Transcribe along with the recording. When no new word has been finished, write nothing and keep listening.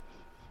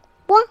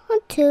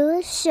to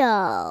a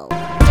show.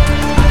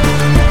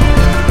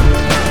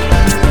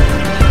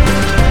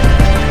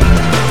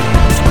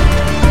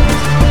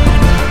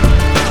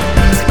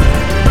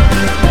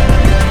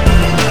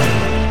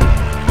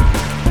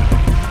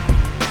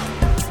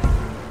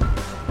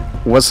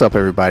 What's up,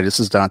 everybody? This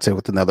is Dante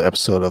with another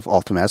episode of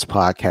Off the Mats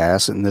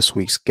Podcast, and this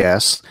week's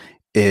guest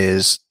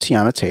is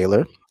Teanna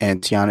Taylor,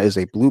 and Teanna is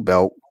a blue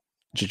belt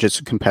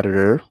jiu-jitsu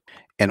competitor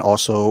and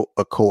also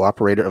a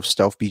co-operator of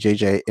Stealth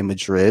BJJ in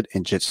Madrid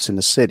and Jits in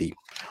the City.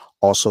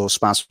 Also a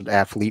sponsored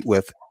athlete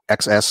with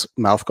XS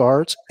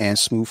mouthguards and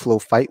Smooth Flow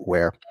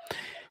Fightwear.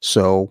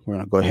 So we're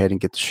going to go ahead and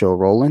get the show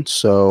rolling.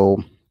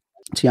 So,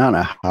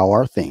 Teanna, how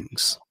are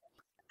things?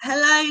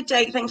 Hello,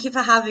 Jake. Thank you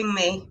for having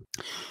me.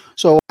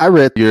 So I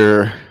read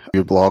your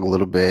blog a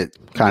little bit,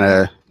 kind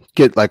of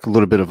get like a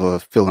little bit of a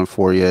feeling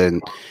for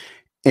you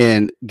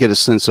and get a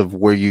sense of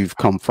where you've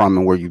come from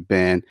and where you've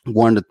been.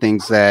 One of the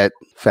things that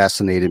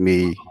fascinated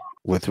me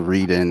with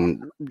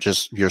reading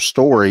just your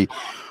story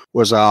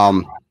was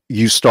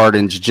you started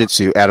in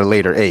jiu-jitsu at a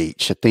later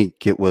age. I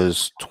think it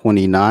was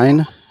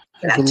 29.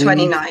 Yeah,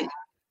 29.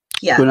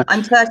 Yeah, 29.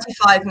 I'm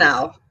 35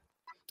 now.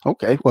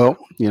 Okay, well,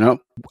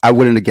 I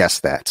wouldn't have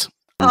guessed that.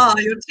 Oh,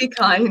 you're too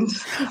kind.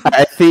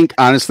 I think,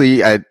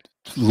 honestly,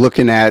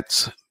 looking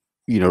at,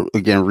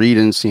 again,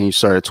 reading, seeing you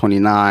started at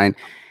 29,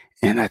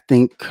 and I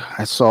think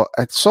I saw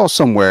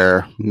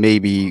somewhere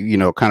maybe,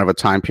 kind of a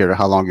time period of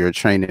how long you were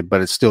training,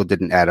 but it still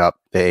didn't add up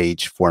the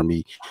age for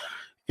me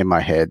in my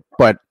head.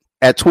 But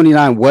at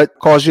 29, what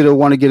caused you to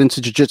want to get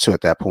into jiu-jitsu at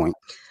that point?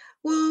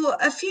 Well,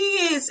 a few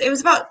years, it was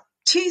about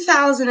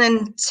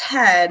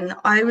 2010.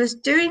 I was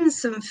doing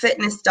some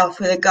fitness stuff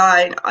with a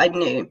guy I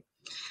knew.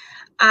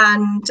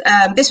 And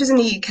this was in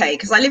the UK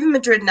because I live in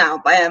Madrid now,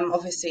 but I am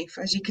obviously,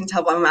 as you can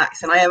tell by my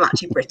accent, I am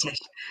actually British.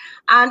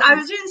 And I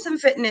was doing some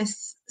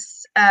fitness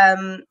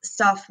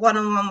stuff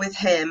one-on-one with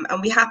him,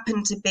 and we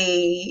happened to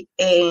be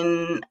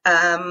in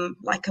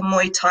like a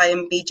Muay Thai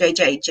and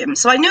BJJ gym.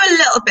 So I knew a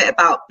little bit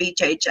about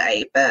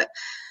BJJ, but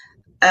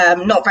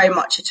not very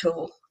much at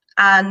all.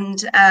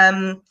 And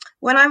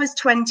when I was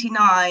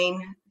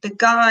 29, the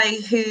guy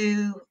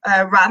who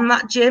ran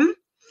that gym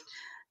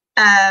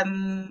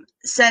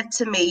said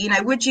to me,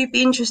 would you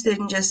be interested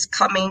in just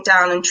coming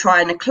down and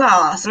trying a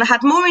class? And I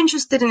had more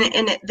interested in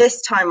it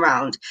this time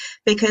round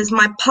because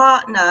my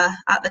partner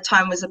at the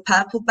time was a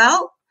purple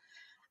belt,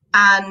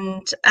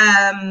 and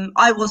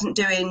I wasn't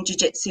doing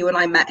jiu-jitsu when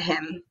I met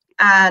him.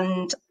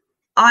 And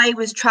I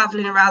was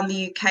traveling around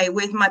the UK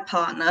with my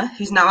partner,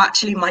 who's now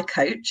actually my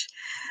coach.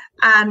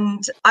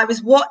 And I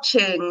was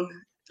watching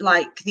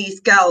like these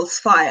girls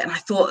fight, and I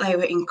thought they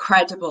were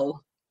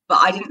incredible,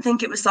 but I didn't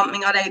think it was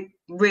something I'd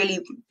really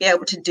be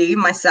able to do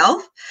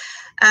myself.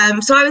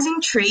 So I was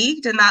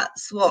intrigued, and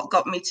that's what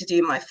got me to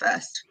do my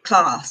first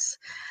class.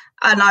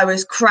 And I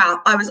was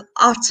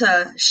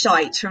utter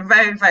shite for a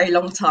very, very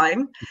long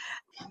time.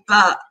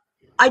 But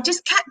I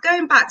just kept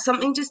going back.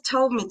 Something just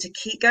told me to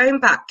keep going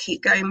back.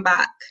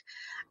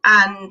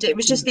 And it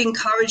was just the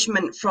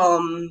encouragement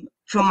from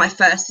my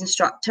first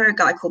instructor, a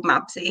guy called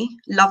Mabsy,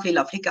 lovely,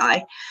 lovely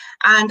guy.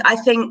 And I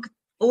think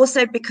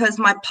also because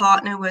my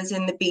partner was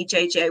in the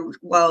BJJ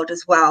world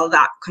as well,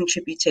 that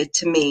contributed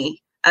to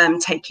me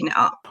taking it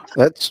up.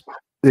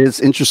 It's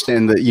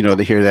interesting that,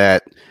 to hear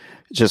that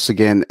just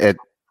again at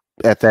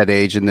that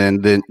age, and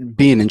then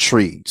being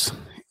intrigued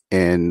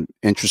and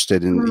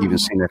interested in even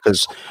seeing that,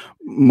 because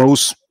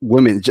most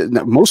women,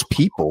 most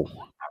people,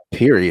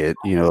 period,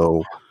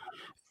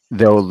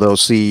 they'll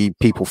see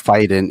people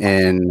fighting,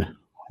 and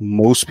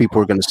most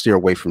people are going to steer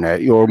away from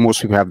that, or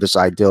most people have this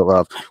ideal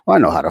of, well, I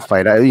know how to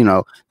fight.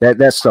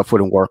 That stuff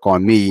wouldn't work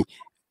on me,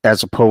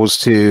 as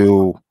opposed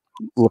to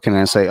looking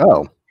and say,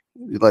 oh,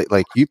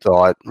 like you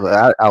thought,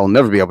 I'll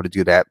never be able to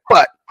do that,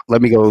 but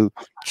let me go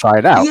try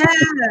it out. Yeah,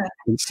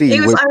 and see.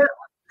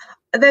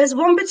 There's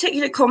one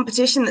particular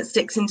competition that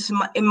sticks in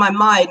my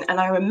mind, and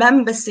I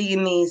remember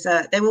seeing these.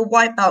 They were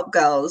white belt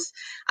girls,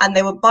 and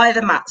they were by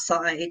the mat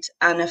side,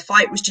 and a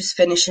fight was just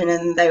finishing,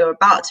 and they were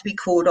about to be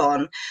called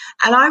on.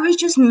 And I was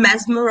just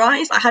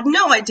mesmerized. I had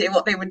no idea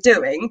what they were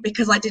doing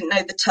because I didn't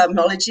know the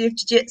terminology of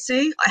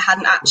jiu-jitsu. I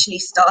hadn't actually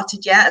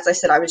started yet. As I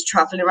said, I was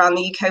traveling around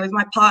the UK with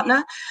my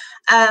partner,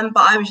 but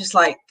I was just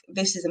like,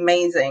 this is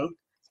amazing.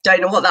 Don't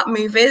know what that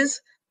move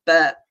is,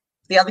 but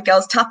the other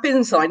girls tap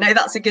in, so I know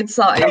that's a good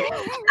sign.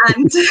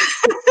 And so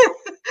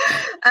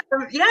I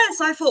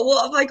thought,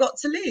 what have I got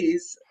to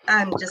lose?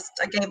 And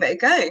I gave it a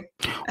go.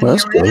 Well,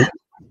 that's good.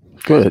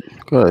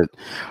 Good.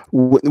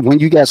 When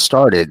you got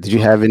started, did you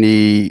have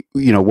any,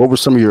 what were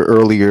some of your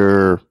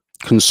earlier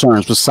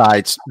concerns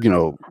besides,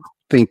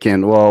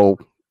 thinking, well,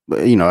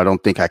 I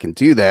don't think I can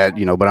do that,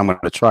 but I'm going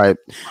to try it.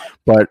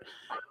 But,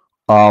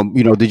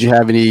 did you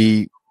have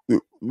any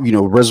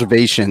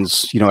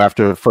reservations,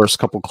 after the first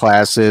couple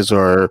classes,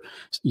 or,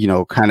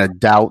 kind of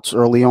doubts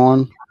early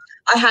on?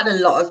 I had a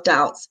lot of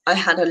doubts.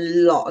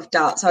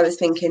 I was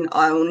thinking,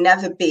 I will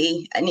never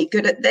be any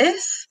good at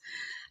this.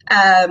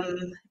 I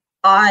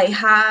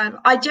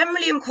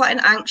generally am quite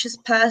an anxious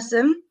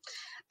person,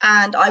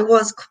 and I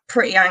was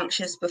pretty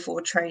anxious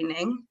before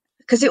training.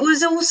 because it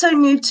was also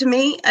new to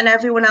me and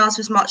everyone else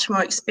was much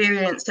more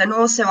experienced. And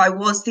also I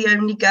was the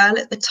only girl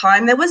at the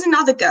time. There was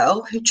another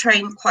girl who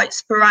trained quite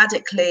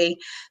sporadically,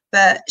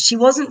 but she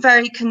wasn't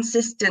very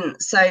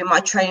consistent. So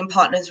my training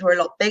partners were a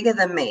lot bigger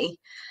than me.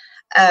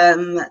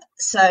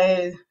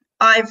 So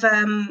I've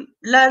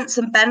learned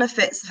some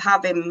benefits of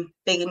having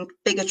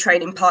bigger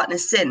training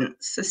partners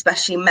since,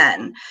 especially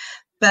men.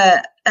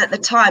 But at the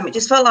time, it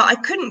just felt like I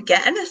couldn't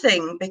get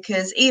anything,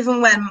 because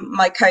even when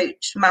my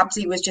coach,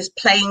 Mabsy, was just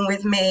playing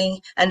with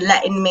me and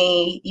letting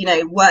me,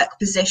 work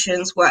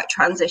positions, work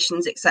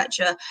transitions,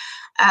 etc.,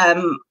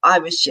 I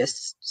was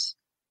just,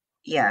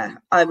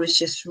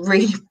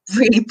 really,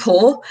 really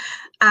poor.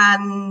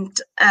 And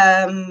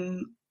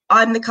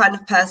I'm the kind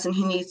of person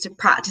who needs to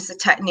practice a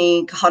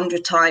technique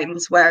 100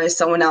 times, whereas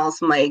someone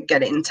else might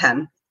get it in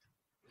 10.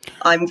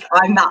 I'm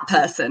that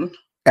person.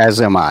 As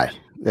am I.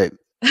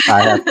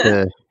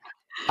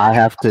 I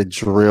have to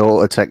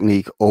drill a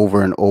technique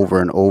over and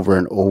over and over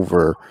and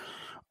over.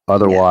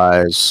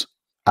 Otherwise,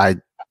 I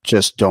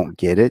just don't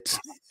get it.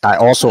 I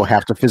also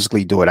have to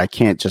physically do it. I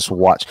can't just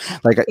watch.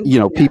 Like,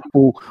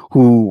 people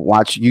who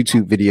watch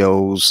YouTube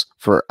videos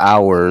for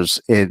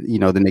hours and,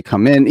 then they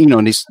come in,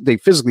 and they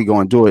physically go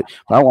and do it.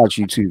 But I watch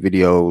YouTube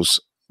videos,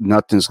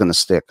 nothing's going to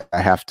stick.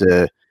 I have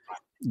to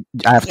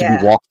be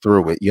walked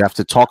through it. You have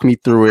to talk me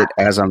through it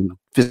as I'm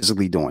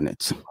physically doing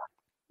it.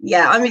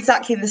 Yeah, I'm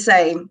exactly the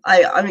same.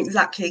 I'm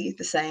exactly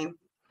the same.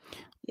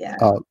 Yeah.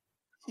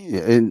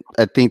 And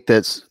I think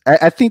that's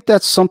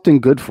something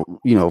good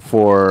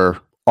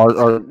for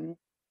our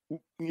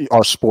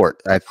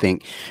sport. I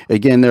think,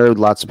 again, there are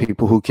lots of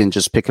people who can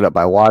just pick it up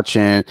by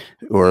watching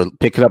or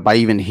pick it up by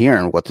even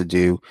hearing what to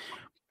do.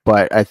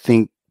 But I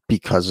think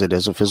because it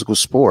is a physical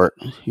sport,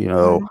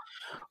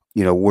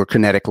 we're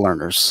kinetic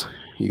learners,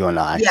 you and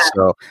I. Yeah.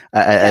 So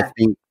I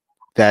think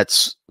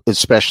that's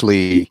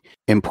especially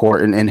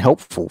important and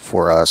helpful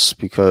for us,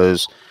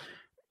 because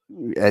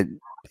at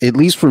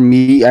least for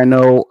me, I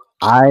know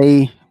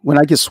when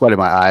I get sweat in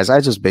my eyes,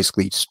 I just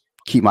basically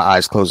keep my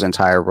eyes closed the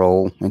entire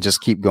roll and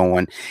just keep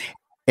going.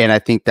 And I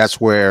think that's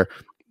where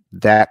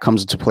that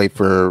comes into play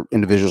for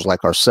individuals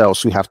like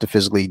ourselves who have to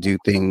physically do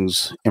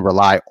things and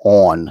rely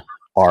on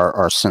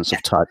our sense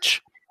of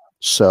touch.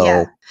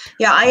 So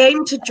I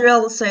aim to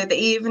drill so that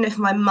even if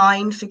my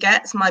mind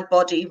forgets, my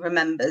body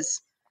remembers.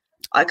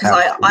 Because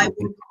I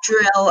would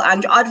drill,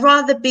 and I'd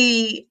rather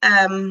be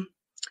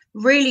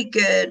really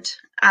good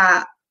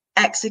at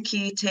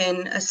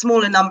executing a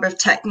smaller number of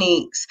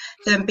techniques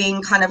than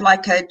being kind of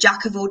like a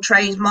jack of all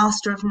trades,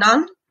 master of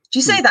none. Do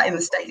you say that in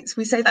the States?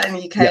 We say that in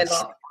the UK a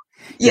lot.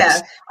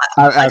 Yes.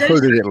 I've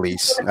heard it at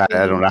least. I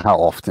don't know how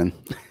often.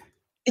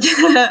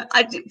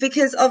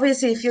 Because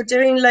obviously if you're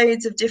doing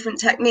loads of different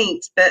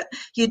techniques, but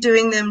you're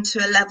doing them to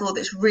a level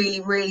that's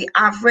really, really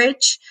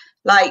average,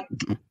 like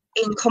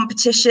in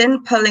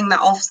competition, pulling that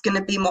off is going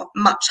to be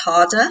much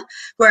harder.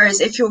 Whereas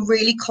if you're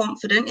really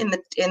confident in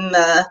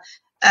the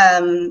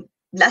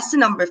lesser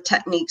number of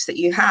techniques that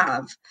you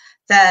have,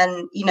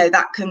 then you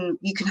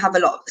can have a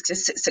lot of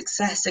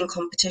success in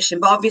competition.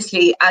 But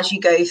obviously, as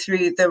you go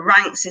through the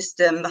rank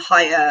system, the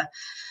higher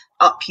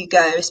up you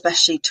go,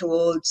 especially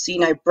towards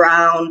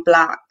brown,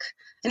 black,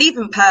 and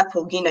even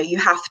purple. You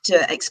have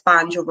to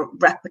expand your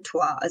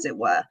repertoire, as it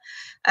were.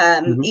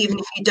 Even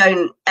if you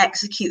don't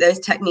execute those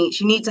techniques,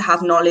 you need to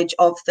have knowledge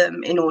of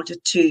them in order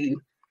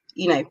to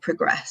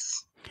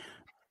progress.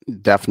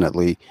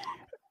 Definitely.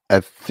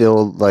 I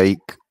feel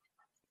like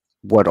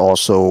what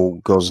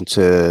also goes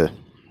into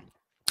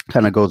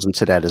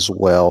that as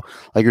well,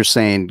 like you're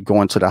saying,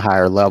 going to the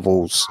higher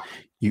levels,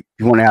 you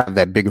want to have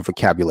that bigger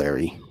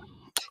vocabulary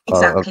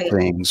of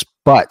things,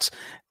 but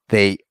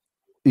they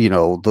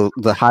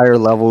the higher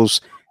levels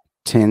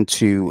tend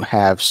to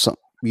have some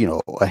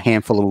a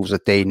handful of moves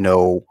that they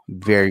know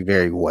very,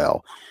 very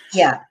well.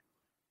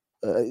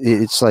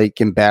 It's like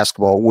in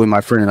basketball, when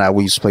my friend and I,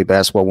 we used to play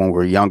basketball when we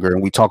were younger,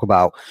 and we talk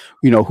about,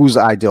 who's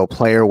the ideal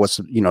player, what's,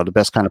 the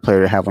best kind of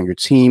player to have on your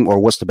team, or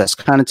what's the best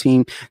kind of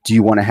team. Do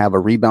you want to have a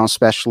rebound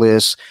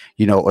specialist,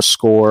 a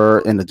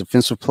scorer and a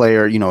defensive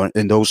player,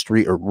 and those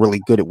three are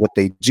really good at what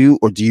they do?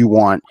 Or do you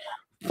want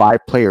 5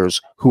 players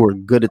who are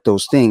good at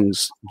those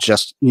things,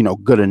 just,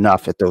 good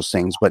enough at those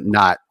things, but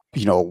not,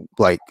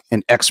 like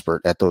an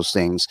expert at those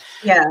things?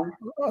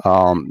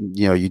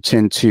 You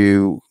tend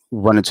to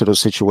run into those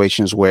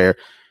situations where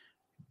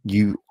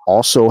you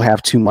also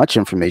have too much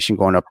information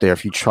going up there.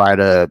 If you try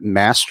to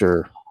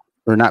master,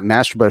 or not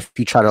master, but if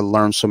you try to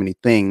learn so many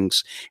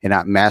things and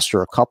not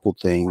master a couple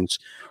things,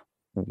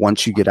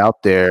 once you get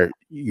out there,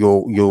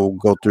 you'll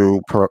go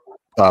through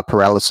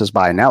paralysis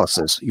by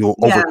analysis. You'll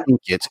overthink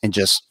it and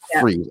just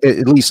freeze.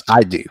 At least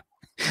I do.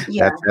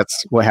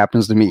 That's what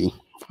happens to me.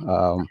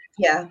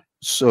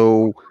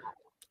 So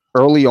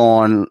early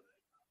on,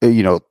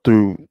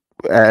 through,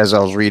 as I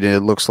was reading,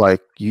 it looks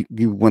like you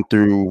went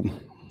through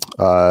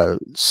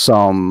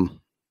some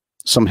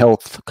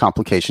health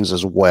complications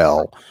as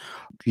well.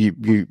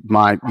 You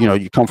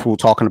comfortable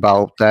talking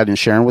about that and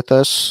sharing with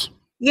us?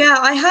 Yeah,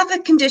 I have a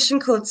condition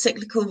called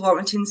cyclical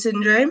vomiting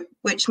syndrome,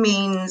 which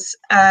means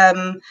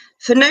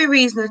for no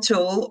reason at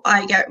all,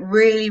 I get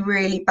really,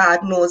 really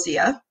bad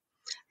nausea.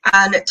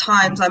 And at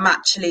times I'm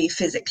actually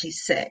physically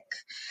sick.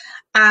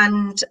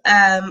 And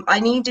I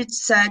needed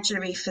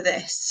surgery for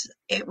this.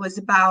 It was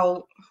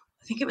about,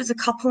 I think it was a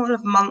couple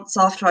of months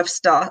after I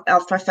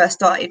first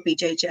started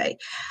BJJ.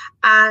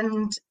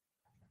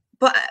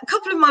 But a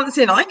couple of months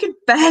in, I could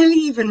barely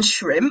even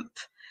shrimp.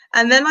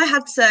 And then I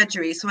had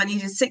surgery, so I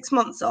needed 6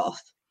 months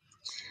off.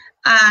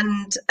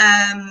 And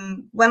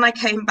when I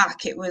came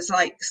back, it was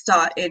like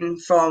starting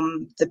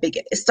from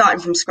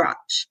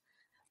scratch,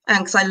 and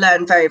because I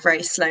learned very,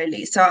 very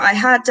slowly. So I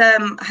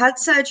had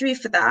surgery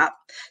for that.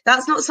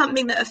 That's not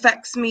something that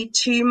affects me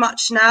too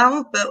much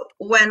now, but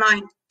when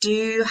I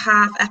do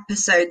have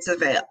episodes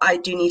of it, I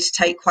do need to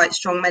take quite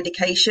strong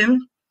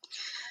medication.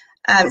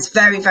 It's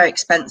very, very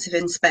expensive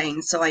in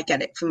Spain, so I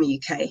get it from the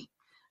UK.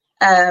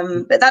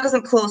 But that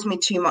doesn't cause me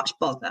too much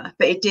bother.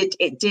 But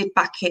it did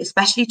back here,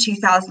 especially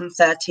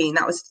 2013.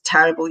 That was a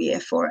terrible year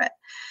for it.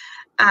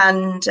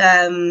 And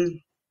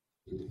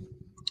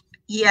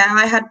yeah,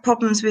 I had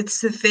problems with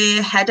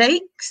severe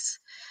headaches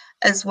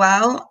as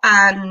well.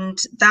 And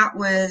that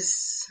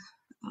was,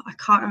 I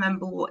can't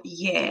remember what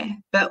year,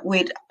 but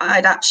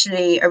I'd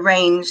actually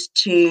arranged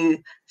to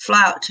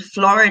fly out to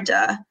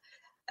Florida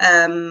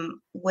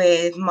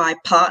with my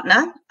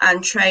partner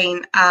and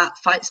train at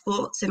Fight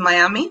Sports in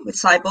Miami with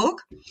Cyborg.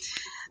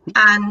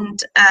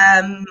 And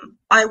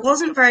I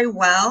wasn't very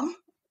well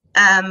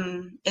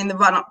in the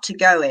run up to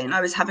going.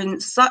 I was having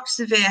such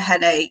severe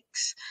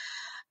headaches,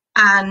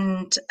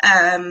 and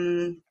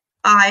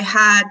I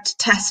had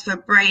tests for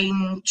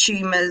brain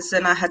tumors,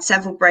 and I had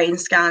several brain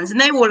scans, and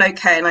they were all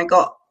okay, and I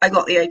got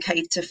the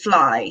okay to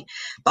fly.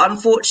 But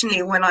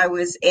unfortunately, when I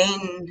was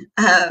in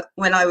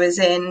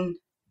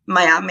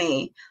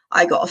Miami,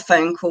 I got a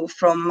phone call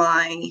from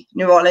my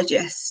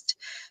neurologist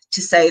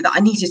to say that I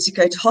needed to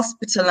go to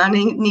hospital and I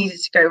needed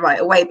to go right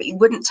away, but he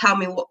wouldn't tell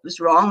me what was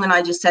wrong. And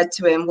I just said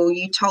to him, well,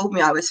 you told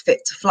me I was fit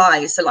to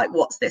fly, so like,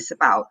 what's this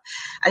about?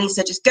 And he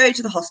said, just go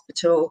to the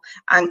hospital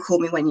and call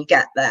me when you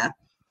get there.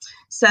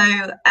 So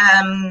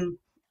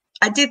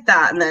I did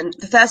that, and then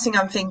the first thing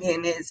I'm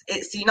thinking is,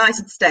 it's the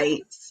United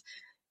States,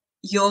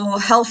 your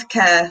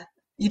healthcare,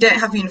 you don't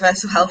have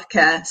universal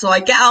healthcare. So I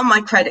get out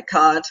my credit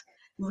card,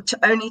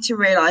 only to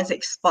realize it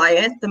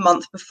expired the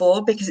month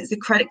before, because it's the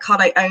credit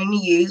card I only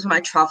use when I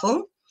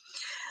travel.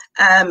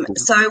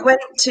 So I went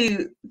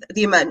to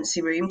the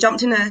emergency room,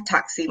 jumped in a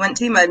taxi, went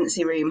to the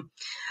emergency room,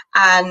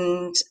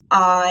 and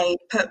I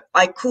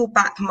called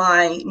back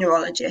my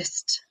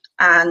neurologist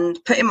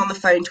and put him on the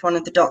phone to one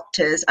of the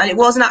doctors. And it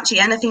wasn't actually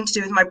anything to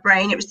do with my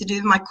brain, it was to do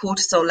with my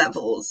cortisol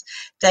levels.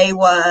 They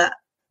were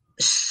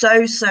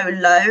so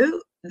low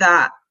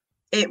that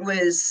it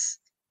was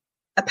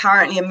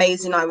apparently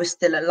amazing I was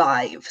still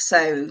alive.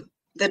 So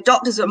the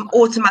doctors were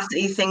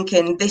automatically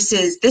thinking this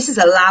is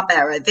a lab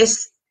error,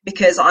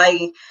 because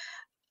I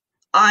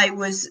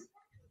was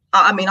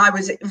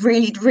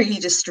really, really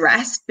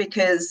distressed,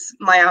 because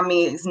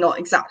Miami is not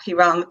exactly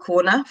around the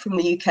corner from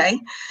the UK,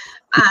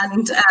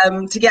 and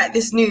to get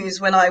this news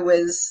when I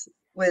was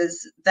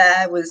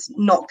there was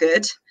not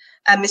good.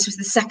 And this was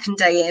the second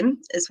day in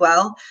as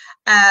well.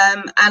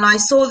 And I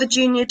saw the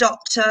junior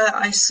doctor,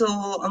 I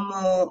saw a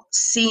more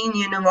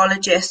senior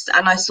neurologist,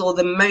 and I saw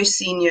the most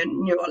senior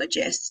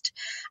neurologist.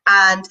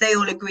 And they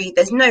all agreed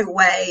there's no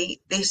way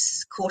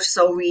this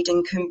cortisol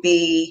reading can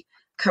be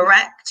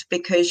correct,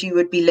 because you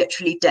would be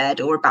literally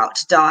dead or about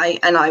to die.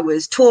 And I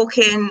was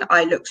talking,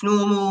 I looked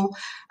normal,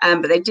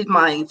 but they did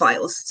my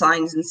vital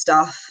signs and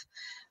stuff.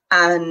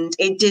 And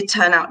it did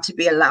turn out to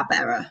be a lab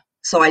error.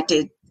 So I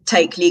did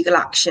take legal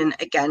action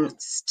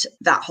against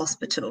that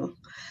hospital.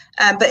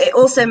 But it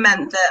also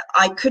meant that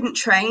I couldn't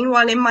train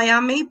while in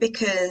Miami,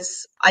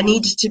 because I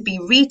needed to be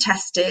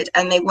retested,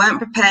 and they weren't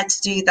prepared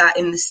to do that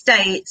in the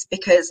States,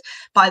 because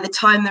by the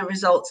time the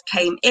results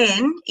came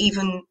in,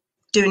 even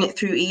doing it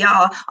through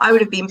ER, I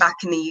would have been back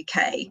in the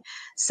UK.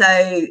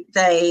 So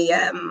they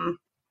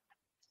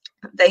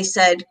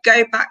said,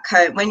 go back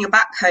home. When you're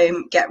back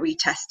home, get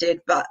retested.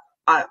 But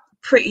I'm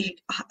pretty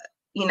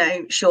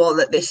sure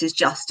that this is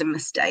just a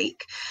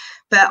mistake.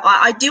 But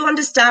I do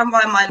understand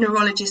why my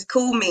neurologist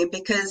called me,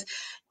 because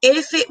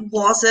if it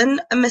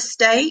wasn't a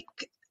mistake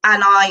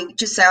and I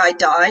just say I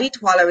died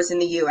while I was in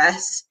the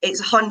US,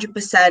 it's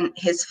 100%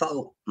 his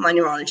fault, my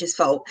neurologist's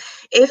fault.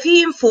 If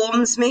he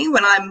informs me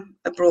when I'm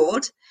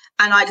abroad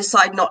and I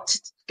decide not to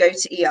go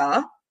to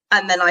ER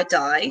and then I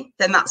die,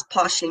 then that's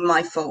partially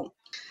my fault.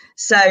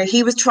 So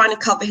he was trying to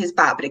cover his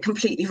back, but it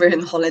completely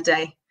ruined the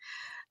holiday.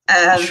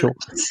 Sure.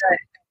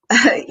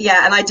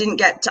 Yeah, and I didn't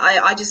get to,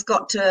 I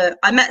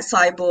met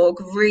Cyborg,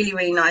 really,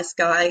 really nice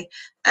guy.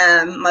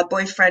 My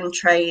boyfriend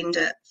trained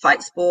at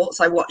Fight Sports.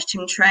 I watched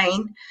him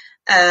train,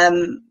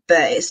 but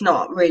it's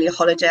not really a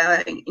holiday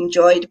I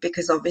enjoyed,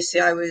 because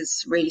obviously I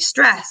was really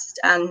stressed,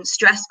 and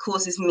stress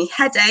causes me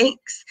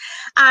headaches,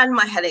 and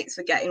my headaches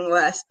were getting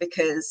worse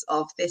because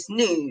of this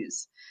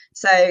news.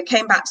 So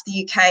came back to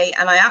the UK,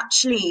 and I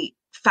actually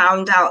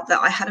found out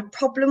that I had a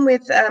problem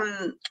with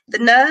the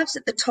nerves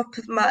at the top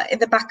of in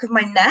the back of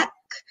my neck.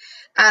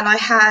 and I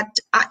had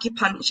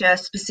acupuncture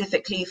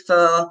specifically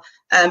for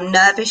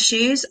nerve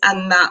issues,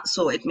 and that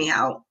sorted me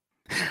out.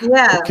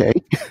 Yeah, Okay.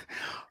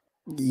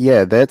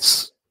 Yeah,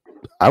 that's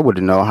I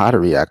wouldn't know how to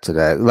react to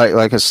that.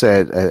 Like I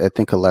said, I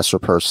think a lesser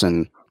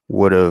person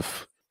would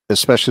have,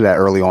 especially that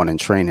early on in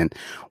training,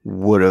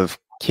 would have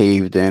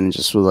caved in,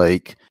 just was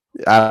like,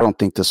 I don't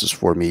think this is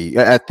for me.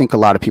 I think a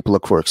lot of people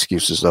look for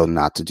excuses though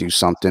not to do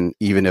something,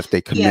 even if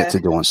they commit yeah, to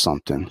doing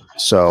something.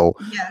 So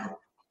yeah,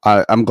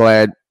 I'm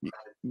glad,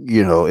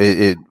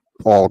 it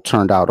all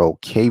turned out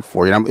okay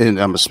for you. And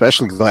I'm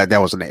especially glad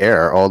that was an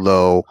error,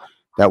 although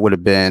that would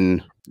have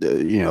been,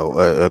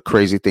 a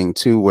crazy thing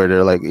too, where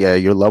they're like, yeah,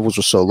 your levels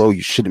are so low,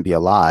 you shouldn't be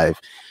alive.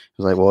 It's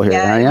like, well, here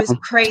yeah. I It was am.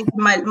 crazy.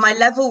 My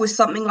level was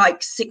something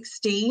like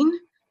 16,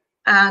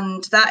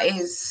 and that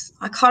is,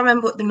 I can't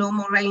remember what the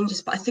normal range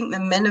is, but I think the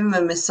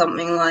minimum is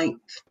something like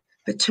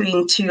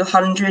between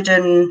 200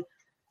 and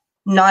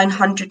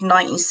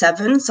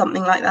 997,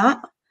 something like that.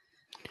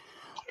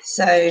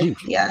 So Gee,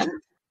 yeah,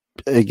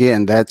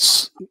 again,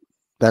 that's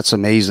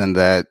amazing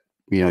that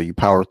you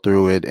power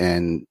through it,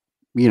 and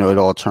it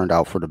all turned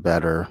out for the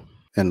better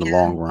in the yeah.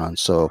 long run.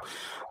 So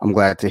I'm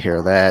glad to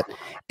hear that.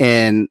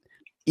 And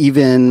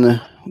even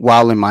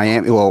while in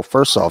Miami, well,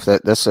 first off,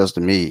 that says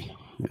to me,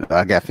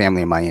 I got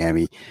family in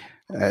Miami.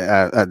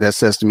 That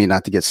says to me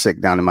not to get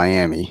sick down in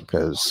Miami,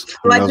 because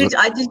who Well, knows what.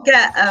 I did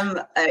get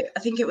I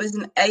think it was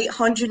an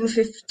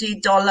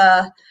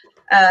 $850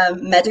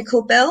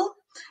 medical bill,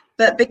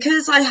 but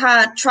because I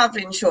had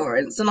travel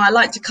insurance and I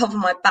like to cover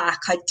my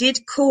back, I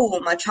did call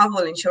my travel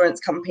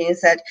insurance company and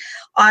said,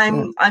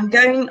 Yeah. I'm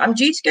due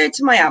to go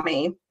to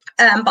Miami,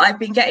 but I've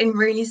been getting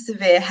really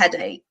severe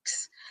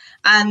headaches.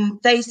 And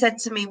they said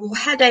to me, well,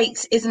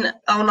 headaches isn't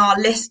on our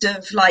list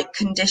of like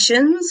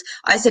conditions.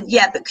 I said,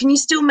 yeah, but can you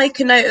still make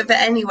a note of it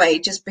anyway,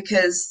 just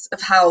because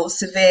of how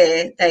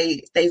severe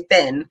they've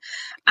been?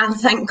 And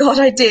thank God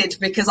I did,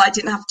 because I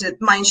didn't have to,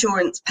 my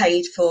insurance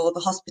paid for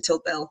the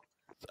hospital bill.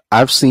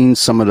 I've seen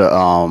some of the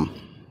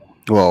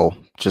well,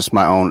 just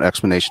my own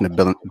explanation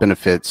of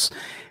benefits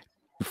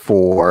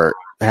for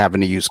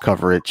having to use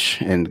coverage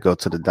and go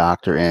to the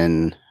doctor.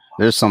 And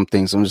there's some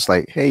things I'm just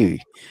like, hey,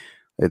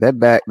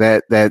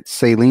 that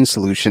saline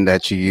solution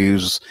that you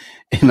use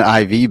in the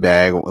IV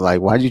bag,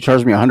 like, why'd you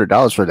charge me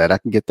 $100 for that? I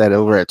can get that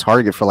over at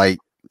Target for like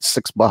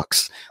 $6.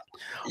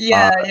 Uh,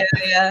 Yeah, yeah,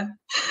 yeah.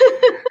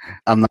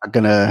 I'm not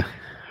gonna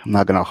I'm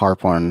not gonna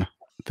harp on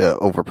the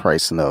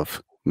overpricing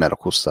of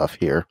medical stuff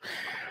here.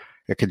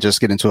 It could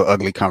just get into an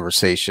ugly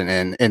conversation.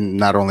 And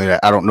not only that,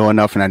 I don't know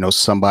enough, and I know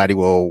somebody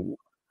will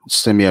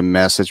send me a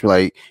message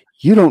like,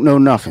 you don't know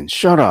nothing,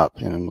 shut up.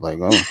 And I'm like,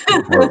 oh,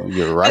 well,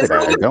 you're right, There's I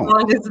always don't.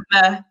 one, isn't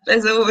there?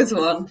 There's always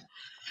one.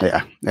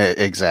 Yeah,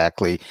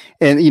 exactly.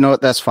 And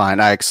what, that's fine.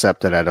 I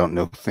accept that I don't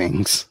know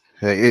things.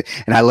 And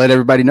I let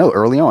everybody know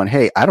early on,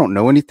 hey, I don't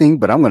know anything,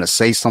 but I'm going to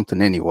say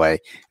something anyway.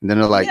 And then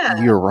they're like,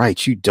 Yeah. you're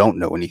right, you don't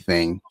know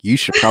anything, you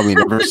should probably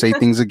never say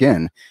things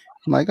again.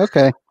 I'm like,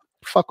 okay,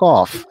 fuck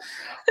off.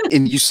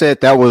 And you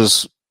said that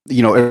was,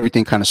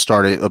 everything kind of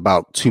started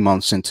about 2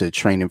 months into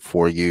training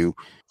for you.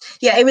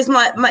 Yeah, it was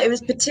it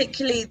was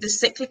particularly the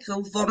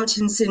cyclical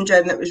vomiting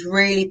syndrome that was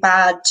really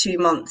bad 2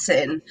 months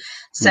in.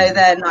 So Mhm.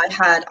 then I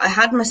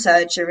had my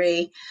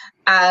surgery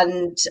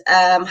and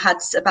had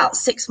about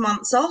 6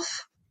 months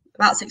off,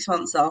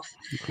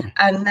 Okay.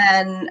 and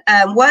then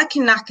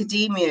working in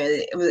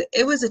academia,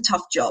 it was a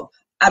tough job,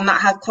 and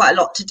that had quite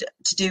a lot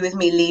to do with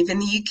me leaving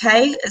the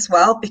UK as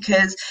well,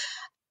 because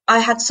I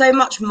had so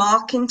much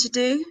marking to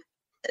do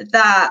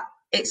that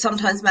it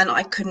sometimes meant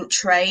I couldn't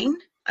train.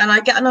 And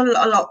I get a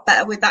lot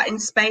better with that in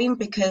Spain,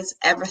 because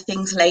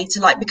everything's later.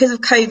 Like, because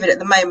of COVID at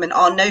the moment,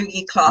 our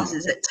no-gi class Yeah.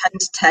 is at 10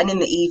 to 10 in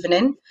the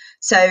evening.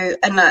 So,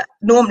 and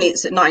normally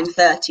it's at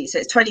 9:30. So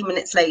it's 20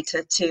 minutes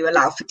later to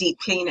allow for deep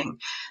cleaning.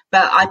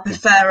 But I Okay.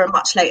 prefer a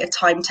much later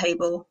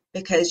timetable,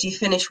 because you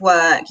finish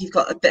work, you've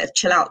got a bit of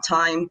chill out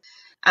time.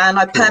 And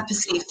I Sure.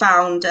 purposely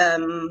found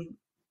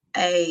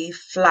a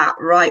flat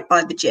right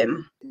by the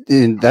gym.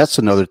 And that's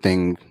another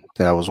thing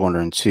that I was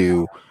wondering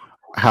too.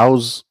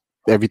 How's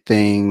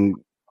everything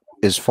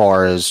as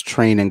far as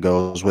training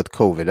goes with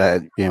COVID?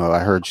 I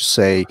heard you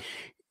say,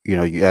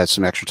 you had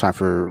some extra time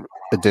for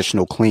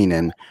additional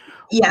cleaning.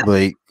 Yeah,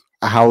 Like,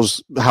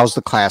 how's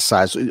the class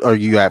size? Are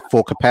you at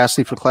full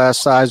capacity for class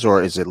size,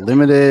 or is it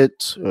limited?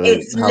 it's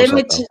How's that go?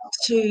 limited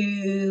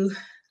to,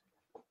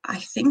 I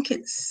think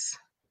it's,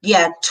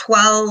 yeah,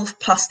 12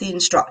 plus the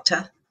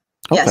instructor.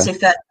 Yeah, Okay. so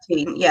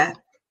 13. Yeah,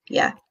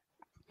 yeah,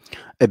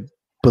 I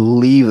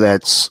believe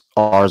that's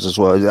ours as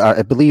well.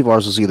 I believe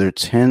ours is either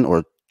 10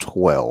 or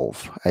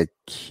 12. I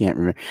can't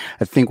remember.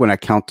 I think when I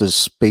count the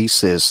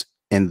spaces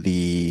in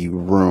the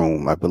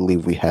room, I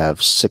believe we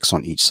have six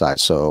on each side.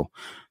 So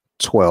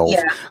 12,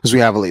 yeah, because we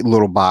have like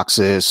little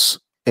boxes,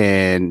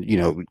 and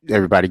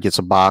everybody gets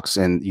a box,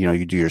 and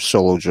you do your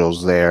solo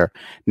drills there.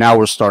 Now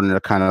we're starting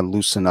to kind of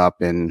loosen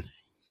up and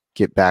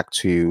get back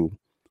to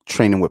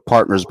training with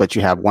partners, but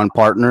you have one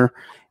partner,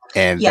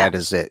 and yeah, that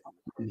is it.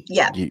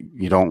 yeah,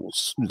 You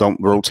don't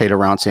rotate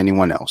around to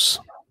anyone else.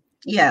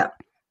 yeah.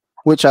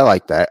 which I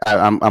like that.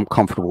 I'm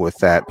comfortable with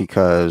that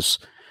because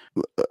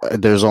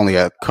there's only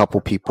a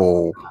couple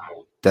people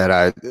that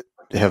I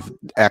have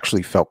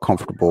actually felt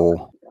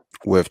comfortable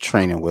with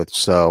training with.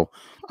 So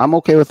I'm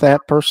okay with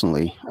that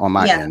personally on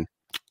my Yeah. end.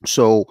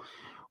 So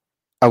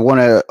I want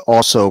to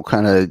also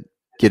kind of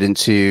get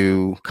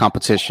into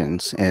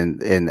competitions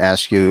and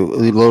ask you a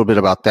little bit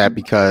about that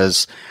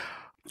because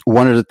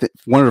one of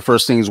the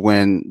first things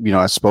when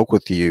I spoke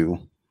with you,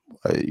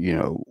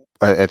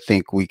 I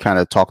think we kind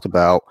of talked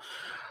about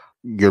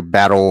your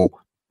battle,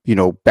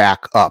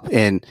 back up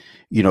and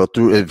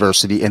through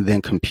adversity and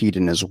then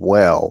competing as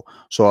well.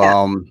 So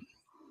Yeah.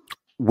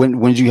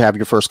 when did you have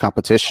your first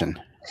competition?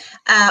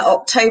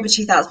 October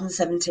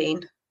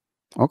 2017.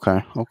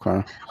 Okay.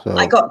 I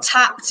So got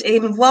tapped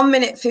in 1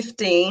 minute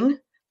 15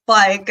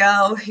 by a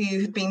girl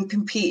who had been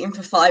competing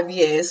for 5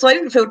 years. So I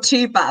didn't feel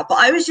too bad, but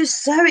I was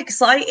just so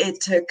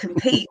excited to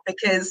compete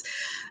because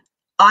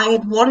I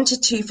had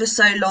wanted to for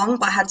so long,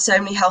 but I had so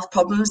many health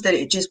problems that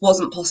it just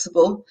wasn't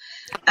possible.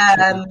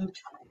 sure. Um,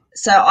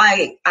 so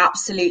I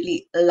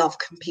absolutely love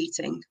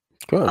competing.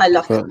 Good, I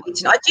love good.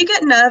 competing. I do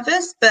get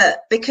nervous,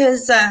 but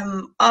because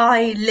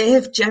I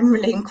live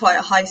generally in quite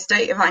a high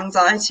state of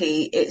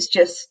anxiety, it's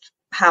just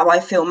how I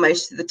feel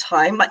most of the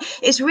time. Like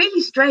it's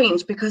really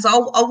strange because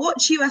I'll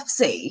watch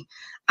UFC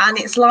and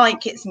it's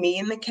like it's me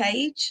in the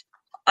cage.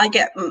 I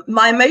get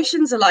my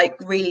emotions are like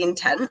really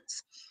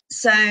intense.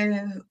 So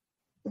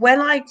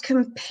when I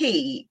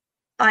compete,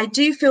 I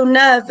do feel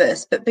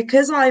nervous, but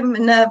because I'm a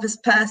nervous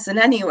person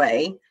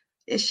anyway,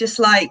 it's just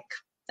like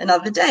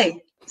another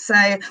day. So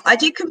I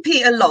do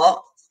compete a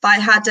lot. I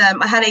had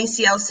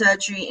ACL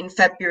surgery in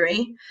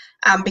February,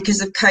 and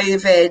because of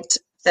COVID,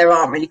 there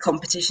aren't really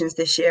competitions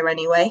this year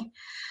anyway.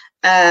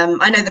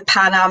 I know the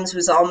Pan Am's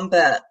was on,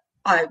 but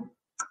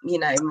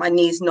my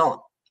knee's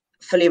not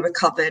fully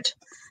recovered,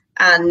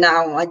 and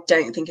now I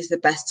don't think it's the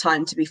best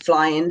time to be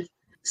flying.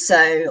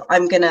 So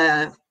I'm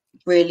gonna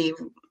really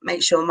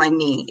make sure my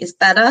knee is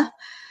better.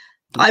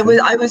 Okay.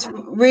 I was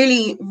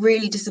really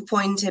really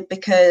disappointed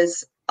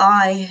because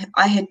I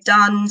had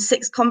done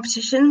 6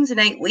 competitions in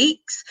 8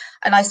 weeks,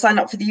 and I signed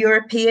up for the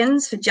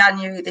Europeans for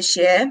January this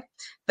year,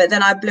 but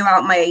then I blew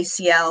out my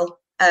ACL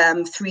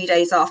 3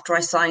 days after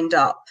I signed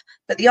up.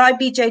 But the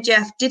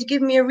IBJJF did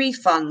give me a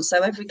refund,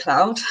 so every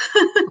cloud.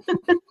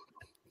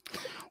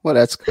 Well,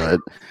 that's good.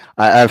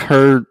 I've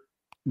heard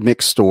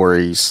mixed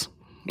stories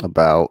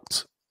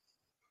about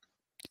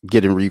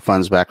getting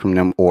refunds back from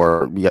them,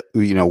 or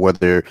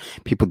whether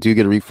people do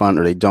get a refund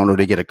or they don't, or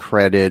they get a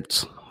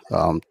credit,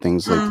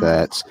 things like Mm.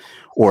 that,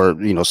 or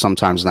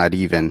sometimes not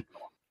even.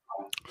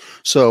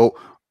 So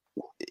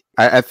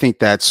I think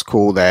that's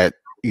cool that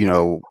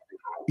you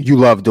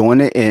love doing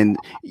it, and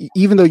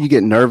even though you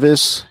get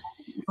nervous,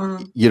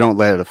 Mm. you don't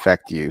let it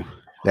affect you.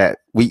 That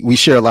we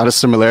share a lot of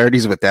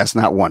similarities, but that's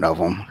not one of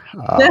them.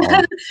 Well,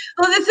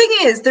 the thing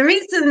is, the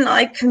reason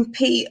I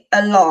compete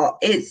a lot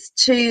is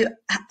to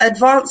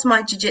advance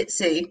my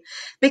jiu-jitsu.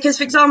 Because,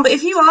 for example,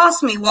 if you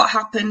ask me what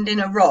happened in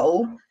a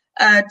role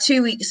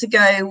 2 weeks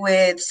ago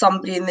with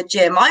somebody in the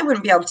gym, I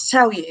wouldn't be able to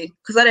tell you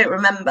because I don't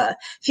remember.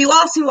 If you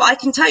ask me I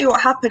can tell you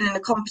what happened in a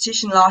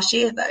competition last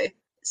year, though.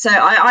 So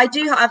I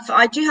do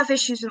have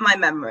issues with my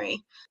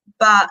memory,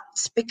 but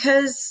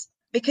because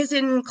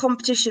in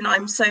competition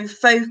I'm so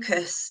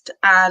focused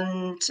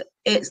and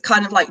it's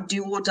kind of like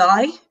do or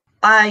die.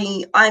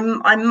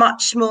 I'm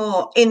much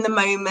more in the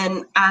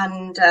moment,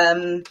 and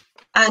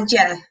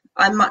yeah,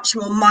 I'm much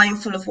more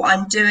mindful of what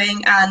I'm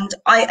doing. And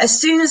as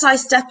soon as I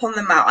step on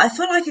the mat, I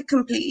feel like a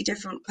completely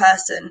different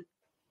person.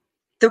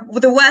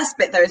 The worst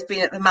bit though has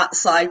been at the mat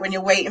side when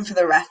you're waiting for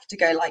the ref to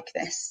go like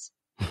this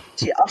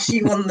to usher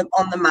you on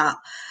the mat.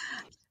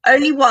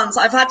 Only once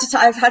I've had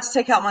to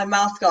take out my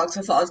mouth guard because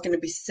I thought I was going to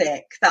be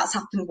sick. That's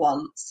happened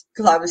once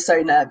because I was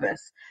so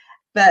nervous.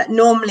 But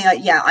normally,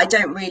 I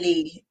don't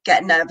really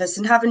get nervous.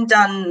 And having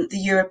done the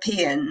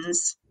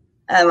Europeans,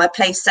 I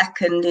placed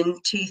second in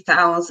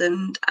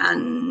 2000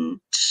 and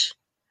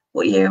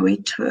what year are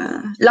we?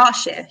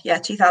 Last year, yeah,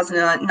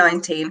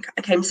 2019.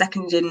 I came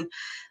second in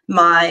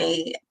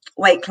my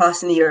weight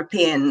class in the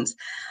Europeans.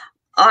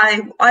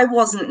 I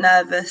wasn't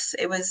nervous.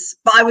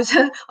 But I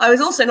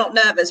was also not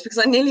nervous because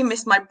I nearly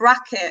missed my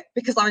bracket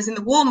because I was in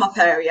the warm up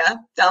area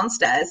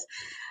downstairs,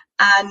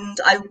 and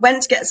I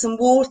went to get some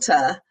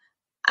water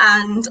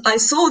and I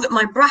saw that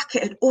my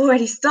bracket had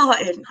already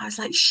started. And I was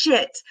like,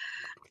 shit.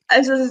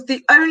 And so this is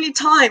the only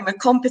time a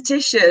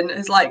competition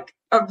is like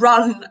a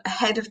run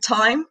ahead of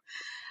time.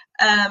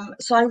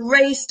 So I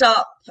raced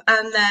up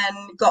and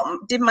then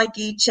did my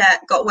gi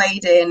check, got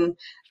weighed in,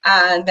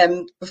 and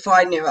then before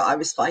I knew it, I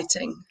was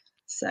fighting.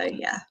 So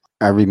yeah.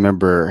 I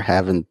remember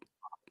having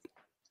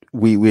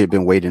we had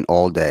been waiting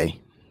all day.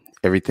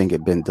 Everything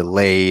had been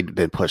delayed,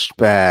 been pushed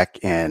back,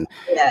 and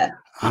Yeah.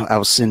 I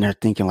was sitting there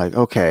thinking, like,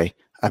 okay,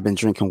 I've been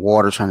drinking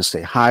water, trying to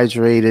stay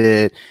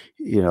hydrated.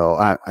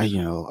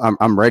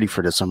 I'm ready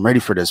for this. I'm ready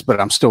for this, but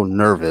I'm still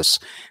nervous.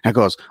 And I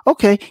goes,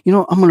 okay,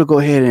 I'm gonna go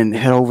ahead and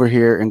head over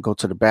here and go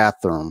to the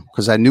bathroom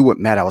because I knew what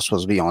mat I was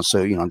supposed to be on.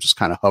 So I'm just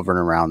kind of hovering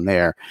around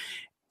there,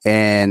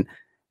 and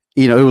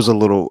it was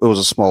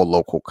a small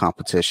local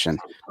competition.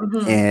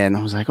 Hmm. And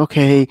I was like,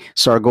 okay,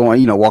 start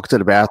going, walk to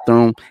the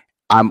bathroom.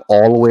 I'm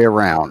all the way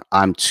around.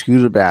 I'm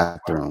to the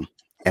bathroom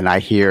and I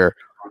hear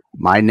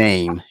my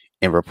name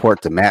and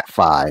report to Mat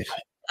 5. And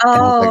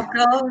Oh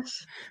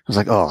gosh. I was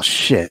like, oh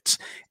shit.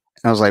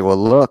 And I was like, well,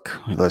 look,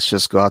 let's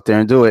just go out there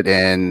and do it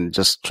and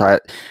just try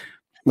it.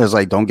 It was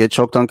like, don't get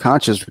choked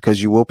unconscious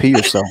because you will pee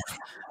yourself.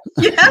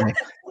 Yes,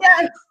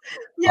 yes, um,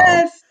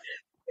 yes,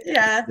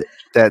 yeah.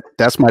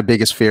 that's my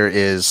biggest fear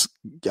is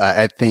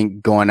I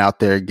think going out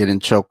there getting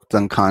choked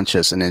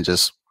unconscious and then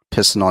just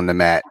pissing on the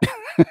mat.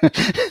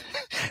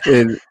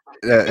 and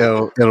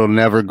it'll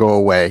never go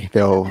away.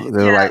 They're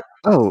Yeah. like,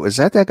 oh, is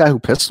that guy who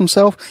pissed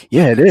himself?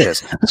 Yeah, it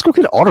is. Let's go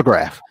get an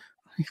autograph.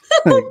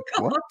 Like,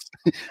 Oh what?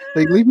 God.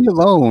 Like, leave me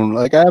alone.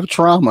 Like, I have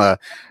trauma.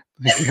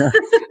 Like,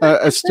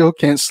 I still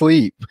can't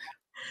sleep.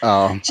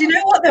 Do you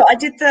know what though? I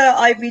did the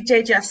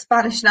IBJJF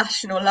Spanish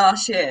National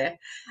last year,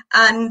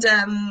 and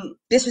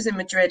this was in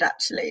Madrid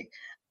actually,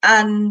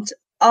 and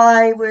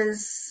it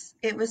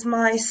was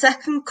my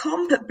second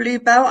comp at Blue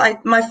Belt.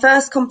 My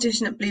first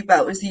competition at Blue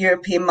Belt was the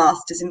European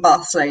Masters in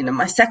Barcelona.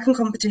 My second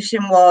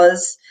competition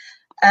was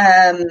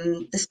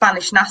the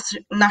Spanish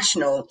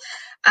National,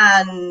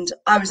 and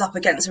I was up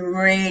against a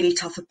really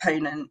tough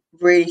opponent,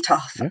 really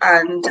tough, Yeah.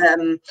 and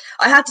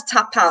I had to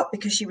tap out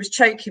because she was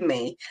choking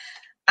me.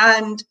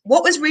 And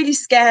what was really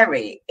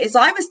scary is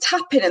I was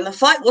tapping and the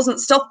fight wasn't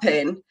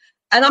stopping.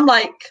 And I'm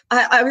like,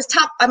 I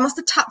must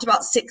have tapped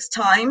about 6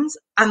 times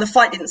and the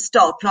fight didn't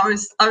stop. And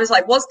I was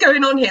like, what's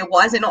going on here?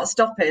 Why is it not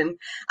stopping?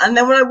 And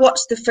then when I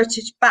watched the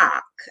footage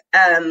back,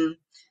 I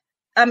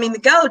mean, the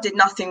girl did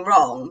nothing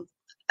wrong.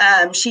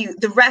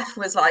 The ref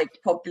was like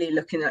probably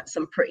looking at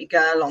some pretty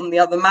girl on the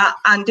other mat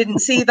and didn't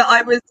see that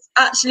I was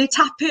actually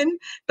tapping.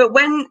 But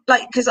when,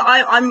 like, because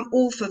I'm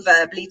all for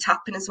verbally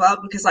tapping as well,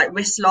 because like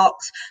wrist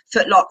locks,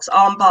 foot locks,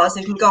 arm bars,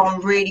 they can go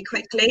on really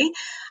quickly.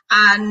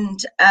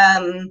 And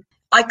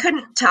I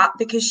couldn't tap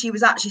because she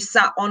was actually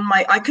sat on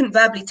I couldn't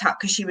verbally tap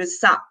because she was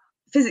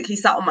physically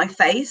sat on my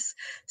face.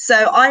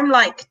 So I'm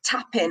like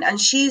tapping and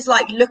she's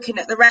like looking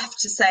at the ref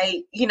to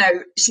say,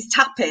 she's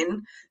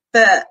tapping,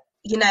 but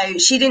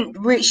she didn't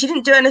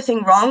do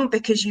anything wrong,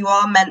 because you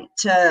are meant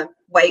to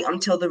wait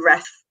until the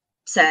ref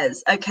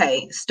says,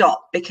 okay,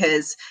 stop,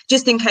 because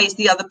just in case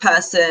the other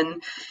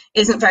person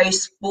isn't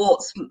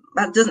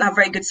doesn't have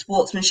very good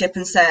sportsmanship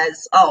and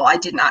says, oh, I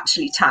didn't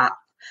actually tap.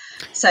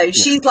 So Yeah.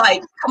 she's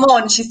like, come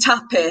on, she's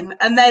tapping.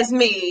 And there's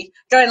me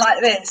going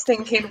like this,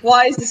 thinking,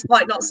 why is this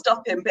fight not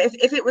stopping? But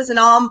if it was an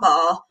arm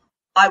bar,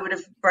 I would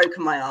have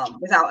broken my arm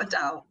without a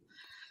doubt.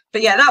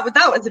 But yeah,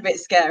 that was a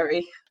bit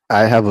scary.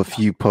 I have a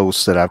few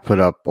posts that I put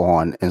up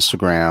on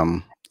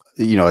Instagram,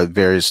 at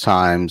various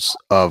times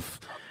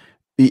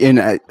and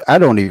I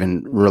don't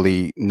even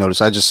really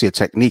notice. I just see a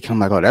technique. I'm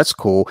like, oh, that's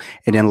cool.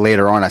 And then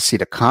later on, I see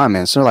the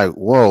comments. They're like,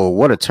 whoa,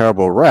 what a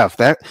terrible ref.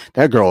 That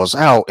girl is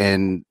out.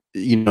 And,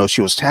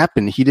 she was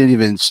tapping. He didn't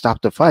even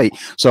stop the fight.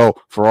 So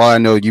for all I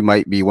know, you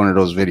might be one of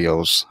those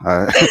videos.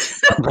 I'm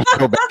going to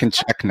go back and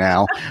check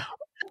now.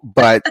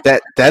 But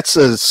that's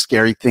a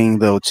scary thing,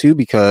 though, too,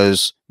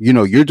 because,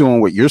 you're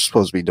doing what you're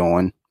supposed to be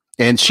doing.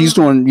 And she's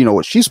doing,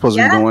 what she's supposed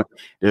to be doing.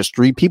 There's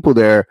 3 people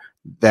there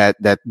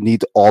that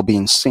need to all be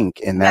in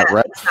sync. And that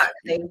ref,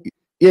 exactly.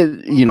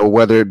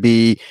 whether it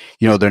be,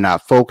 they're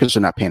not focused,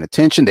 they're not paying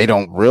attention, they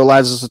don't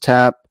realize it's a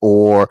tap,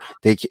 or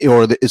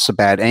it's a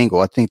bad angle.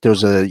 I think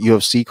there's a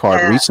UFC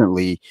card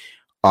recently.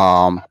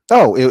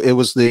 It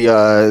was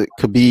the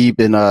Khabib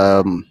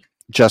and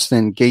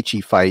Justin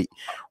Gaethje fight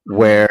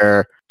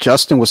where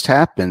Justin was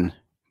tapping,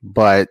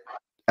 but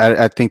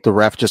I think the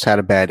ref just had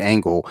a bad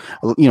angle.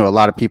 A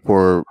lot of people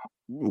were,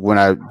 when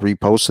I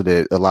reposted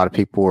it,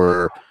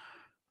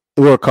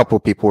 there were a couple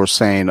of people were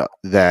saying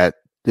that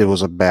it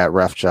was a bad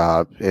ref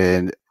job,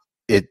 and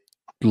it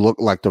looked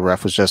like the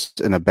ref was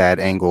just in a bad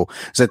angle.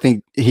 So I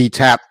think he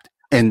tapped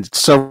in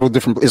several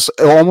different. It's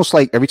almost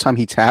like every time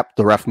he tapped,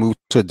 the ref moved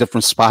to a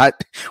different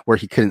spot where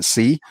he couldn't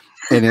see,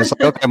 and it's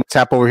like, okay, I'm gonna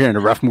tap over here, and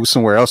the ref moves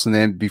somewhere else, and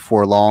then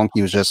before long,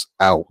 he was just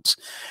out.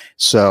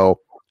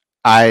 So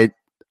I've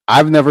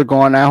never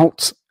gone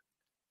out.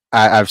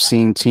 I've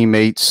seen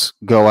teammates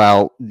go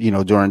out,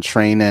 during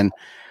training.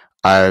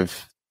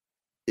 I've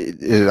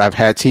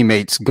had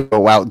teammates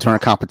go out during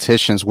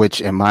competitions,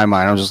 which in my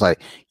mind, I was just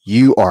like,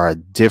 you are a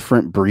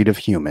different breed of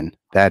human.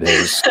 That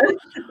is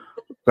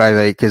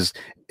right. Because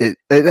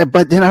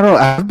but then I don't know.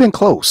 I've been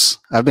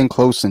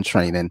close in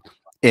training,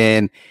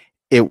 and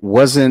it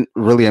wasn't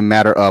really a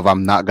matter of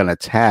I'm not going to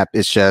tap.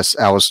 It's just,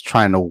 I was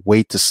trying to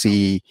wait to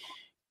see,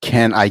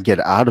 can I get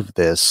out of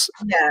this?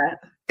 Yeah.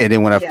 And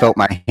then when I felt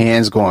my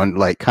hands going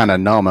like kind of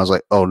numb, I was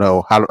like, "Oh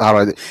no, how do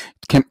I?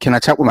 Can I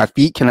tap with my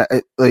feet? Can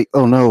I like?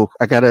 Oh no,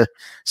 I gotta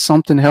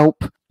something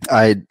help."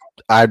 I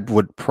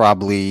would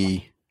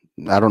probably,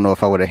 I don't know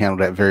if I would have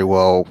handled that very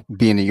well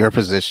being in your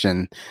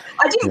position.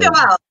 I didn't go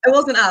out. I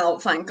wasn't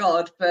out, thank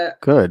God.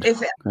 But good.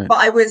 But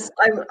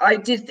I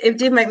did. It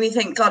did make me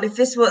think, God, if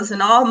this was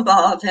an arm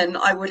bar, then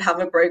I would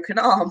have a broken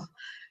arm.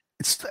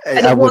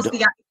 I would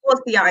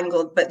was the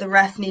angle, but the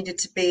ref needed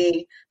to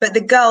be. But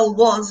the girl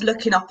was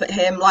looking up at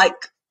him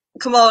like,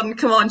 "Come on,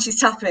 come on!" She's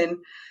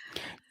tapping.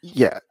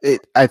 Yeah,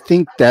 I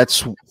think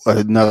that's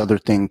another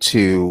thing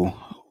too.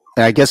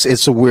 And I guess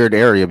it's a weird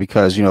area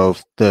because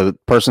if the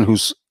person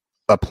who's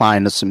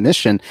applying the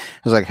submission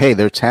is like, "Hey,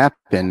 they're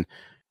tapping,"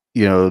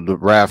 the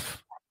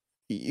ref,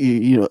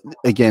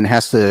 again,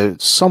 has to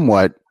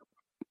somewhat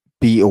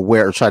be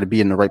aware or try to be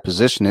in the right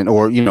position and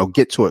or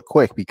get to it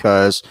quick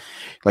because,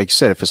 like you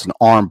said, if it's an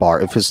arm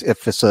bar, if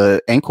it's a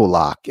ankle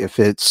lock, if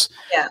it's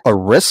a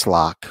wrist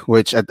lock,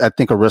 which I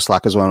think a wrist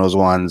lock is one of those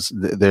ones.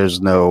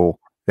 There's no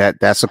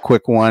that's a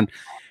quick one.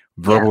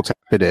 Verbal tap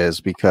it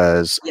is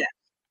because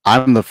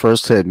I'm the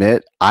first to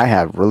admit I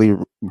have really,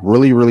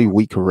 really, really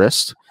weak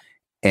wrists,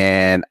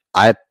 and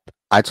I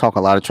talk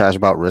a lot of trash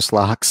about wrist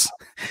locks.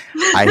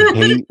 I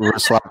hate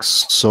wrist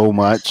locks so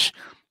much.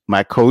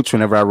 My coach,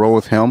 whenever I roll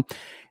with him,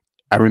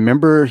 I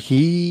remember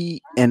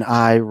he and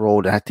I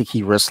rolled, and I think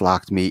he wrist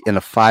locked me in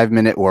a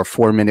 5-minute or a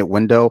 4-minute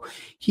window.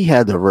 He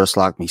had to wrist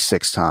lock me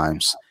 6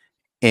 times.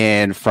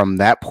 And from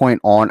that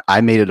point on,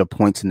 I made it a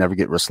point to never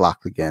get wrist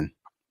locked again.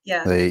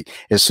 Yeah. Like,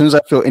 as soon as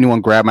I feel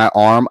anyone grab my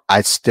arm,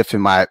 I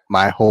stiffen my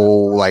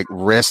whole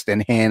wrist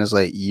and hand. Is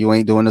like, you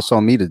ain't doing this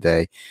on me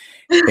today.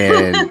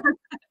 And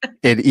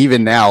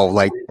even now,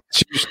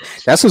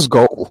 that's his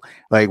goal.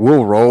 Like,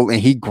 we'll roll and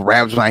he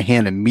grabs my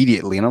hand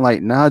immediately. And I'm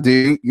like, nah,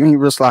 dude, you ain't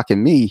wrist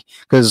locking me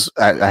because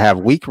I have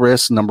weak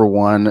wrists, number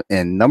one.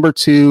 And number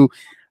two,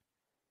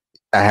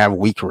 I have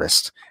weak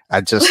wrists.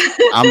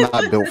 I'm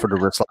not built for the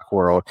wrist lock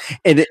world.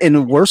 And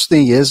the worst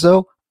thing is,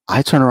 though,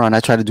 I turn around, I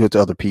try to do it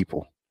to other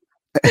people.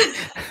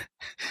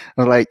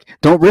 I'm like,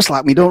 don't wrist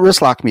lock me. Don't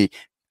wrist lock me.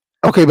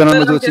 Okay, but I'm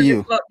going to do it to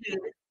you.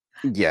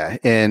 Yeah,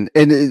 and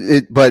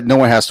but no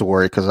one has to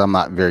worry because I'm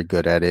not very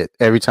good at it.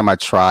 Every time I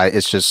try,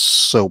 it's just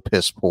so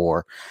piss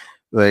poor.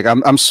 Like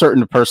I'm certain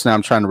the person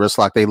I'm trying to wrist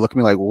lock, they look at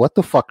me like, "What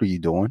the fuck are you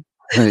doing?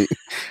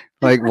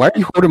 Like why are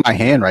you holding my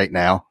hand right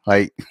now?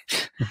 Like,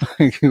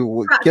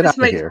 get out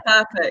of here."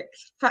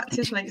 Perfect.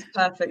 Practice makes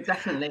perfect.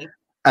 Definitely.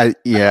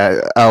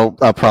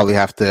 I'll probably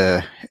have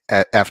to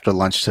after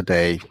lunch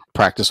today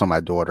practice on my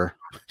daughter.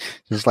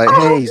 Just like,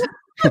 hey.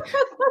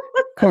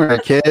 Come here,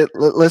 kid.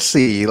 Let's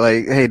see.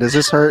 Like, hey, does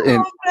this hurt?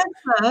 And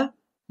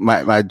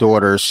my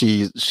daughter,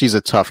 she's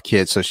a tough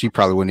kid, so she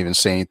probably wouldn't even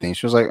say anything.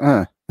 She was like,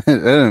 that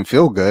didn't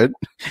feel good.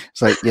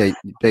 It's like, yeah,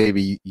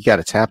 baby, you got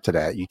to tap to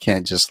that. You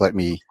can't just let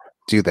me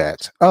do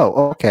that.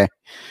 Oh, okay.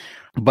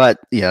 But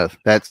yeah,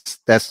 that's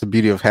the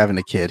beauty of having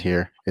a kid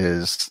here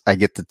is I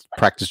get to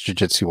practice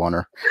jiu-jitsu on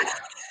her.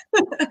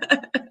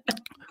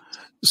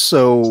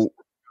 So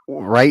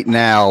right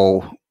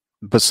now,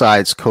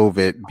 besides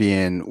COVID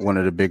being one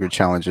of the bigger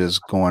challenges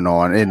going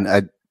on,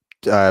 and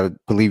I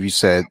believe you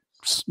said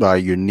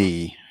your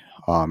knee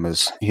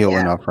is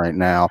healing up right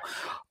now.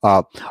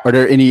 Are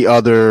there any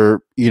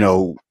other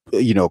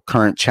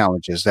current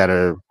challenges that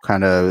are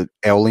kind of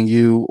ailing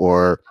you,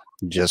 or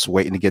just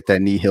waiting to get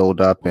that knee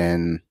healed up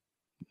and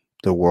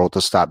the world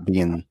to stop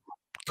being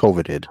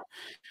COVIDed?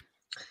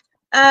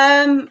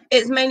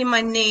 It's mainly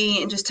my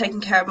knee and just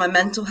taking care of my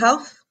mental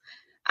health.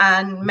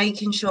 And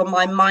making sure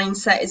my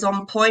mindset is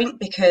on point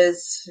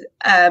because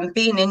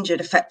being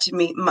injured affected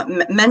me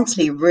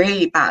mentally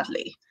really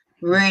badly,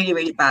 really,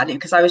 really badly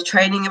because I was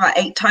training about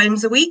 8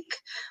 times a week.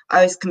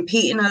 I was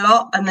competing a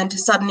lot. And then to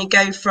suddenly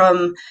go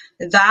from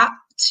that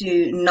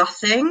to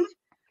nothing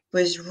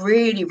was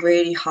really,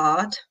 really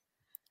hard.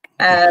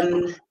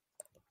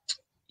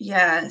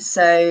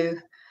 So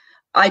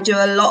I do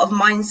a lot of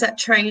mindset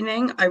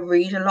training. I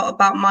read a lot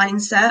about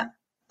mindset.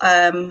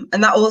 And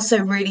that also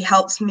really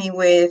helps me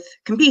with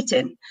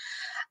competing.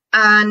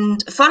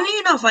 And funnily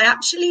enough, I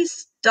actually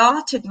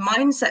started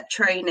mindset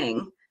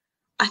training,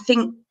 I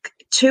think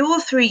 2 or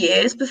 3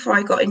 years before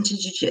I got into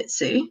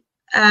jiu-jitsu.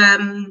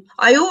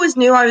 I always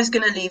knew I was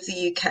going to leave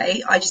the UK.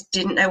 I just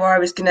didn't know where I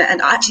was going to,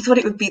 and I actually thought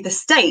it would be the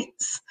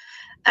States.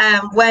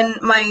 Where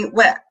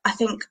I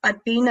think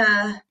I'd been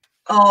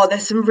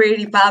there's some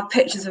really bad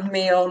pictures of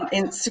me on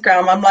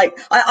Instagram. I'm like,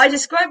 I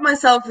describe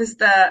myself as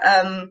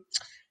the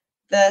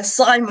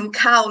Simon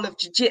Cowell of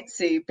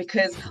jiu-jitsu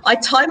because I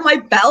tie my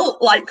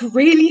belt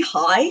really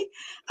high,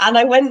 and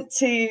I went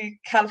to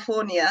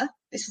California.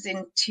 This was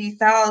in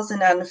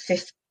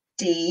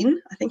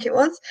 2015, I think it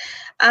was,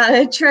 and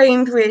I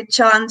trained with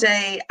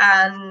Chande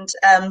and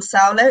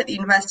Saulo at the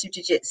University of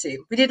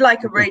Jiu-Jitsu. We did a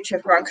road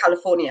trip around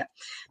California,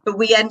 but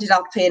we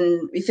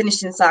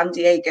finished in San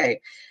Diego.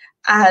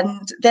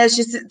 And there's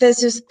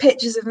just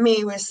pictures of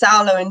me with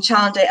Saulo and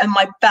Chande, and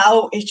my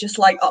belt is just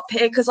up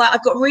here because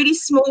I've got really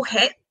small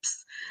hips.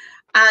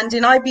 And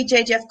in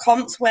IBJJF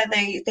comps where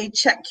they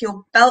check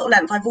your belt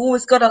length, I've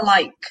always got to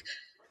like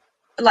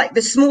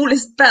the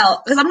smallest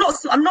belt because I'm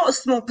not a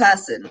small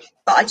person,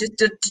 but I just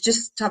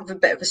have a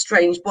bit of a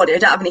strange body. I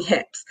don't have any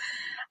hips,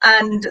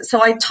 and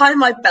so I tie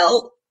my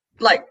belt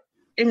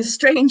in a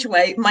strange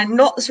way. My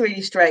knot's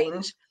really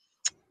strange,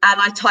 and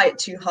I tie it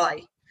too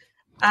high.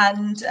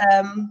 And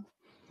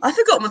I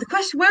forgot what the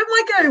question. Where am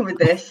I going with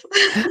this?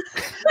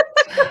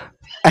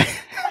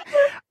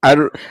 I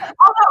don't.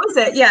 Oh, that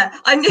was it? Yeah,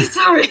 I knew.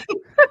 Sorry,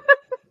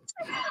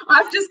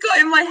 I've just got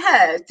in my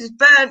head this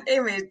burnt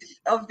image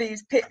of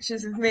these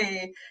pictures of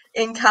me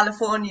in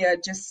California.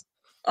 Just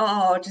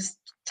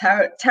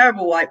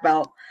terrible white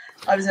belt.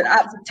 I was an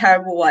absolute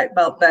terrible white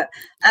belt. But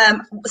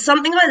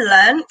something I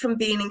learned from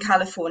being in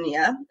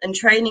California and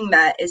training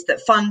there is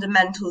that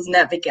fundamentals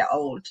never get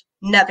old.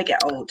 Never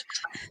get old.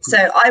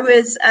 So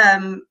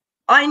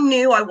I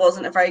knew I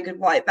wasn't a very good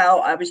white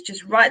belt. I was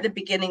just right at the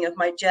beginning of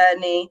my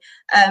journey.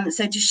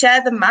 So to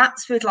share the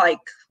mats with like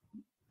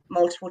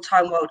multiple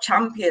time world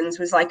champions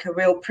was like a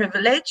real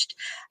privilege.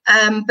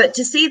 But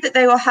to see that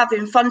they were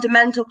having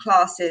fundamental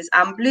classes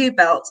and blue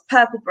belts,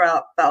 purple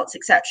belts,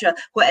 etc.,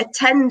 were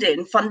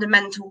attending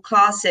fundamental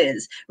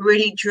classes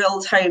really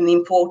drilled home the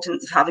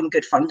importance of having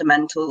good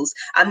fundamentals,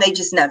 and they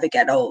just never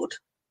get old.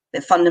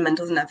 The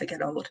fundamentals never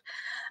get old.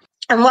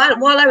 And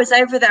while I was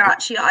over there,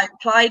 actually, I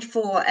applied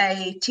for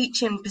a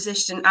teaching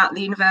position at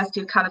the University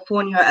of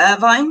California at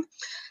Irvine.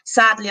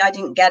 Sadly, I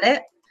didn't get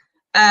it.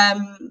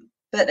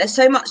 But there's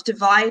so much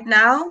divide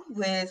now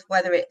with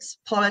whether it's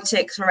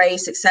politics,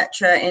 race,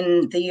 etc.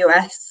 in the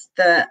US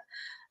that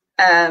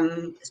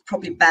it's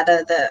probably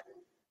better that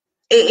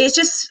it's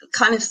just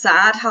kind of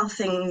sad how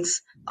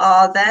things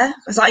are there.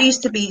 Because I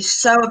used to be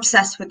so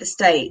obsessed with the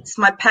States.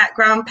 My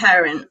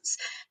grandparents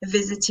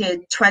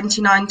visited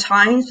 29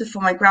 times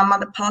before my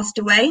grandmother passed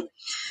away.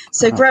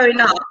 So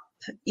growing up,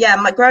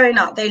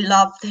 they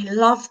love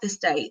the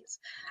States.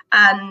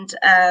 And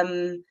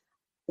I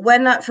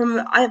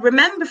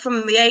remember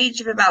from the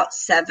age of about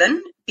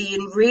 7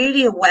 being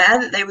really aware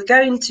that they were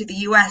going to the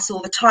US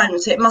all the time,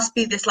 so it must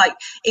be this like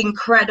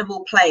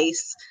incredible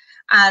place.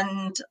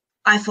 And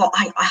I thought,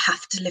 I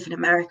have to live in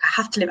America. I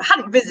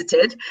hadn't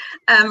visited.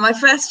 My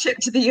first trip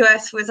to the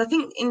US was, I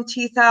think, in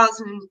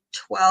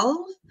 2012.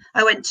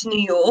 I went to New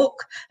York,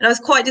 and I was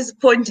quite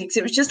disappointed because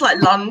it was just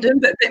like London,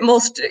 but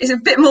it's a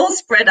bit more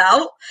spread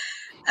out.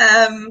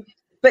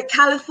 But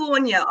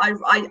California,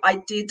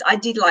 I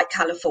did like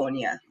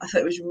California. I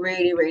thought it was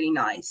really, really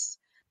nice.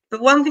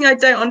 But one thing I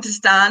don't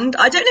understand,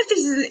 I don't know if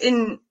this is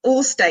in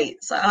all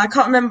states. I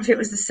can't remember if it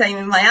was the same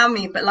in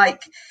Miami, but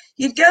like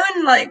you'd go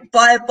and like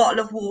buy a bottle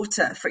of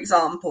water, for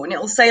example, and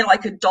it'll say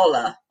like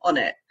 $1 on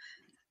it.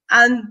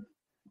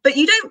 But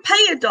you don't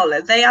pay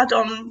 $1. They add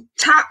on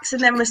tax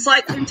and then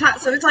recycling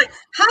tax. So it's like,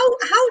 how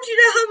do you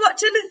know how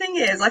much anything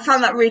is? I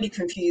found that really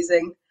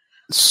confusing.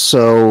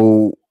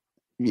 So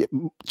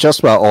just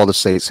about all the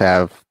states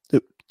have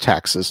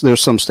taxes.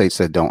 There's some states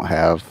that don't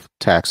have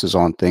taxes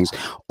on things.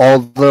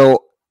 Although,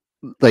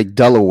 like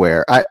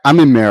Delaware,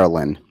 I'm in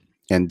Maryland,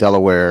 and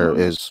Delaware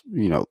is,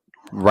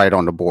 right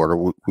on the border.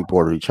 We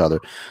border each other.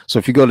 So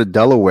if you go to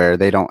Delaware,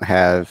 they don't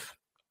have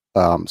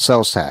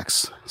sales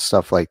tax,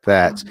 stuff like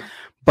that.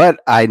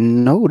 But I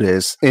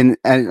noticed, and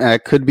I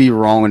could be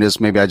wrong in this,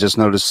 maybe I just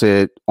noticed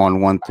it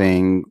on one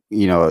thing,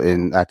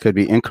 and I could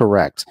be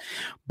incorrect.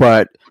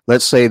 But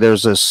let's say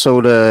there's a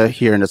soda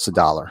here and it's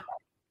 $1.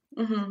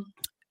 Mm-hmm.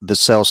 The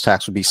sales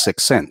tax would be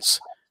 6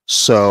 cents.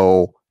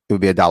 So it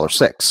would be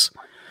 $1.06.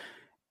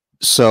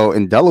 So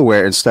in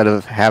Delaware, instead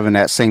of having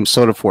that same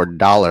soda for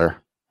 $1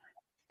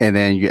 and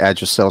then you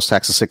add your sales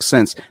tax of 6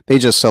 cents, they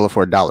just sell it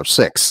for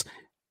 $1.06.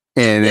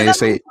 And they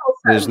say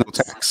there's no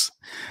tax.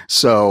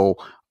 So,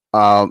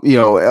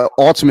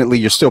 ultimately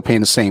you're still paying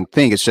the same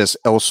thing. It's just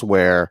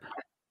elsewhere,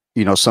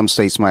 some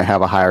states might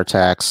have a higher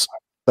tax.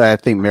 But I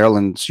think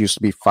Maryland's used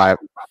to be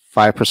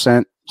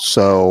 5%.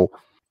 So,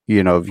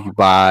 if you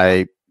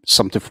buy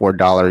something for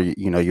 $1,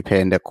 you pay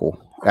a nickel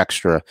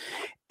extra.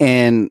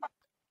 And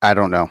I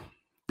don't know.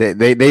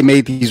 They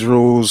made these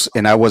rules,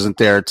 and I wasn't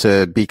there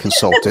to be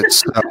consulted,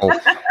 so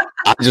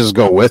I just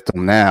go with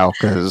them now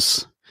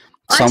because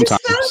sometimes I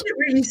just found it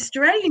really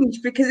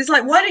strange because it's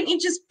like, why don't you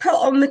just put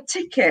on the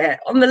ticket,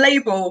 on the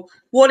label,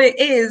 what it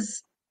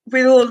is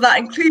with all of that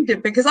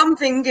included? Because I'm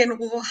thinking,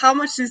 well, how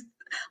much is?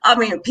 I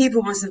mean,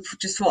 people must have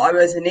just thought I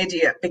was an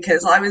idiot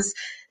because I was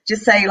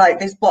just saying like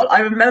this bottle.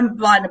 I remember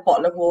buying a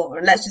bottle of water,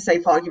 and let's just say,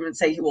 for argument's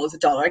sake, it was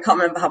 $1. I can't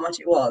remember how much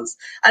it was,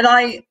 and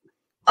I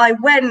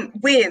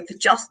went with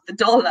just the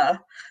 $1,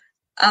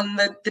 and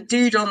the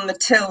dude on the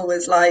till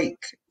was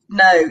like,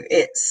 no,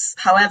 it's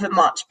however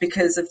much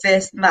because of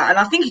this and that. And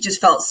I think he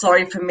just felt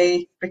sorry for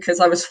me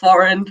because I was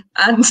foreign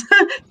and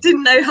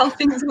didn't know how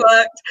things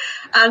worked.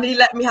 And he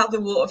let me have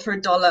the water for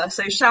 $1.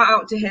 So shout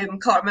out to him.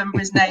 Can't remember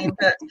his name,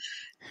 but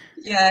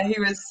yeah, he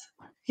was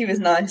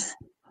nice.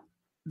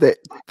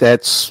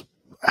 That's,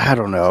 I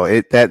don't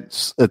know.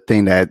 That's a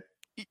thing that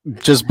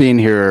just being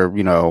here,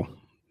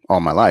 all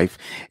my life,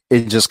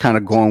 it's just kind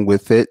of going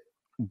with it.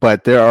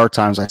 But there are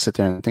times I sit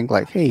there and think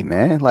like, hey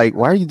man, like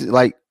why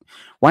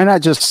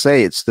not just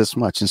say it's this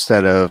much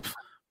instead of,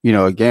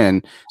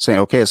 again, saying,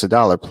 okay, it's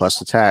 $1 plus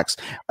the tax.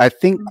 I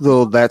think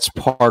though that's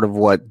part of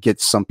what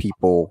gets some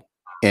people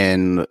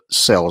in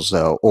sales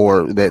though,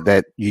 or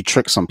that you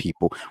trick some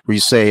people where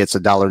you say it's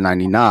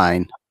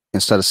 $1.99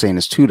 instead of saying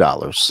it's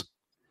 $2.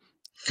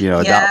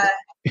 Yeah.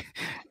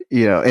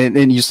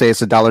 And you say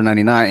it's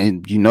 $1.99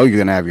 and you're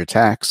going to have your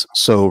tax.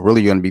 So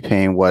really you're going to be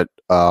paying what,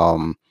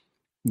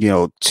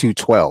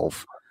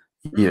 $2.12.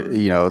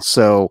 Mm.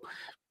 so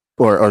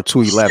or It's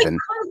just like 211.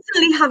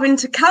 constantly having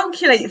to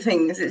calculate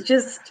things. It's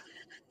just,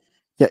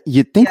 Yeah,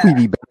 you'd think yeah, we'd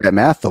be better at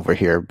math over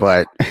here,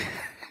 but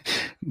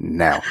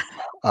no.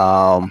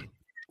 Um,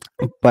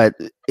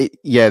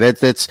 yeah,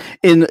 that's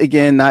and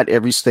again, not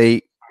every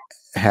state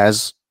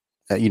has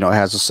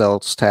has a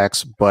sales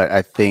tax, but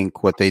I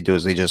think what they do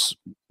is they just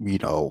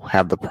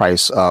have the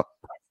price up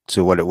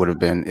to what it would have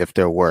been if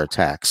there were a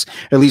tax.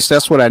 At least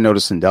that's what I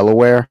noticed in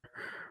Delaware.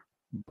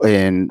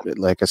 And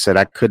like I said,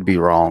 I could be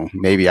wrong.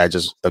 Maybe I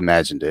just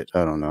imagined it.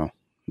 I don't know.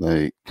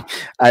 Like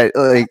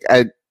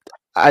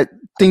I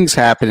things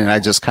happen and I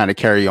just kind of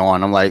carry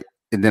on. I'm like,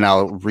 and then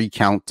I'll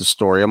recount the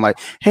story. I'm like,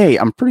 hey,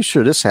 I'm pretty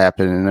sure this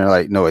happened, and they're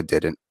like, no, it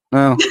didn't.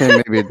 No, okay,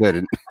 maybe it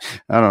didn't.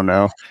 I don't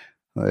know.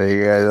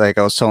 Like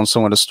I was telling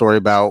someone a story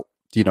about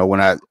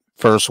when I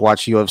first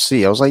watched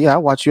UFC. I was like, yeah, I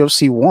watched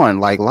UFC one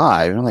like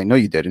live. And I'm like, no,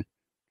 you didn't.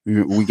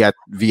 We got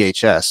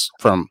VHS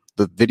from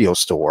the video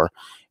store,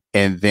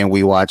 and then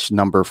we watched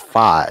number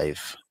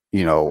five.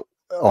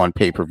 On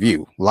pay per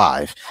view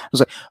live. I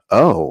was like,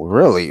 oh,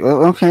 really?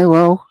 Well, okay,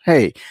 well,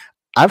 hey,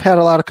 I've had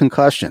a lot of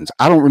concussions.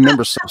 I don't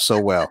remember stuff so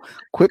well.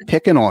 Quit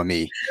picking on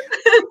me.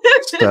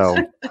 So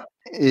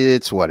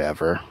it's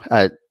whatever.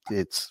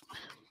 It's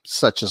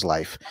such as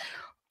life.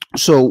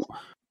 So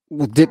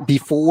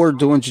before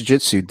doing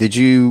jiu-jitsu, did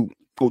you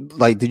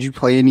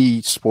play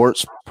any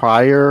sports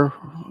prior,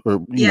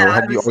 or yeah.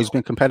 have you always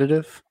been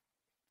competitive?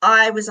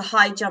 I was a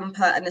high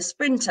jumper and a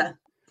sprinter.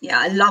 Yeah,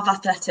 I love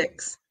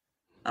athletics,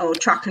 or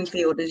track and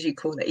field, as you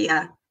call it.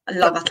 Yeah, I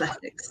love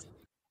athletics.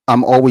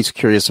 I'm always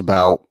curious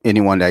about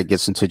anyone that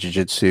gets into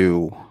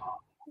jiu-jitsu,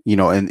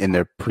 in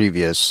their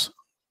previous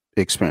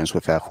experience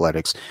with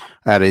athletics.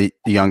 I had a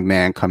young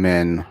man come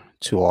in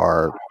to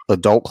our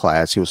adult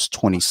class. He was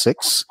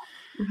 26.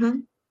 Mm-hmm.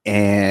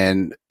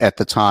 And at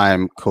the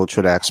time, coach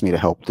would ask me to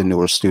help the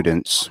newer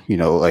students,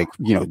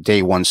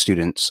 day one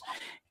students.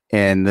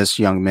 And this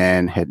young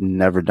man had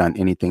never done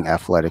anything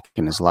athletic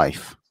in his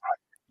life.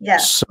 Yeah.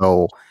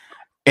 So,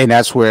 and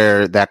that's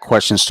where that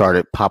question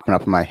started popping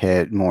up in my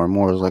head more and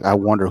more. I was like, I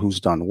wonder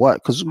who's done what.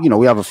 Because,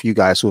 we have a few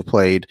guys who have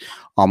played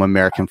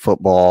American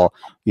football.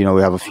 We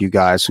have a few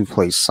guys who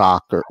play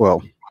soccer.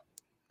 Well,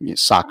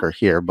 soccer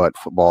here, but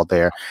football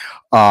there.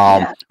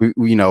 Yeah.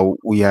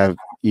 We have,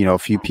 a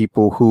few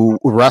people who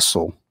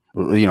wrestle.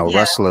 Yeah.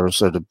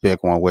 Wrestlers are the big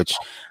one, which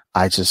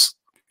I just,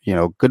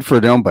 good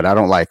for them, but I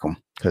don't like them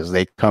because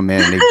they come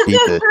in and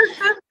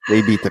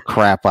they beat the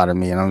crap out of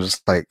me, and I'm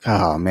just like,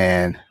 oh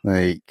man,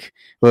 like,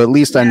 well, at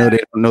least I know Yeah. they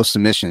don't know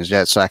submissions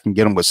yet, so I can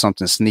get them with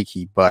something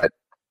sneaky. But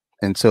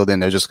until then,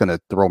 they're just gonna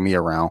throw me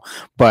around.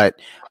 But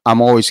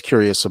I'm always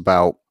curious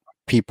about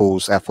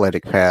people's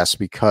athletic past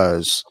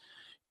because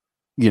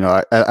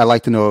I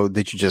like to know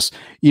that you just,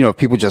 if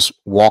people just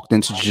walked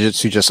into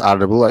jiu-jitsu just out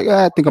of the blue, like,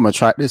 I think I'm gonna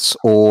try this,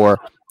 or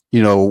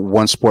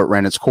one sport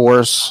ran its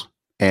course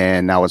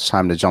and now it's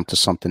time to jump to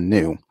something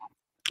new.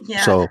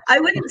 Yeah, So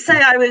I wouldn't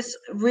say I was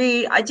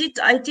I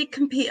did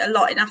compete a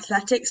lot in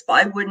athletics, but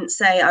I wouldn't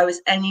say I was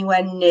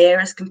anywhere near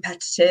as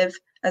competitive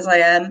as I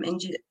am in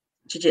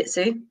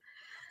jiu-jitsu.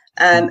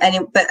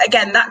 But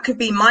again, that could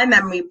be my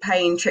memory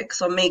playing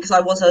tricks on me because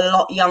I was a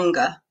lot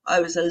younger. I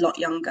was a lot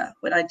younger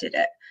when I did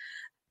it.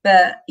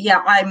 But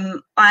yeah,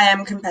 I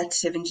am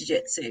competitive in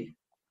jiu-jitsu.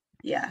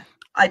 Yeah.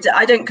 I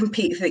don't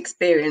compete for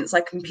experience.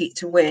 I compete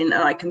to win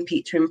and I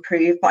compete to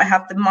improve. But I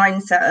have the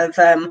mindset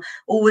of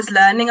always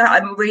learning. I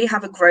really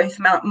have a growth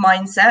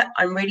mindset.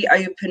 I'm really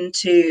open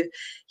to,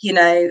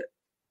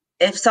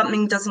 if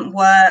something doesn't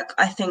work,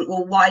 I think,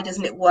 well, why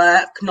doesn't it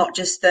work? Not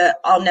just that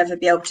I'll never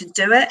be able to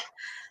do it.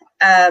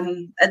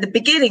 At the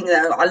beginning,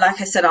 though,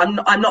 like I said,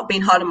 I'm not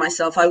being hard on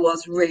myself. I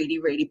was really,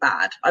 really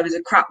bad. I was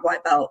a crap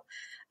white belt.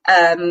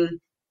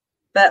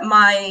 But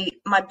my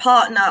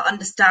partner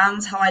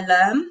understands how I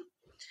learn.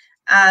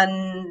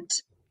 And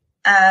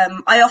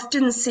I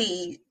often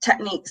see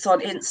techniques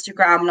on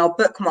Instagram and I'll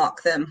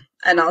bookmark them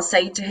and I'll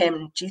say to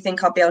him, do you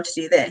think I'll be able to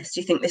do this?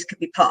 Do you think this could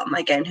be part of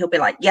my game? He'll be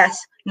like, yes,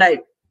 no,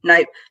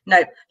 no,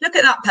 no. Look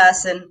at that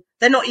person.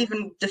 They're not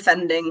even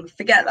defending.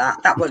 Forget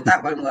that. That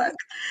won't work.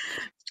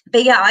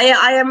 But yeah,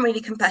 I am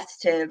really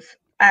competitive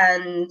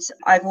and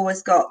I've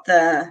always got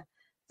the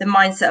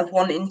mindset of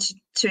wanting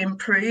to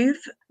improve.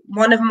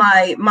 One of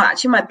my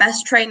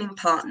best training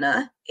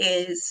partner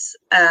is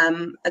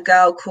a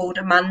girl called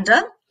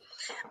Amanda.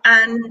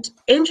 And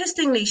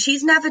interestingly,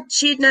 she'd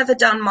never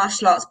done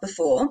martial arts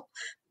before,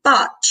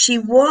 but she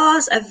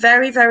was a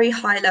very, very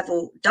high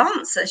level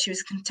dancer. She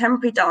was a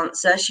contemporary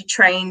dancer. She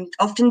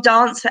often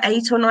danced for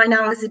 8 or 9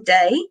 hours a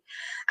day.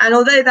 And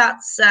although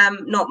that's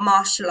not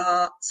martial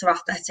arts or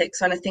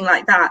athletics or anything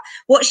like that,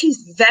 what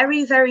she's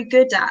very, very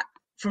good at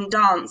from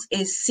dance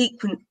is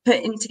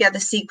putting together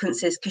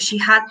sequences, because she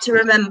had to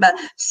remember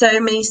so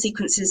many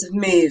sequences of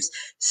moves.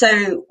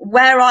 So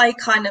where I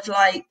kind of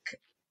like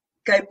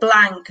go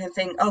blank and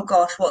think, oh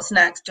gosh, what's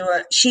next?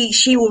 Or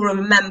she will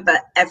remember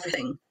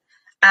everything,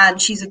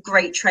 and she's a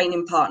great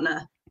training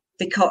partner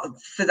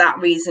for that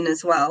reason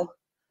as well.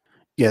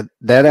 yeah,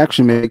 that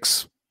actually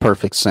makes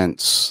perfect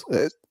sense.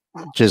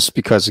 just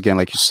because, again,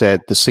 like you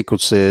said, the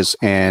sequences,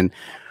 and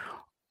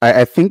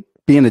I think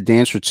being a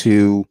dancer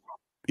too,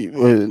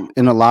 in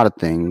a lot of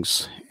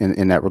things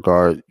in that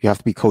regard, you have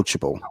to be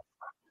coachable.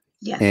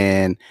 Yeah.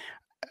 And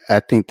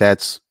I think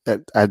that's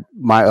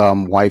my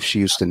wife. She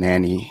used to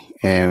nanny,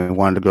 and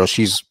one of the girls.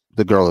 She's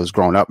the girl is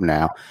grown up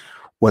now.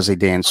 Was a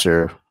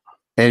dancer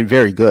and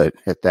very good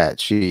at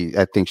that.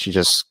 I think she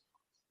just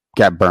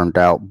got burned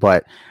out.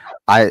 But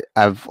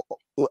I've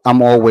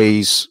I'm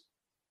always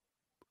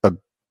a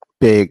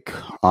big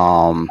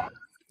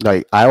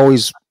like I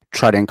always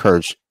try to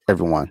encourage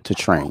everyone to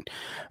train,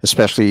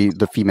 especially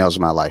the females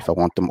in my life. I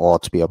want them all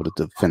to be able to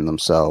defend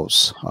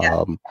themselves.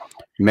 Yeah.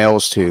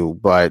 Males too,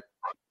 but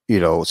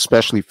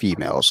especially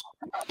females.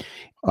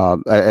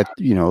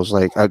 It's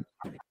like I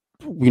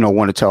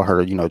want to tell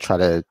her, try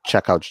to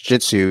check out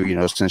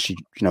jiu-jitsu, since she,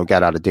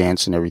 got out of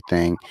dance and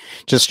everything,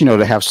 just,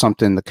 to have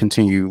something to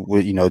continue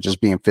with,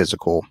 just being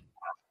physical.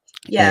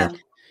 Yeah.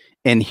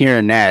 And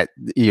hearing that,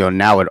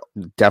 now it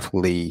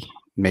definitely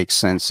makes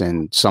sense,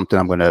 and something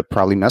I'm going to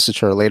probably message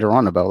her later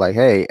on about, like,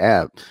 hey,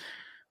 Ab,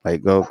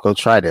 like, go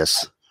try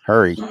this,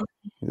 hurry,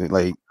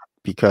 like,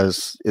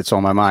 because it's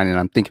on my mind and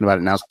I'm thinking about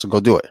it now, so go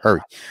do it,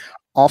 hurry.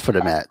 Off of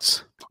the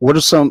mats. What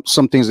are some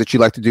things that you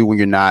like to do when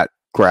you're not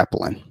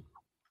grappling?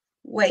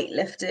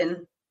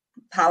 Weightlifting,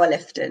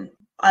 powerlifting.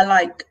 I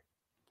like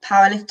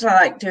powerlifting. I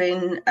like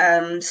doing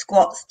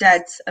squats,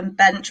 deads, and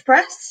bench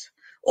press.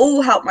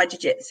 All help my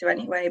jiu-jitsu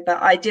anyway.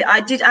 But I didn't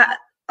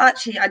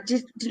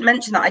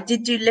mention that I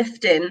did do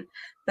lifting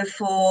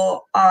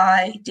before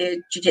I did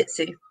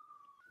jiu-jitsu,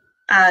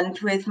 and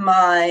with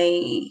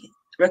my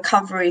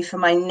recovery for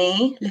my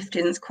knee,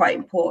 lifting is quite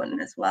important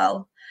as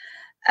well.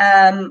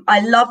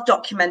 I love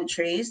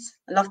documentaries.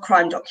 I love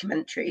crime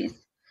documentaries.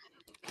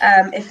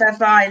 If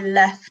ever I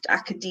left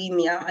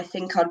academia, I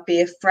think I'd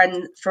be a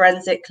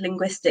forensic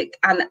linguistic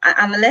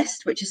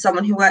analyst, which is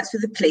someone who works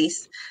with the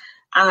police.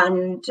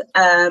 And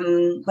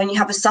when you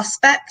have a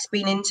suspect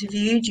being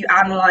interviewed, you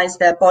analyze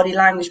their body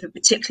language, but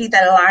particularly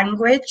their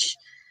language.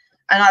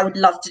 And I would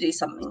love to do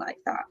something like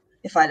that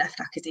if I left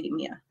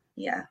academia.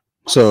 Yeah.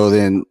 So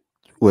then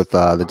with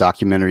the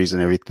documentaries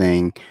and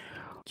everything,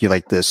 you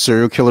like the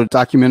serial killer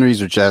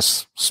documentaries or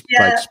just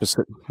like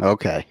specific?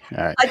 Okay.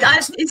 All right.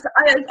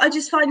 I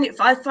just find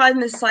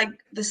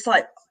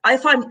I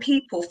find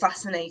people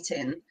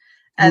fascinating,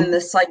 and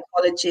the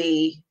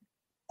psychology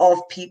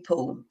of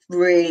people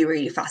really,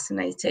 really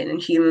fascinating,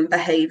 and human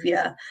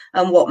behavior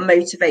and what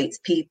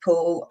motivates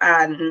people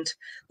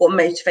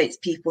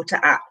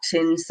to act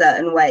in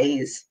certain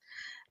ways.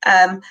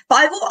 But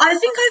I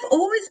think I've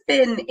always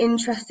been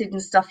interested in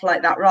stuff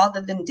like that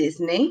rather than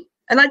Disney.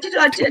 And I did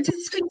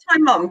speak to my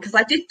mum, because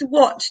I did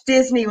watch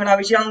Disney when I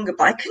was younger,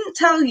 but I couldn't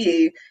tell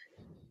you.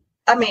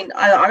 I mean,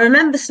 I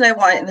remember Snow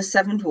White and the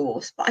Seven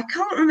Dwarfs, but I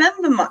can't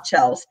remember much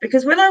else,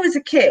 because when I was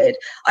a kid,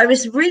 I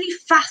was really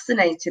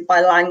fascinated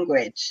by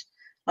language.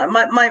 Like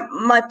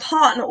my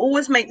partner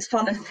always makes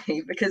fun of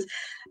me because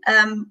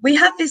we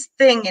had this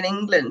thing in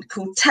England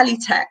called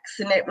teletext,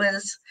 and it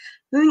was,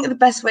 I think the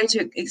best way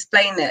to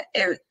explain it,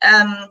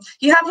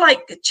 you have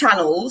like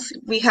channels.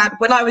 We had,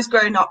 when I was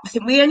growing up, I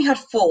think we only had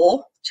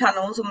 4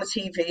 channels on the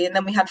TV, and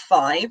then we had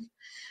 5.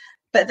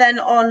 But then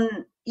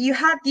you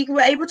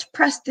were able to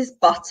press this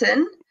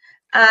button,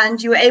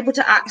 and you were able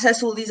to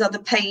access all these other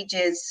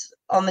pages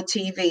on the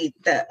TV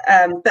that,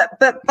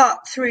 but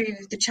through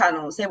the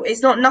channels.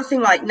 It's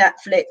nothing like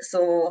Netflix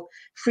or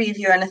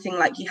Freeview or anything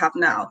like you have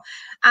now.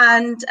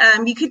 And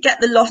you could get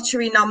the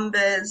lottery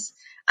numbers.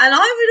 And I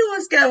would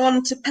always go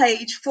on to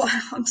page 4.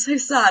 I'm so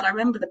sad. I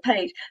remember the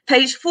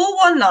page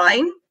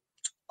 419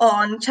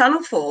 on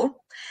Channel 4.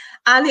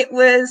 And it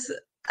was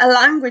a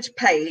language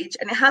page,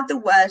 and it had the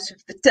word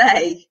of the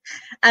day.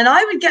 And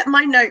I would get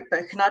my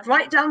notebook and I'd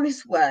write down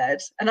this word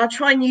and I'd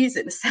try and use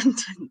it in a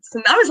sentence.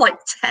 And I was like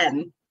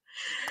 10.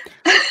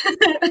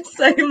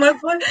 So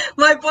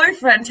my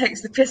boyfriend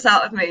takes the piss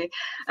out of me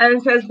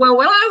and says, well,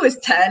 when I was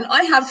 10,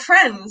 I had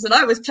friends and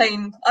I was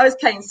playing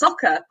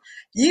soccer.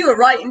 You were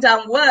writing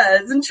down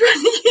words and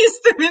trying to use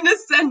them in a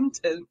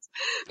sentence.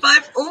 But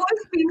I've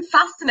always been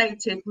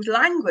fascinated with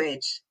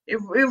language. It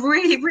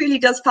really, really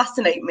does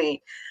fascinate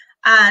me.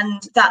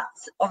 And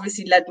that's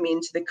obviously led me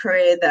into the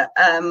career that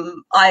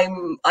I'm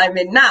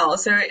in now.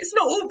 So it's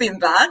not all been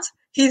bad.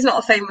 He's not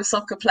a famous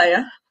soccer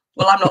player.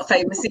 Well, I'm not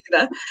famous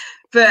either,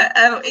 but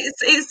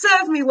it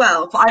served me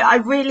well. But I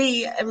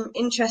really am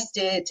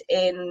interested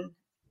in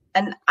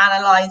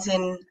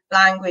analysing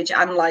language,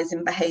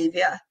 analysing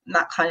behaviour, and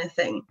that kind of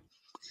thing.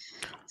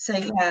 So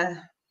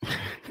yeah,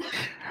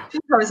 I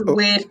think I was a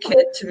weird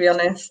kid, to be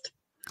honest.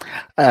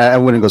 I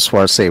wouldn't go as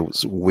far as say it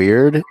was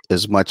weird,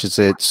 as much as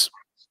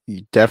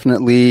you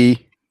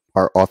definitely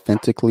are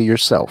authentically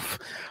yourself.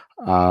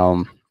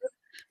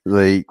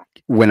 Like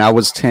when I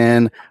was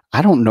 10,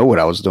 I don't know what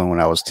I was doing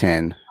when I was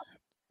 10.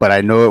 But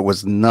I know it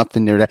was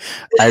nothing near that.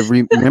 I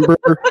remember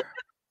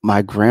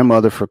my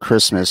grandmother for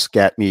Christmas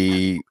got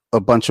me a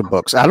bunch of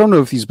books. I don't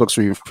know if these books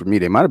were even for me.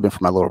 They might have been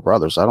for my little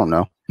brothers. I don't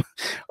know.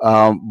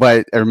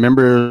 But I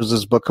remember there was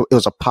this book. It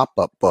was a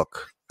pop-up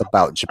book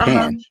about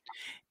Japan.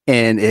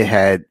 and it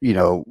had,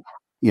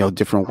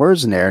 different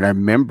words in there. And I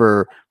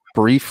remember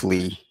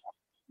briefly,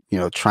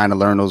 trying to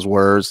learn those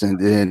words and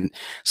then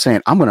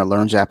saying, I'm going to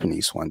learn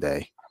Japanese one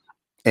day.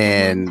 Mhm.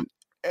 And,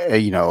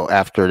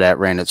 after that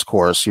ran its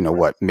course,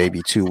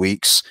 maybe 2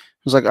 weeks, I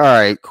was like, all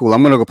right, cool.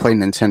 I'm going to go play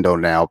Nintendo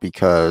now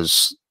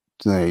because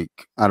like,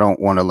 I don't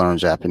want to learn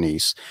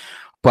Japanese.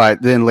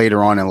 But then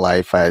later on in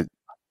life, I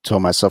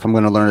told myself I'm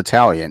going to learn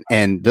Italian.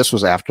 And this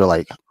was after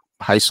like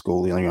high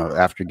school,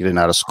 after getting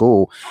out of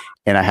school.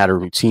 And I had a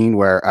routine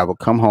where I would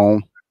come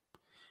home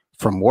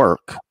from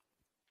work,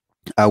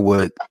 I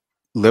would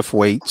lift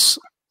weights,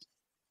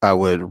 I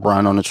would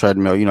run on the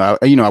treadmill. I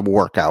would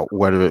work out,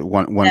 whether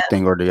one Yeah.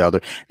 thing or the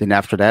other. Then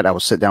after that, I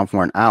would sit down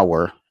for an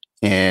hour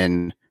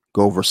and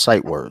go over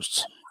sight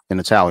words in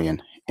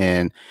Italian.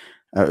 And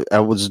I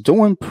was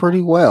doing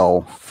pretty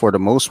well for the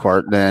most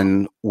part.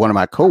 Then one of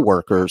my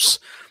coworkers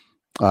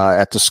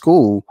at the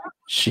school,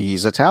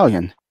 she's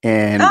Italian,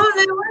 and Oh,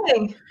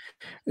 no way.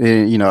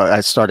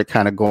 I started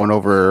kind of going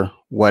over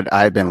what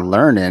I've been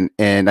learning,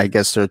 and I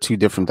guess there are two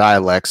different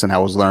dialects, and I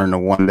was learning the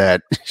one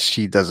that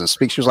she doesn't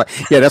speak. She was like,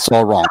 "Yeah, that's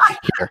all wrong."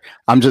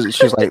 Here,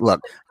 she's like,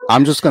 "Look,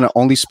 I'm just gonna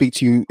only speak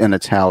to you in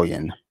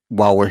Italian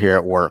while we're here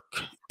at work,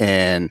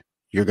 and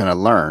you're gonna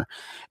learn."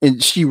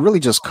 And she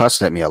really just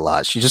cussed at me a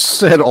lot. She just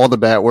said all the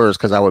bad words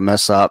because I would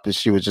mess up, and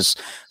she would just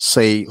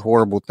say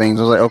horrible things.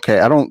 I was like,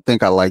 "Okay, I don't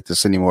think I like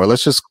this anymore.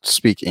 Let's just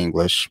speak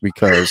English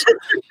because."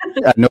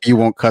 I know you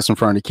won't cuss in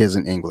front of the kids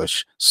in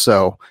English.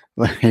 So,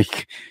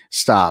 like,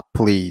 stop,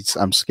 please.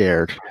 I'm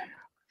scared.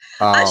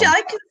 Actually, Um,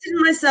 I consider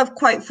myself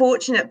quite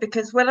fortunate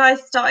because when I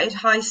started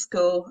high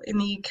school in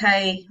the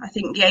UK, I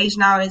think the age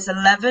now is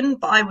 11,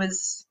 but I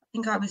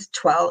think I was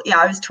 12. Yeah,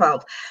 I was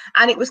 12.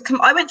 And it was,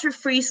 I went to a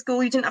free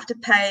school, you didn't have to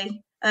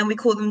pay, and we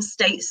call them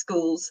state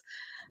schools.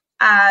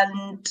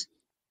 And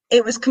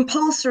it was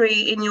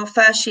compulsory in your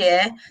first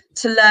year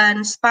to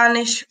learn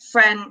Spanish,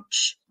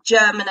 French,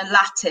 German, and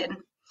Latin.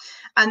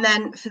 And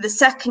then for the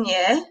second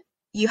year,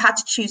 you had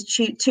to choose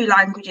two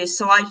languages.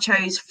 So I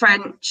chose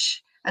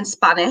French and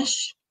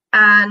Spanish.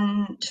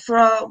 And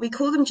we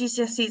call them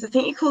GCSEs. I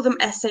think you call them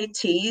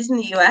SATs in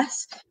the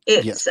US.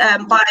 It's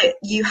yes. by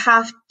you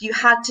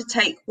had to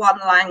take one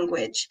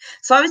language.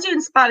 So I was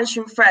doing Spanish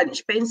and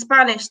French, but in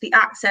Spanish the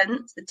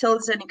accents, the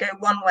tildes only go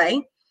one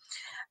way.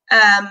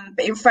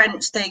 But in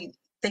French they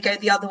go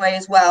the other way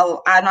as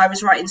well. And I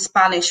was writing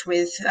Spanish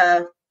with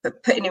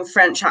putting in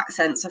French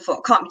accents. I thought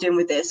I can't be doing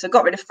with this. So I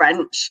got rid of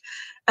French,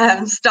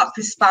 stuck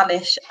with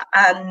Spanish,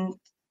 and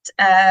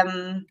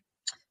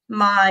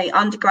my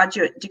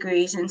undergraduate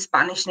degrees in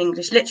Spanish and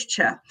English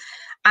literature.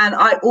 And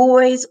I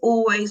always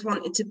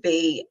wanted to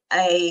be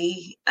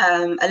a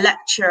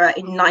lecturer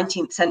in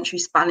 19th century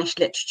Spanish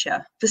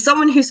literature. For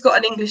someone who's got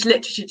an English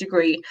literature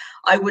degree,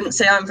 I wouldn't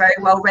say I'm very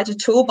well read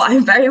at all, but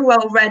I'm very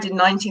well read in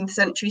 19th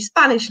century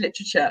Spanish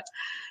literature.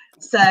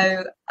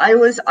 So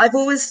I've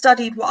always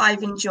studied what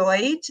I've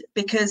enjoyed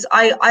because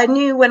I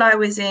knew when I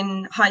was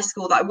in high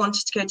school that I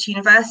wanted to go to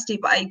university,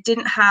 but I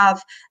didn't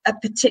have a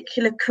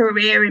particular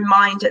career in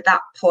mind at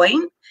that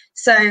point.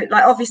 So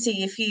like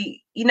obviously if you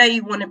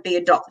want to be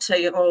a doctor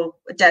or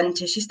a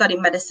dentist, you study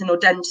medicine or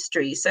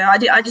dentistry. So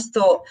I just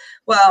thought,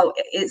 well,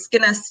 it's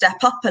going to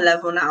step up a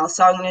level now,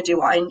 so I'm going to do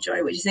what I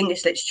enjoy, which is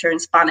English literature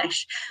and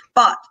Spanish.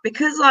 But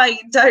because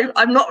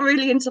I'm not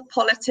really into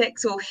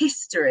politics or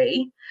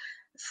history,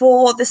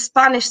 for the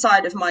Spanish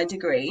side of my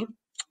degree,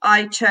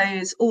 I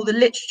chose all the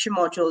literature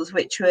modules,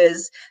 which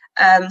was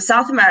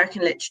South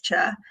American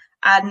literature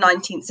and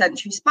 19th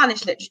century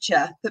Spanish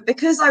literature. But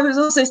because I was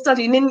also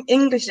studying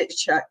English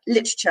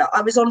literature,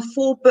 I was on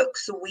 4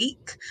 books a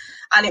week,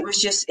 and it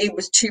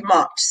was too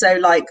much. So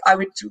like I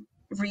would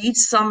read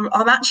some.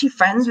 I'm actually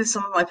friends with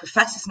some of my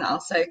professors now,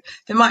 so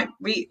they might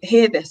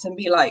hear this and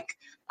be like,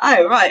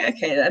 "Oh, right,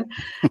 okay then."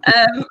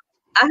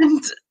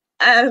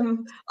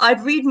 And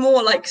I'd read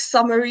more like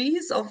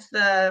summaries of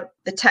the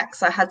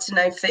texts I had to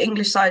know for the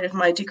English side of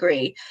my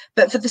degree.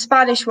 But for the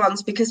Spanish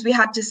ones, because we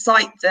had to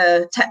cite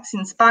the texts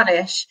in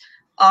Spanish,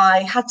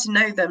 I had to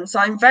know them. So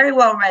I'm very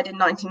well read in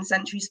 19th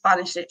century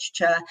Spanish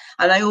literature.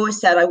 And I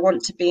always said I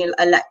want to be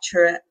a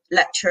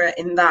lecturer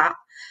in that.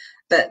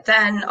 But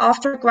then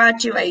after I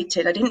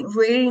graduated, I didn't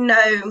really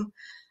know.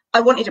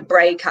 I wanted a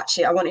break,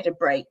 actually. I wanted a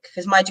break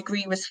because my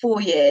degree was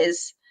 4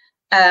 years.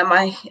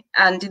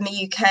 And in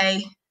the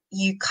UK,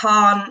 you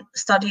can't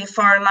study a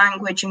foreign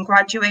language and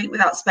graduate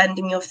without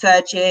spending your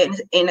 3rd year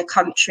in a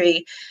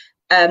country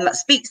that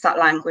speaks that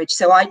language.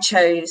 So I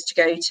chose to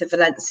go to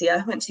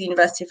Valencia, went to the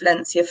University of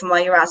Valencia for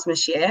my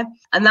Erasmus year,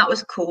 and that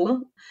was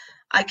cool.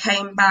 I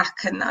came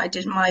back and I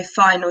did my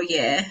final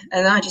year,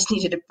 and I just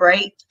needed a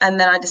break. And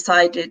then I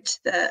decided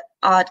that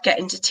I'd get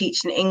into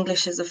teaching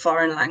English as a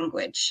foreign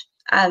language.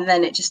 And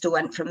then it just all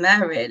went from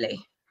there,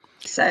 really.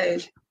 So,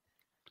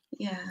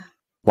 yeah.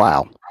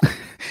 Wow.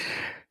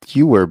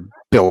 You were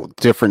built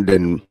different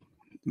than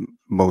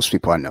most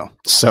people I know.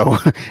 So,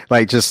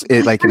 like, just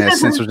it, like in that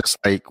sense, was just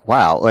like,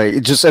 wow,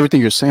 like just everything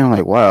you're saying,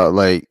 like, wow,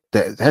 like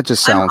that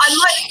just sounds.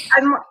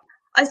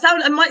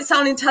 I might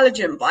sound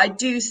intelligent, but I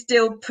do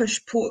still push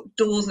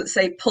doors that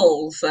say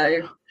pull.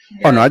 So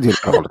Oh no, Yeah. I do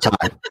that all the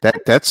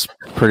time. That's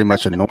pretty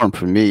much a norm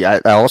for me. I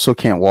also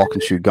can't walk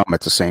and chew gum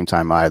at the same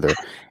time either.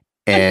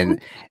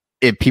 And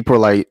if people are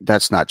like,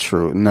 that's not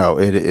true. No,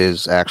 it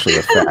is actually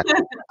a fact.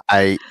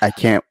 I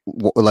can't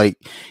like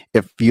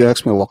if you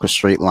ask me to walk a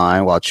straight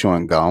line while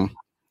chewing gum,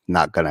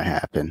 not gonna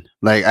happen.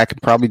 Like I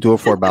could probably do it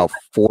for about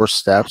 4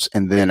 steps,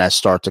 and then I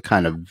start to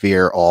kind of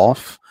veer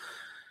off,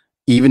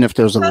 even if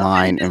there's a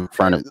line in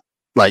front of.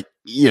 Like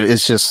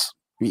it's just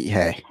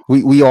hey,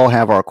 we all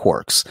have our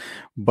quirks,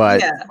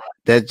 but Yeah.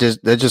 that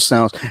just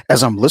sounds.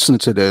 As I'm listening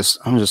to this,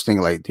 I'm just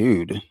thinking like,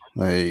 dude,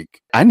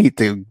 like I need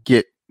to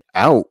get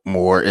out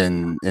more No,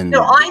 and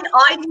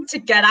I need to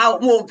get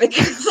out more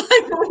because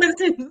I'm always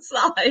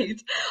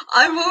inside.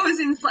 I'm always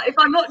inside. If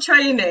I'm not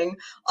training,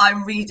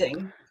 I'm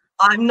reading.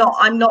 I'm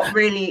not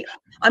really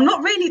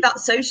that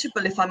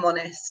sociable, if I'm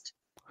honest.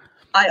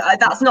 I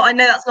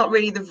know that's not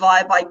really the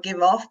vibe I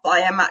give off, but I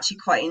am actually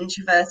quite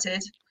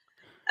introverted.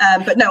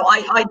 But no,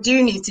 I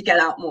do need to get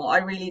out more. I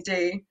really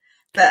do.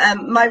 But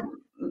my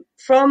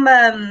from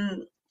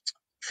um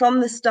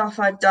from the stuff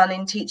I've done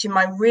in teaching,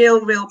 my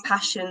real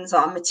passions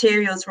are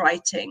materials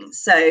writing.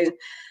 So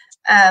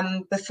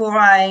before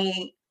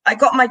I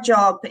got my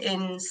job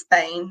in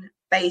Spain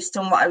based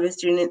on what I was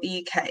doing in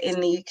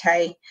the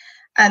UK,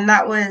 and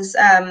that was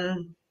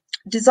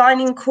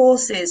designing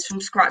courses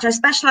from scratch. I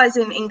specialize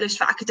in English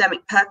for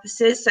academic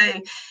purposes. So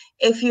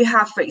if you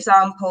have, for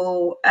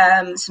example,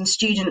 some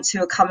students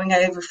who are coming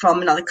over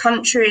from another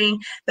country,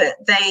 but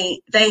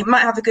they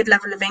might have a good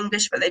level of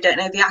English, but they don't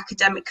know the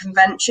academic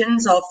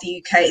conventions of the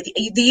UK.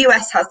 The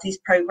US has these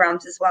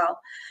programs as well.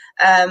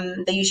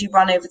 They usually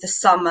run over the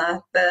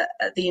summer, but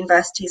at the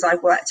universities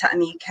I've worked at in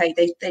the UK,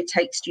 they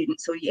take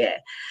students all year.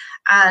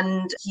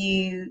 And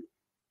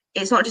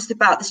it's not just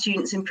about the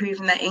students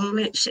improving their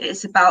English,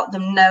 it's about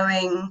them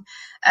knowing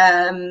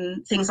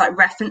things like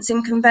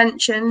referencing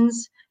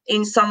conventions.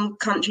 In some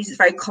countries, it's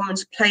very common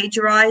to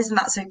plagiarize, and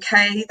that's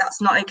okay.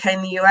 That's not okay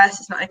in the US,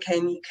 it's not okay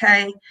in the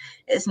UK,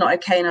 it's not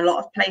okay in a lot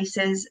of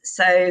places.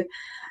 So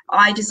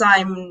I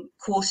design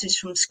courses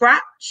from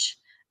scratch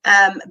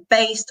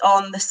based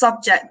on the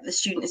subject that the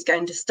student is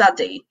going to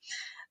study.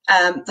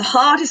 The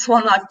hardest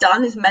one I've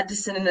done is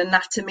medicine and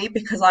anatomy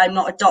because I'm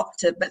not a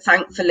doctor, but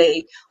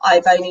thankfully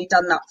I've only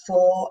done that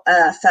for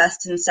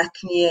first and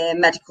second year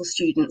medical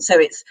students, so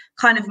it's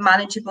kind of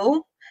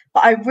manageable.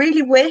 But I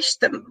really wish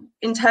that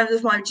in terms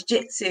of my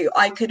jiu-jitsu,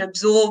 I could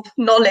absorb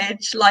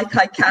knowledge like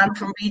I can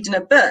from reading a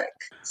book.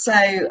 So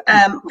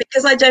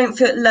because I don't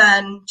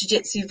learn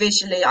jiu-jitsu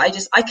visually, I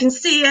can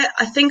see it,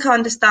 I think I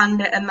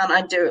understand it, and then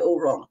I do it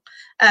all wrong.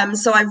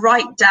 So I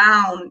write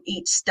down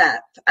each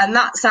step, and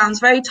that sounds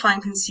very time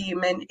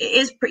consuming. It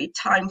is pretty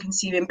time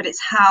consuming, but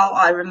it's how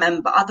I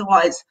remember.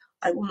 Otherwise,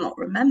 I will not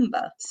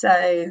remember.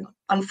 So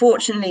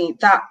unfortunately,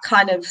 that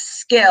kind of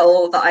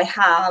skill that I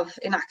have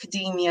in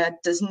academia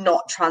does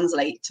not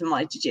translate to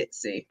my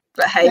jiu-jitsu.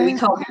 But hey, we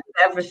can't do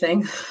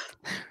everything.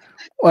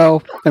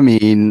 well, I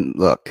mean,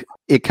 look,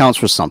 it counts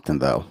for something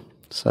though.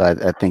 So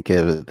I think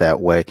of it that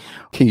way.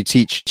 Can you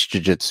teach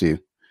jiu-jitsu?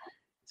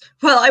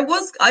 Well, I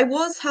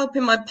was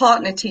helping my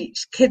partner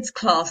teach kids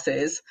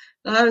classes,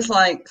 and I was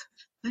like,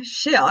 oh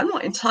shit, I'm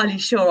not entirely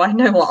sure I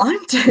know what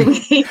I'm doing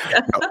here.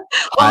 No,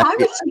 Or I I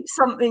would teach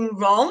something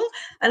wrong,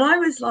 and I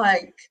was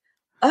like,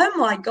 oh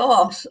my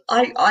gosh,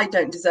 I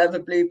don't deserve a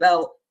blue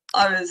belt.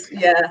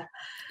 Yeah.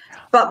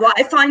 But what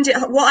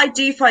I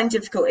do find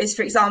difficult is,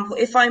 for example,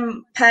 if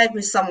I'm paired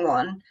with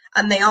someone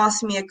and they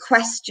ask me a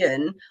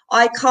question,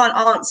 I can't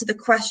answer the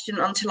question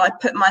until I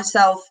put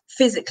myself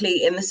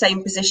physically in the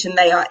same position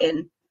they are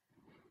in.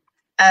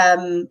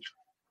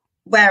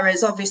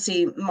 Whereas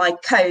obviously my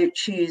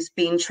coach, who's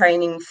been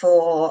training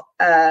for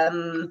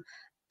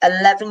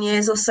 11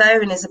 years or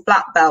so and is a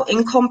black belt,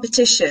 in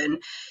competition,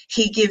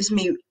 he gives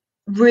me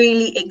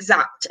really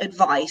exact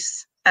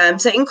advice.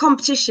 So in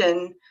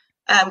competition,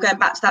 going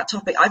back to that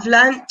topic, I've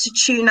learned to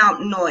tune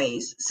out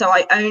noise. So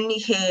I only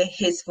hear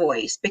his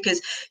voice, because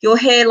you'll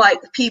hear like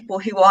people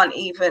who aren't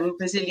even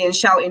Brazilian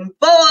shouting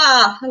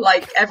 "Boa!"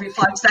 like every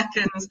 5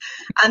 seconds.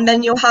 And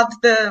then you'll have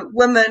the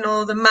woman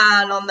or the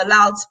man on the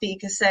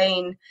loudspeaker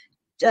saying,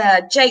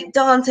 Jake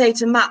Dante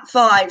to Mat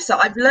 5. So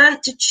I've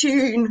learned to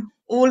tune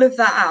all of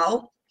that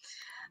out,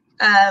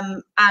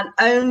 and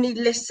only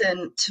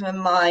listen to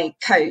my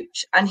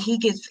coach. And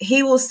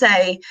he will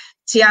say,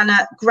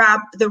 Teanna, grab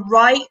the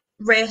right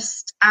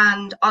wrist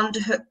and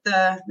underhook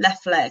the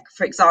left leg,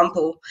 for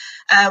example.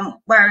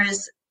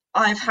 Whereas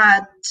I've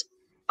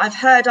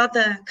heard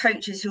other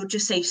coaches who'll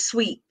just say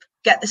sweep,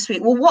 get the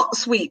sweep. Well, what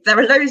sweep? There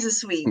are loads of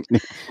sweep.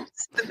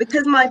 But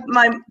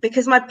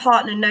because my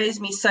partner knows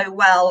me so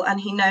well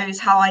and he knows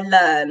how I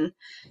learn,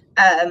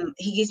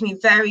 he gives me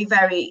very,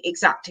 very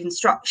exact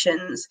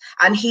instructions,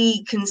 and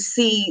he can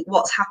see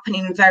what's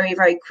happening very,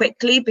 very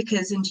quickly,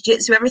 because in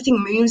jiu-jitsu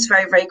everything moves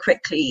very, very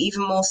quickly,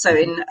 even more so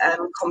in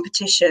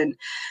competition.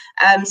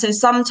 So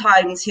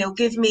sometimes he'll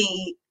give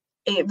me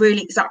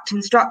really exact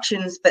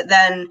instructions, but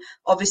then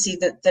obviously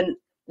then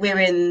we're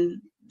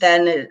in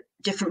then a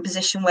different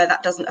position where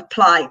that doesn't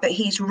apply, but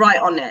he's right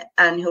on it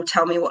and he'll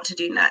tell me what to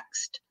do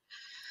next.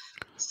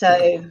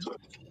 So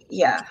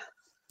yeah.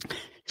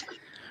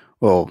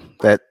 Well,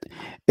 that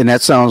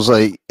sounds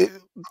like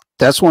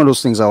that's one of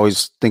those things I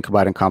always think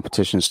about in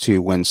competitions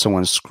too. When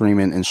someone's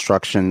screaming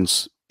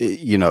instructions,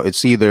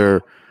 it's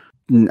either,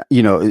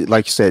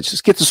 like you said,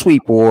 just get the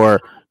sweep,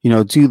 or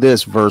do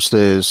this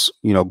versus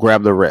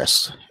grab the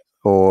wrist,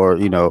 or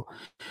grab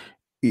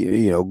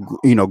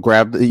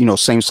the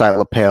same side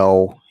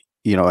lapel,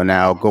 and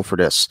now go for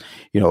this,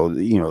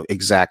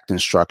 exact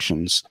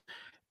instructions.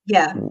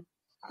 Yeah.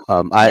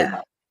 I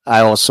Yeah.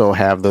 I also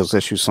have those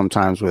issues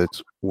sometimes with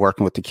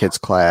working with the kids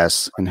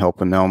class and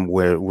helping them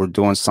where we're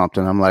doing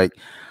something. I'm like,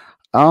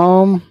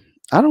 I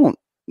don't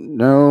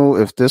know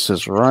if this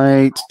is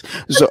right.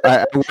 So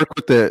I work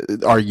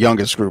with our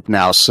youngest group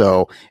now,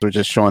 so we're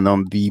just showing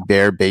them the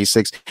bare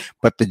basics.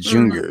 But the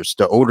juniors,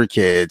 the older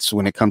kids,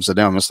 when it comes to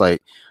them, it's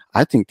like,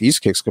 I think these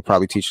kids could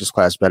probably teach this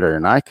class better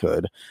than I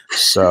could.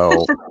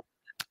 So,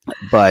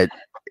 but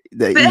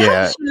But it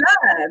yeah, helps you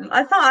learn.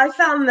 I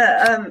found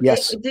that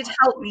yes, it did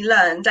help me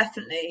learn,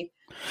 definitely.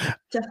 I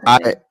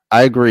Definitely.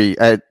 I agree.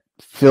 I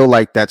feel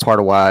like that's part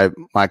of why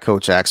my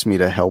coach asked me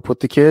to help with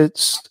the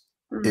kids,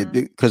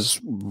 because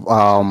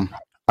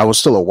I was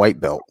still a white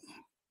belt,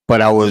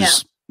 but I Yeah.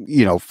 was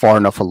far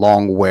enough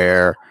along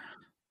where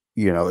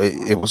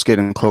it was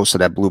getting close to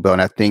that blue belt.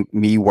 And I think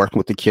me working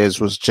with the kids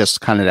was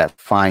just kind of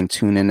that fine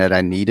tuning that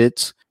I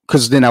needed,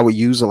 because then I would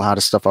use a lot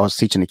of stuff I was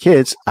teaching the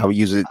kids. I would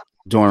use it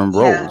during Yeah.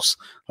 roles,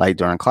 like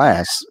during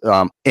class,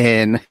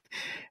 and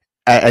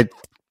I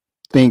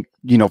think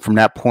from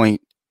that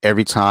point,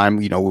 every time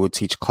we would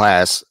teach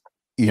class,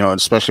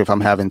 especially if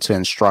I'm having to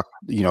instruct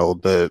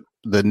the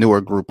newer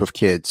group of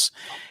kids,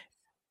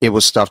 it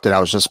was stuff that I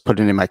was just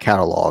putting in my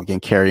catalog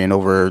and carrying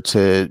over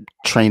to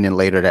training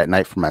later that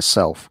night for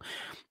myself.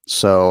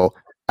 So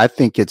I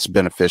think it's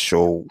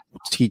beneficial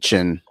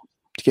teaching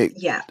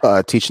Yeah.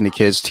 teaching the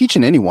kids,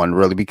 teaching anyone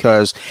really,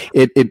 because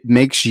it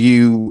makes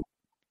you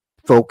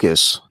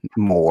focus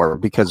more,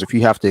 because if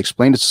you have to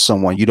explain it to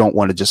someone, you don't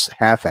want to just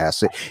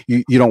half-ass it.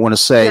 You don't want to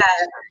say,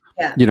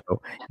 Yeah. Yeah.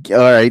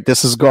 all right,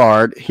 this is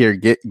guard here,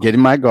 get in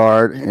my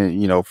guard,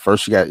 and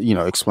first you got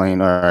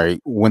explain, all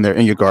right, when they're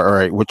in your guard, all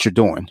right, what you're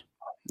doing,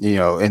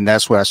 and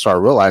that's where I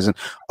started realizing,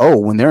 oh,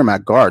 when they're in my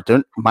guard,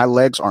 my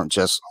legs aren't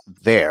just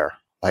there,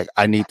 like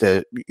I need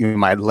to,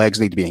 my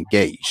legs need to be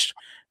engaged.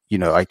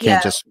 I can't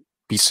Yeah. just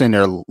be sitting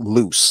there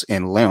loose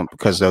and limp,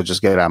 because they'll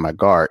just get out of my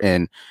guard.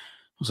 And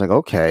I was like,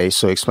 okay,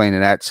 so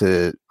explaining that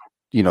to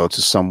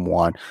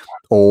someone,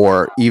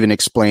 or even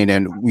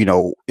explaining,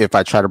 if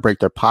I try to break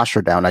their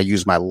posture down, I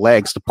use my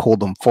legs to pull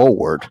them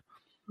forward,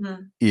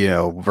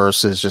 Mm.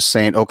 versus just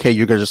saying, okay,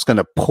 you're just going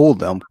to pull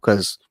them,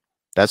 because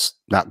that's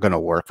not going to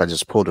work. If I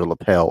just pull their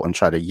lapel and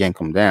try to yank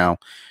them down,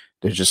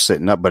 they're just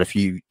sitting up. But if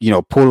you,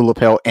 pull the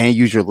lapel and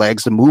use your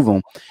legs to move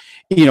them,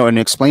 and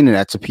explaining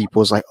that to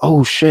people is like,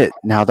 oh shit,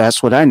 now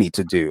that's what I need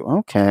to do.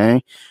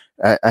 Okay.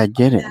 I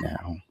get it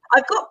now.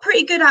 I got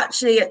pretty good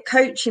actually at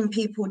coaching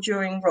people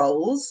during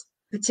roles,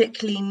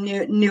 particularly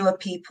newer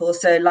people.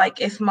 So like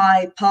if we've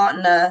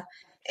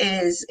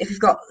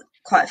got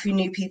quite a few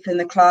new people in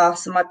the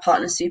class and my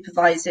partner's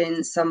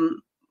supervising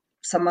some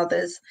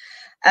others,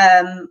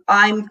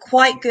 I'm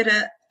quite good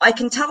at, I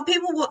can tell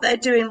people what they're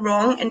doing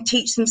wrong and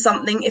teach them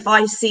something if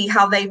I see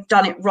how they've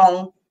done it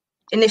wrong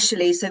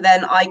initially, so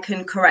then I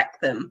can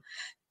correct them.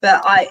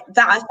 But I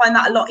find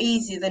that a lot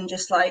easier than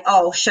just like,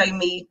 oh, show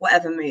me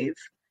whatever move,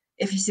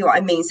 if you see what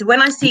I mean. So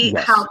when I see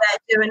how Yes.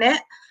 they're doing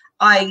it,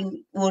 I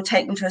will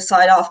take them to a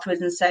side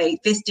afterwards and say,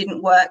 this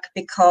didn't work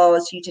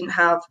because you didn't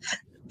have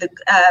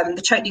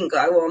the choke didn't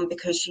go on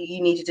because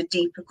you needed a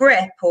deeper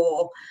grip,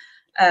 or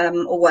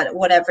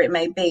whatever it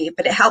may be.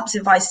 But it helps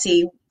if I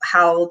see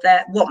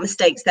what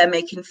mistakes they're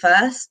making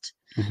first.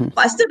 Mm-hmm.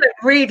 But I still don't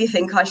really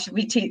think I should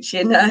be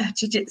teaching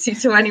jiu-jitsu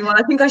to anyone.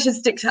 I think I should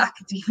stick to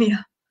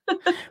academia.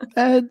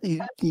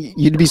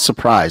 You'd be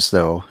surprised,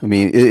 though. I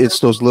mean,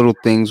 it's those little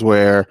things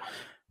where,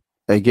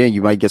 again,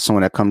 you might get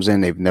someone that comes in,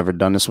 they've never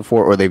done this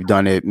before, or they've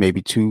done it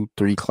maybe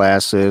 2-3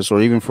 classes,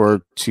 or even for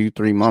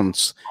 2-3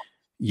 months.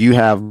 You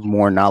have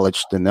more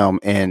knowledge than them,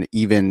 and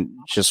even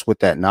just with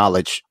that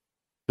knowledge,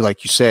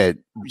 like you said,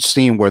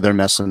 seeing where they're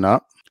messing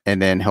up and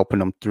then helping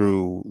them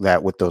through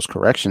that with those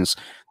corrections,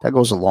 that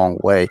goes a long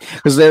way.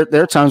 Because there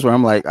are times where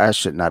I'm like, I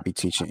should not be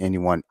teaching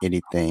anyone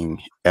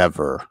anything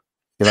ever.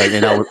 Like,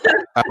 and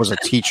I was a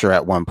teacher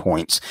at one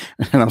point,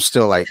 and I'm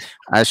still like,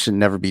 I should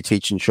never be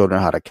teaching children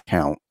how to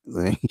count.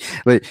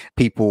 Like,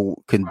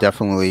 people can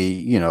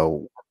definitely,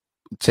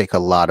 take a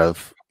lot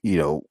of,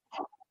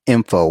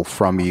 info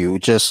from you,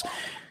 just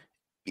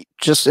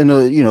in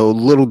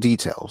little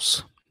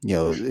details.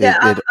 Yeah,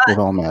 It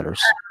all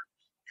matters.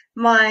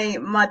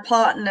 my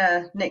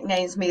partner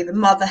nicknames me the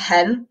mother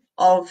hen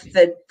of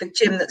the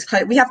gym that's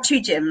close. We have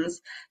two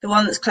gyms. The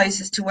one that's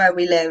closest to where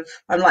we live,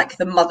 I'm like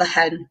the mother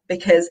hen,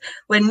 because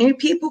when new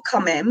people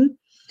come in,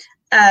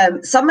 I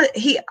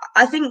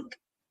think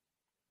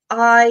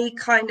I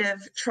kind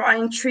of try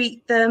and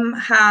treat them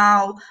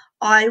how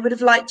I would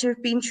have liked to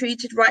have been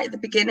treated right at the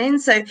beginning.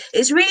 So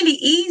it's really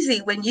easy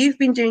when you've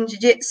been doing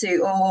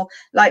jiu-jitsu, or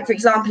like, for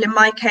example, in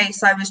my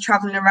case, I was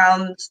traveling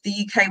around the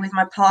UK with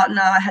my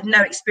partner. I had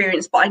no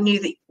experience, but I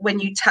knew that when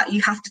you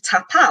you have to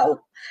tap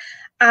out.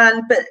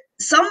 But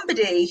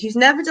somebody who's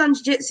never done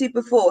jiu-jitsu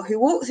before, who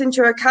walks into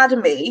your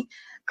academy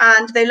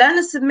and they learn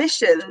a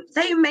submission,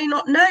 they may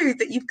not know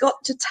that you've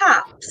got to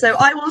tap. So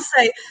I will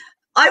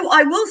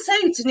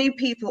say to new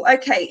people,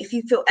 okay, if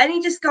you feel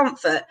any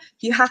discomfort,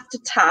 you have to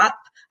tap.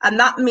 And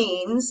that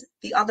means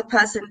the other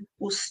person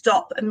will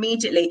stop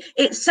immediately.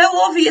 It's so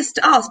obvious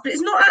to us, but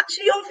it's not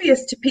actually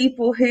obvious to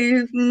people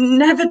who've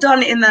never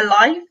done it in their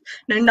life,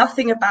 know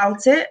nothing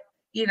about it,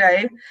 you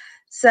know.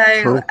 So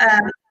True.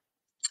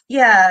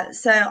 yeah,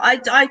 so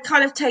I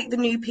kind of take the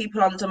new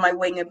people under my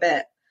wing a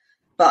bit,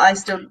 but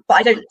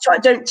I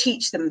don't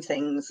teach them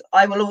things.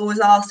 I will always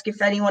ask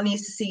if anyone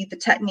needs to see the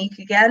technique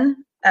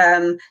again.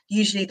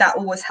 Usually that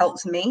always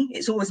helps me.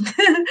 It's always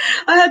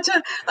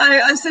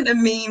I sent a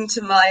meme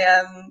to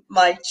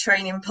my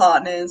training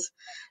partners,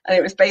 and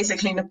it was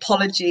basically an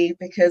apology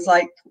because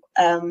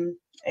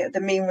the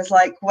meme was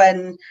like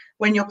when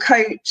your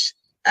coach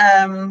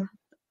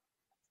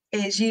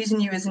is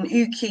using you as an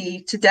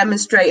uke to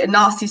demonstrate a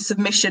nasty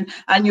submission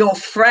and your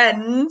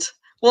friend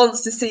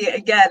wants to see it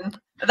again.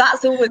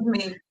 That's always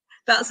me.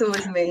 That's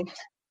always me.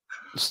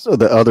 So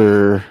the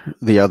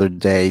other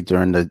day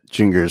during the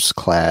juniors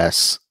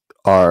class,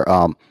 our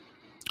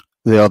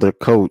the other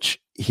coach,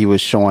 he was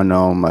showing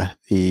them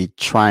the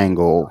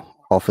triangle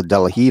off of De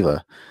La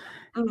Hiva,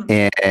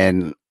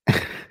 and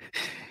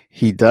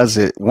he does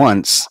it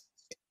once,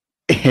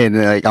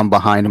 and like I'm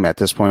behind him at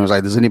this point. I was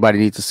like, "Does anybody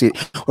need to see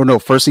it?" Or no,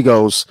 first he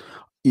goes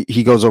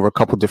over a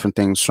couple different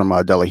things from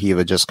De La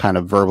Hiva, just kind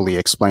of verbally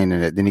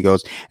explaining it. Then he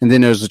goes, and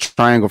then there's the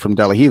triangle from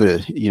De La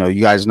Hiva. You know,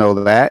 you guys know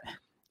that.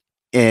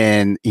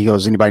 And he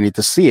goes, "Anybody need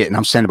to see it?" And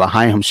I'm standing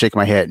behind him, shaking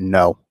my head.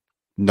 No,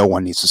 no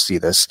one needs to see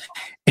this.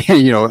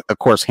 And of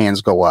course,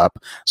 hands go up.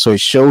 So he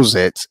shows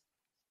it.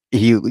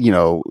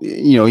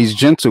 He's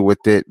gentle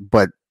with it,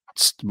 but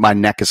my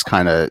neck is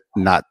kind of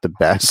not the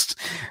best.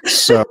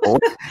 So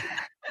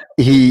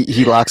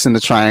he locks in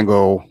the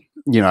triangle.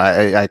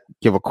 I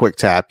give a quick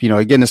tap.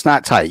 Again, it's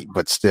not tight,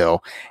 but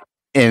still.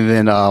 And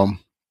then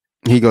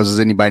he goes, "Does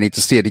anybody need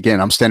to see it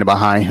again?" I'm standing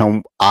behind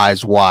him,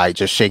 eyes wide,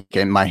 just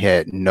shaking my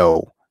head.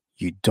 No,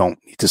 you don't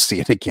need to see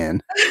it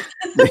again.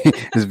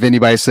 If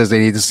anybody says they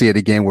need to see it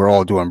again, we're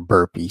all doing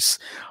burpees.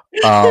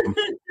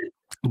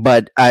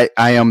 But I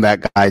am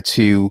that guy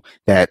too,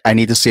 that I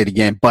need to see it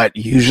again. But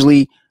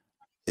usually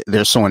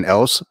there's someone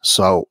else,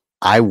 so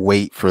I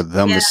wait for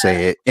them to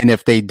say it. And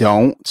if they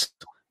don't,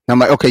 I'm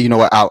like, okay, you know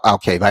what?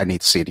 Okay, if I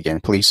need to see it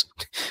again, please.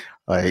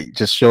 Like,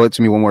 just show it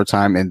to me one more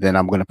time, and then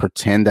I'm going to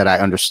pretend that I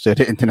understood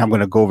it, and then I'm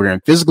going to go over there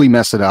and physically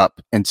mess it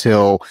up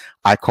until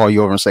I call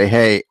you over and say,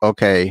 "Hey,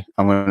 okay,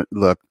 I'm going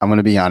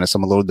to be honest.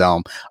 I'm a little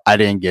dumb. I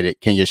didn't get it.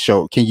 Can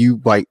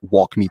you like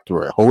walk me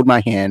through it? Hold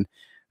my hand.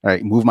 All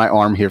right, move my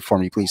arm here for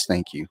me, please.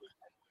 Thank you."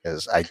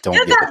 Because I don't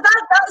get it.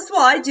 That's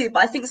what I do,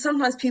 but I think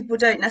sometimes people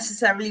don't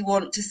necessarily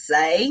want to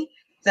say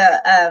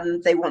that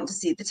they want to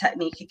see the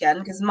technique again,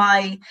 because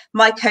my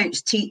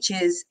coach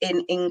teaches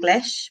in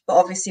English, but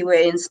obviously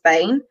we're in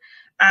Spain,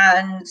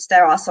 and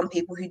there are some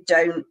people who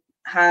don't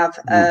have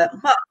well,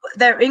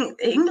 their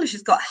English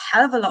has got a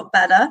hell of a lot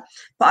better,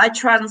 but I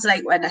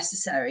translate where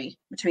necessary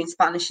between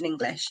Spanish and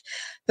English.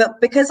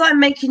 But because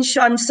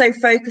I'm so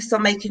focused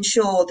on making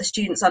sure the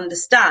students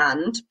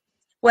understand,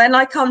 when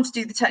I come to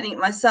do the technique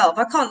myself,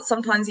 I can't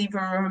sometimes even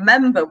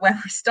remember where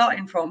we're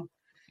starting from.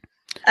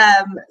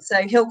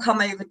 So he'll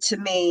come over to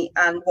me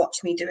and watch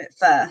me do it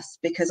first,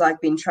 because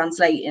I've been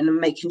translating and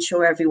making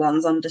sure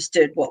everyone's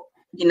understood what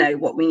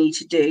we need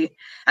to do.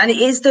 And it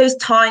is those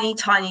tiny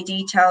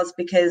details,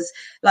 because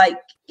like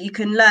you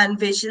can learn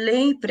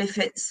visually, but if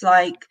it's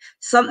like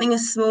something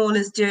as small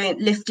as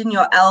lifting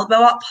your elbow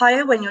up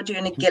higher when you're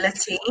doing a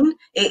guillotine,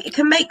 it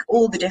can make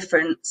all the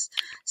difference.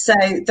 So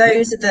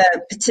those are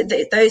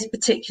those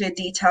particular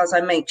details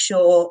I make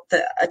sure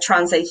that are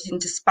translated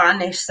into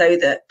Spanish, so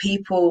that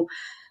people,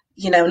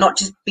 not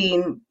just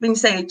when you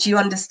say, "Do you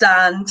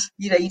understand?"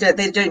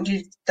 they don't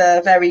do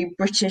the very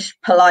British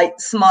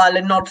polite smile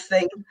and nod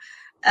thing,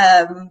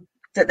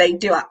 that they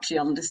do actually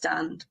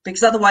understand,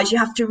 because otherwise you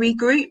have to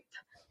regroup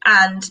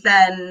and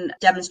then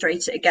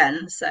demonstrate it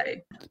again. So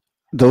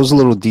those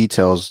little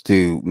details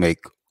do make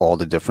all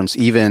the difference,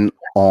 even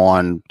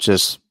on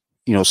just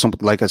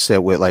something like I said,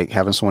 with like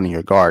having someone in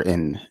your guard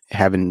and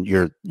having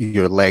your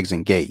legs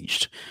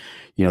engaged.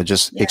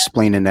 Just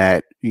explaining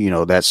that,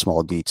 that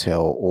small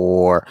detail,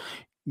 or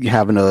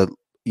having a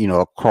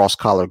cross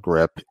collar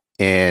grip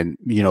and,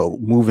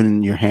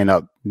 moving your hand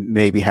up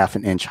maybe half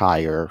an inch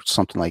higher,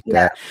 something like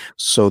that.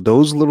 So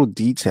those little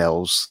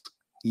details,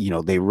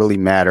 they really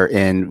matter,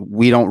 and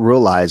we don't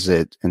realize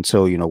it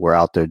until, we're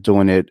out there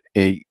doing it,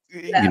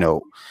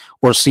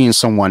 or seeing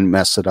someone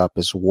mess it up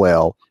as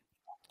well.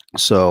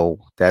 So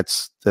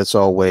that's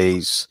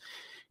always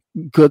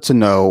good to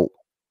know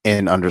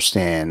and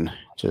understand.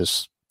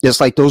 Just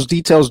like those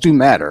details do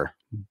matter,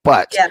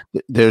 But Yeah.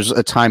 there's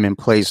a time and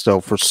place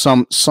though for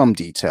some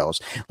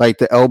details, like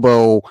the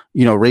elbow,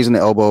 raising the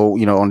elbow,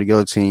 on the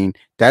guillotine.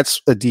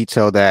 That's a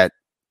detail that,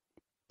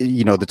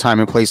 the time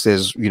and place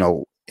is,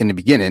 in the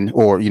beginning,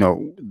 or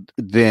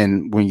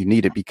then when you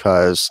need it,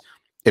 because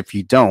if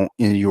you don't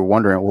and you're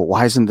wondering, well,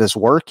 why isn't this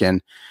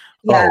working?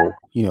 Yeah.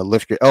 Oh,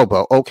 lift your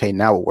elbow. Okay,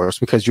 now it works,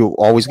 because you'll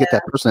always get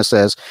that person that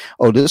says,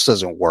 oh, this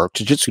doesn't work.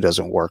 Jiu-jitsu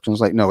doesn't work. And it's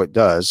like, no, it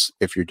does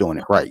if you're doing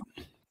it right.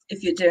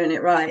 If you're doing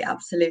it right,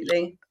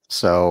 absolutely.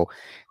 So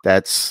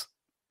that's,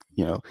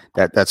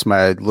 that's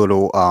my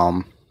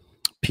little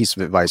piece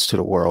of advice to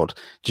the world.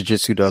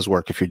 Jiu-jitsu does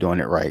work if you're doing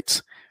it right.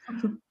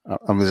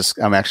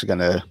 I'm actually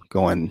gonna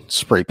go and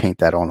spray paint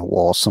that on a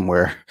wall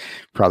somewhere.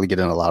 Probably get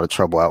in a lot of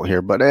trouble out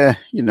here, but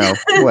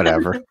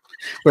whatever.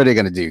 What are they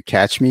gonna do?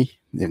 Catch me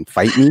and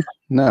fight me?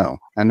 No,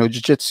 I know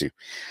jiu-jitsu.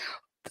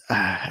 I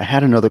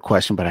had another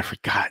question, but I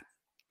forgot,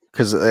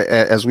 because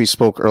as we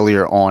spoke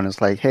earlier on,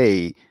 it's like,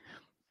 hey,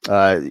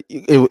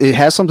 it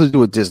has something to do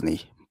with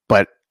Disney,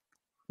 but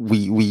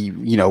we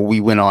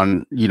went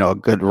on a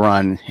good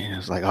run, and it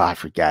was like, oh, I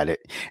forgot it.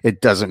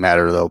 It doesn't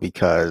matter though,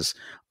 because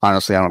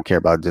honestly, I don't care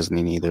about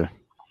Disney neither.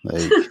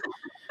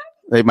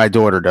 Like my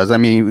daughter does. I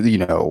mean,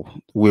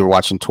 we were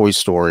watching Toy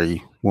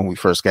Story when we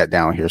first got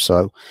down here,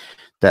 so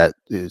that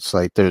it's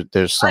like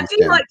there's something.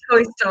 I do like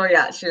Toy Story,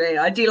 actually.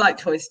 I do like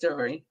Toy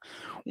Story.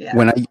 Yeah.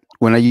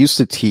 When I used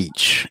to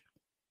teach,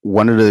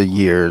 one of the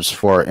years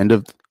for our end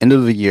of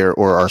the year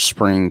or our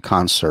spring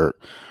concert,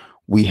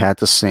 we had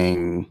to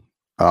sing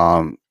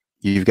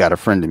 "You've Got a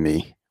Friend in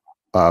Me"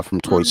 from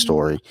Toy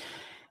Story,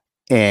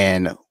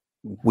 and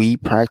we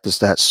practiced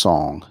that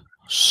song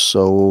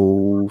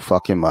so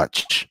fucking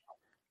much.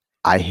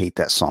 I hate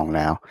that song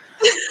now.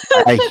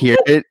 I hear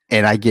it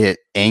and I get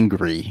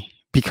angry,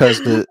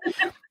 because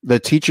the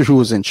teacher who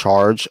was in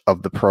charge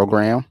of the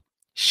program,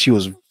 she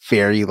was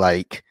very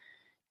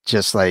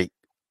just like,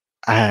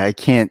 I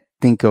can't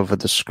think of a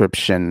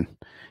description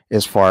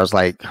as far as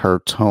like her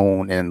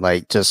tone and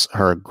like just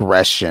her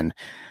aggression.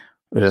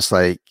 But it's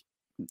like,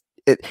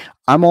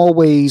 I'm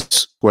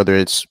always, whether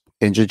it's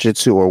in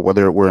jiu-jitsu or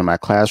whether we're in my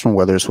classroom,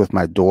 whether it's with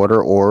my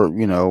daughter or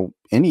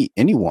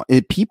anyone,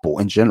 people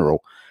in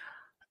general,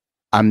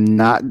 I'm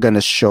not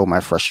gonna show my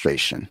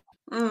frustration.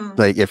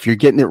 Like, if you're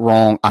getting it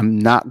wrong, I'm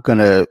not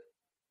gonna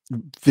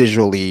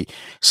visually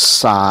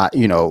sigh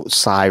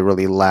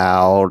really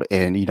loud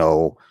and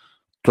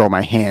throw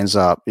my hands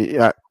up,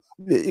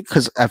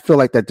 because I feel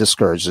like that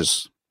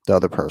discourages the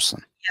other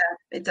person. Yeah,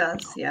 it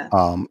does. Yeah.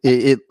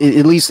 It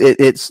at least it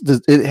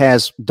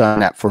has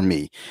done that for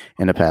me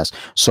in the past.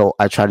 So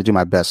I try to do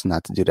my best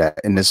not to do that.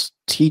 And this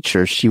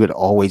teacher, she would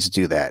always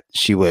do that.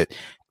 She would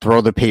throw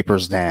the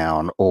papers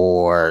down,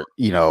 or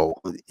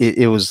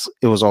it was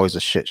always a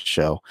shit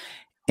show.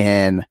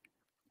 And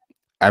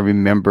I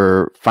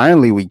remember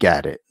finally we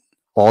got it.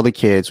 All the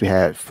kids, we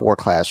had 4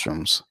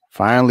 classrooms.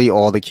 Finally,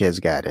 all the kids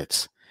got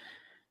it.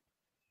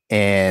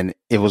 And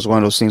it was one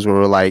of those things where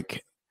we're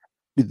like,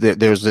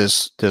 there's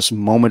this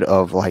moment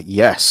of like,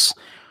 yes,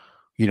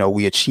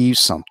 we achieved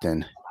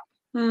something.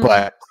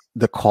 But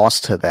the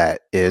cost to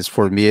that is,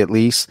 for me at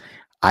least,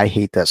 I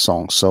hate that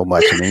song so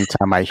much. And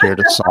anytime I hear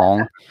the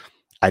song,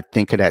 I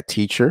think of that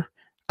teacher.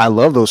 I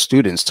love those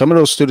students. Some of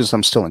those students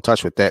I'm still in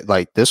touch with. That,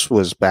 like, this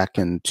was back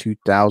in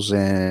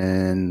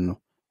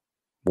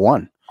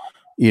 2001.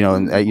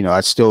 And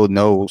I still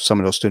know some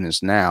of those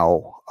students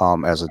now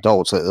as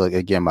adults. Like,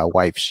 again, my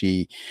wife,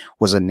 she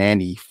was a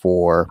nanny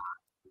for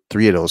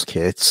 3 of those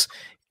kids,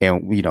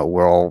 and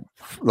we're all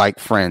like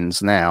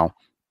friends now.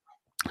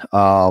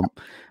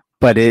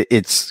 But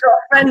it's got a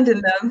friend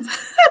in them.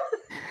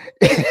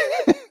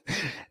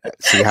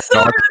 See how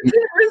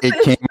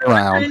it came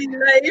around.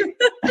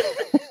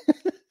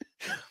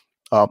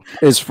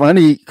 It's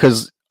funny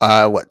because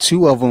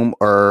 2 of them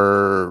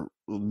are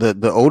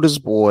the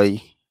oldest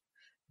boy.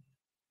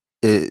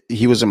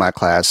 He was in my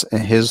class,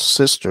 and his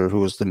sister,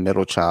 who was the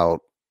middle child,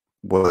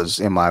 was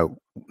in my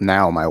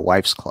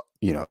wife's class.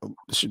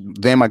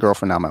 Then my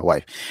girlfriend, now my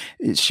wife.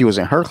 She was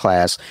in her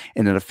class,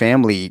 and then the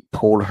family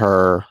pulled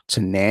her to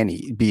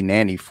be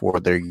nanny for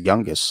their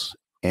youngest,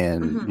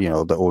 and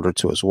the older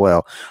 2 as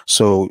well.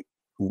 So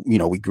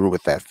we grew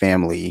with that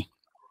family.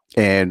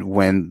 And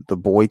when the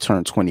boy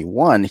turned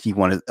 21, he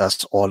wanted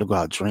us all to go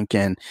out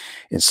drinking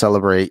and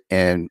celebrate.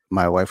 And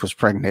my wife was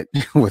pregnant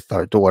with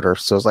our daughter,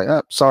 so I was like,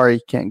 "Oh,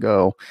 sorry, can't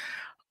go."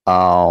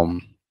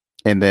 And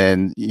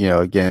then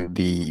again,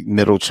 the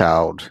middle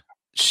child,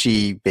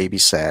 she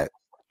babysat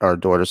our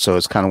daughter, so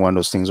it's kind of one of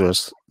those things where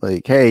it's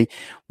like, hey,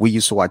 we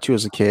used to watch you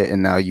as a kid,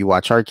 and now you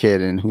watch our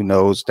kid, and who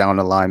knows, down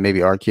the line,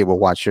 maybe our kid will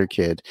watch your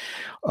kid,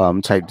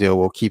 type deal.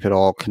 We'll keep it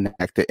all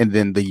connected. And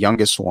then the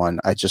youngest one,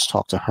 I just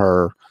talked to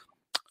her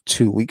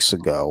 2 weeks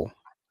ago,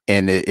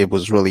 and it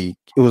was really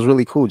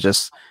cool.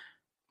 Just,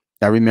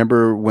 I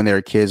remember when they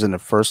were kids, and the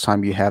first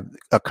time you have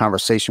a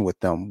conversation with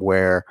them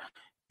where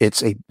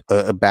it's a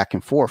back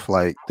and forth,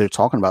 like they're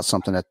talking about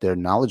something that they're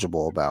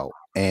knowledgeable about,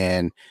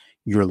 and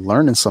you're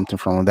learning something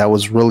from them. That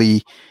was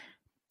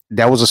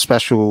a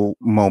special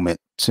moment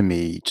to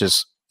me.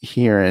 Just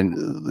hearing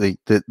the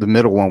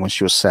middle one when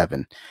she was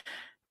 7.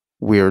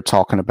 We were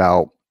talking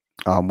about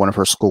one of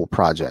her school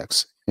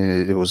projects,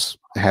 and it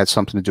had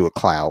something to do with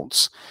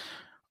clouds.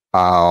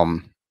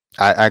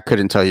 I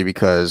couldn't tell you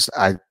because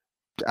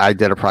I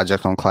did a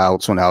project on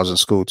clouds when I was in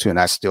school too, and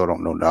I still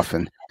don't know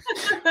nothing.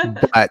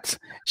 But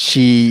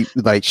she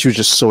was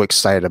just so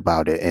excited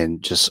about it,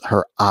 and just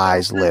her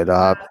eyes lit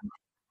up.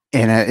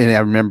 And I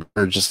remember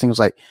just things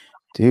like,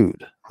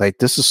 dude, like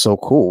this is so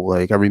cool.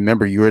 Like I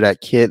remember you were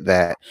that kid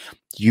that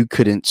you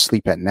couldn't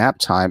sleep at nap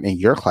time in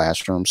your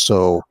classroom,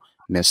 so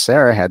Miss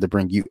Sarah had to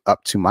bring you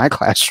up to my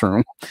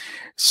classroom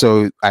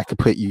so I could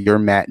put your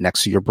mat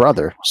next to your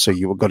brother so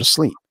you would go to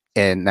sleep.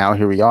 And now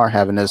here we are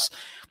having this,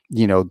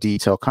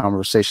 detailed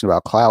conversation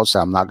about clouds that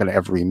I'm not going to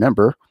ever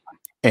remember.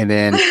 And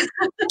then,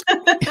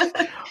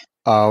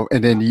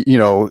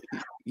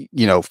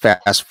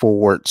 fast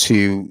forward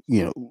to,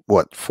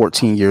 what,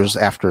 14 years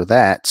after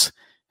that,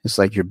 it's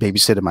like you're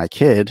babysitting my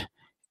kid,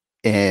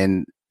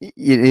 and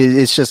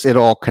it's just, it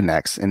all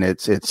connects, and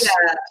it's all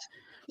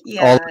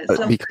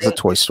it's because of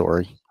Toy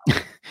Story.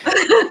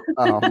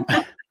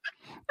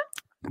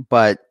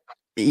 But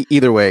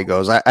either way it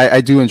goes,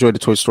 I do enjoy the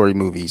Toy Story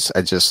movies.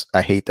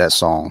 I hate that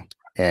song,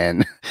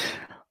 and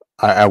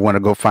I want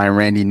to go find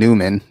Randy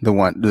Newman,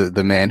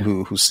 the man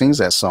who sings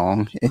that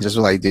song, and just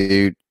like,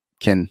 dude,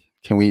 can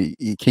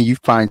you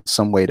find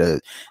some way to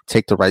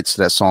take the rights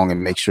to that song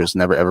and make sure it's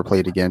never ever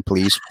played again,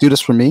 please? Do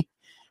this for me.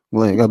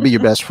 I'll be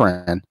your best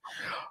friend.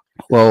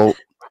 Well,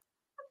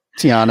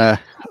 Teanna,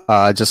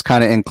 just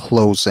kind of in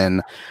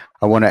closing,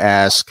 I want to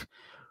ask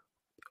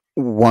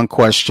one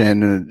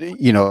question,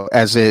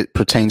 as it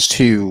pertains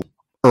to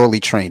early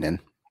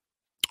training.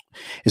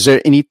 Is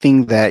there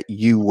anything that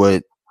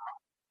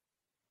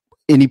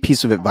any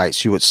piece of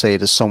advice you would say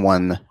to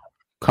someone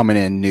coming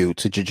in new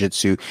to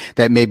jiu-jitsu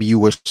that maybe you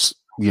wish,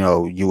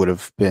 you would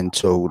have been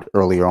told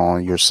earlier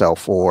on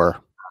yourself,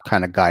 or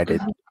kind of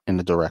guided in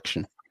the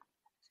direction?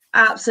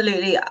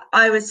 Absolutely.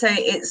 I would say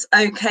it's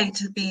okay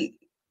to be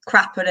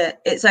crap at it.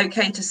 It's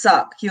okay to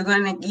suck. You're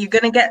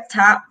gonna get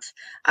tapped,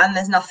 and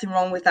there's nothing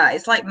wrong with that.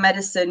 It's like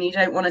medicine. You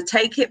don't want to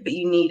take it, but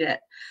you need it,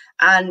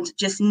 and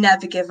just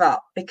never give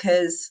up,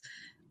 because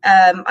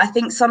I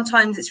think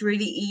sometimes it's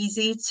really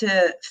easy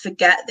to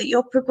forget that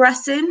you're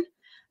progressing.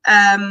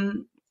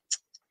 And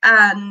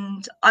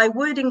I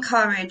would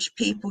encourage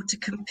people to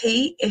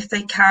compete if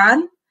they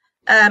can,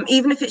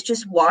 even if it's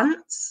just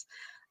once.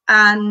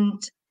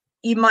 And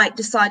you might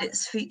decide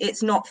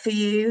it's not for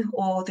you,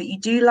 or that you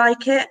do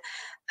like it.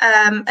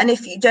 And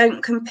if you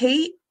don't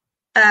compete,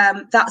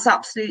 that's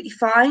absolutely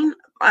fine.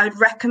 I would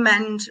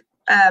recommend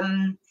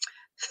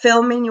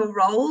filming your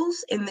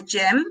roles in the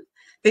gym,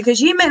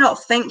 because you may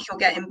not think you're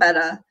getting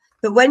better,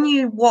 but when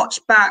you watch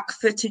back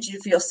footage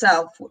of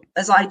yourself,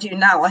 as I do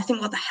now, I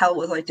think, what the hell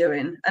was I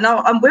doing? And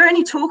we're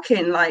only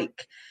talking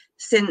like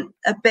since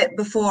a bit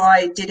before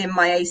I did in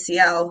my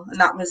ACL,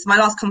 and that was my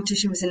last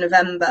competition was in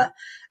November,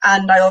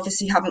 and I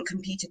obviously haven't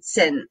competed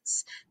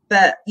since.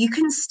 But you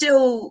can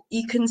still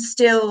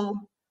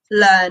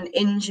learn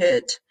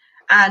injured.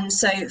 And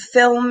so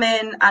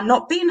filming and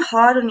not being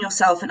hard on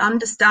yourself, and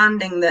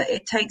understanding that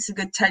it takes a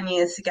good 10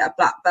 years to get a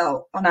black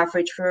belt on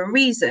average for a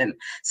reason.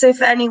 So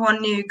for anyone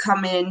new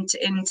coming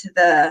into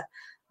the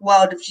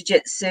world of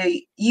jiu-jitsu,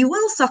 you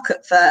will suck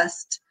at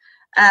first,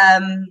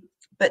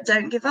 but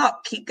don't give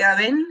up. Keep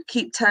going,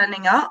 keep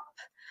turning up.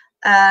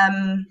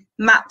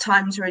 Mat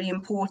time's really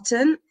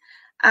important,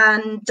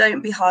 and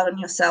don't be hard on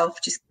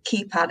yourself. Just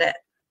keep at it.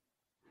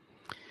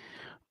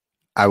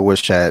 I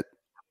wish that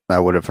I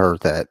would have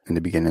heard that in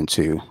the beginning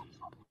too.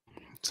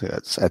 So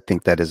I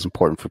think that is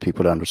important for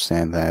people to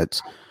understand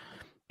that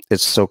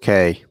it's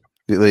okay.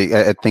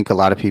 I think a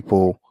lot of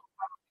people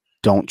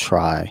don't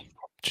try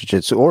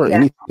jiu-jitsu or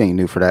anything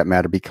new for that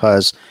matter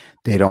because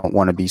they don't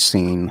want to be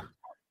seen,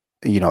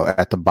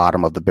 at the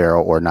bottom of the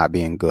barrel or not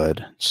being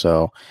good.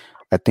 So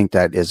I think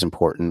that is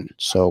important.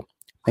 So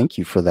thank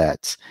you for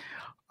that.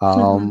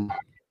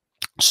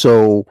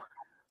 So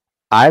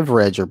I've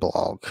read your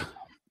blog.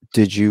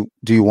 Do you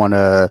want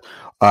to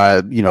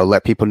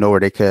let people know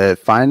where they could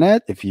find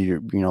that, if you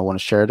want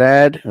to share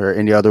that, or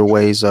any other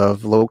ways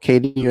of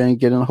locating you and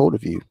getting a hold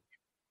of you?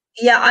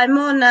 Yeah, I'm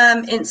on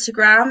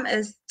Instagram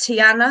as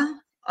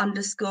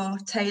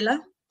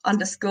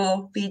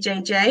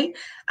Teanna_Taylor_BJJ,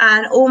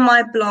 and all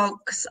my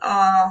blogs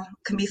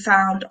can be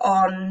found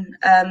on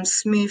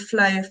Smooth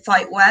Flow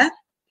Fightwear.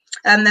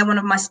 They're one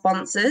of my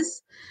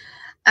sponsors.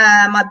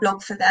 I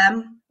blog for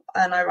them,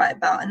 and I write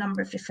about a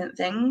number of different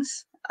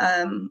things.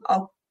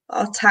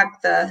 I'll tag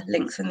the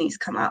links when this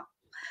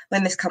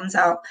comes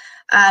out.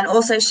 And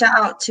also shout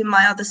out to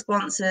my other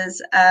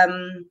sponsors,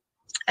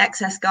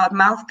 XS Guard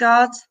Mouth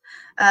Guard.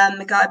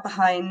 The guy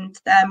behind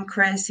them,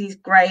 Chris, he's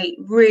great,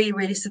 really,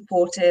 really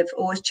supportive,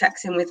 always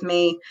checks in with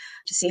me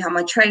to see how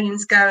my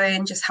training's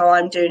going, just how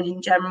I'm doing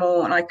in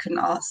general, and I couldn't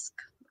ask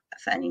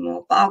for any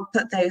more. But I'll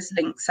put those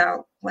links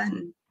out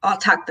I'll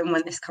tag them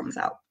when this comes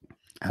out.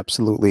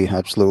 Absolutely.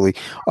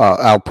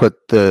 I'll put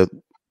the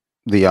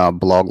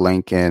blog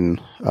link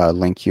and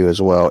link you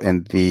as well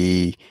in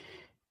the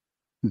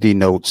the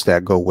notes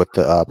that go with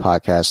the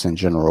podcast in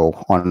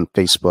general on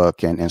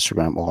Facebook and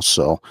Instagram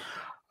also.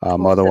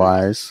 Awesome.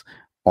 Otherwise,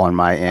 on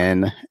my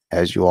end,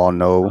 as you all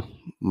know,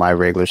 my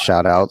regular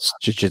shout outs,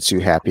 Jiu Jitsu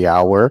Happy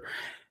Hour.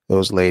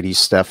 Those ladies,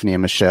 Stephanie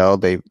and Michelle,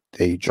 they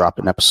drop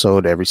an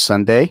episode every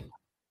Sunday,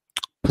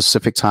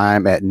 Pacific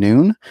time at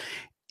noon.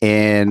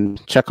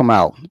 And check them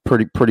out.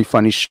 Pretty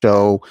funny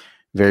show.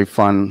 Very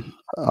fun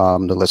to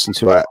listen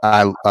to.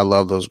 I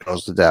love those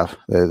girls to death.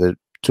 They're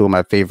two of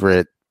my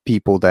favorite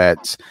people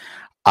that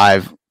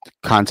I've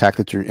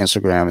contacted through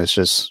Instagram. It's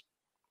just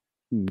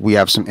we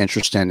have some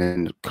interesting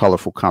and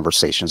colorful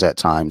conversations at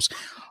times.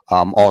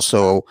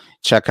 Also,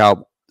 check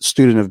out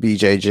Student of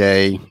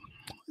BJJ.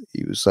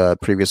 He was a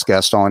previous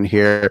guest on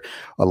here,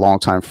 a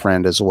longtime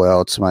friend as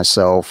well to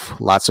myself.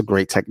 Lots of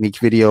great technique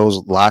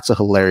videos, lots of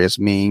hilarious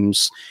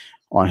memes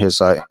on his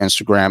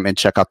Instagram, and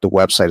check out the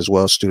website as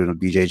well,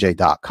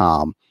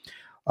 studentofbjj.com.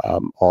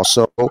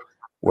 Also,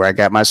 where I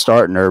got my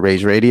start, Nerd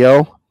Rage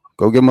Radio.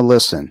 Go give them a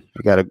listen.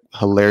 They got a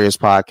hilarious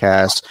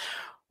podcast,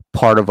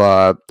 part of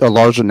a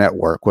larger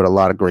network with a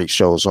lot of great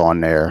shows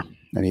on there.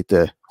 I need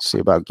to see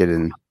about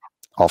getting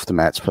Off the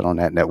Mats put on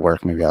that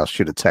network. Maybe I'll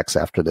shoot a text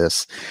after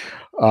this.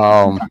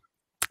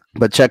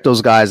 But check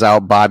those guys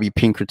out. Bobby and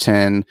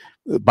Pinkerton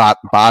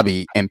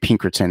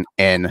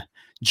and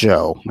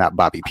Joe, not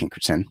Bobby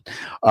Pinkerton.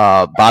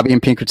 Bobby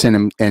and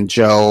Pinkerton and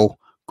Joe,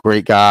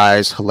 great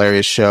guys,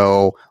 hilarious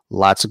show.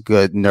 Lots of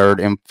good nerd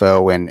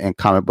info and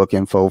comic book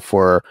info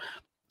for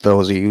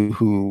those of you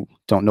who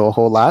don't know a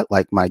whole lot,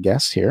 like my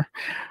guests here.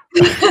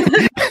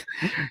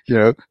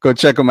 Go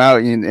check them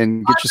out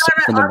and get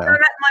yourself in the know. I'll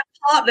direct my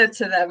partner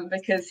to them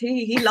because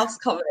he loves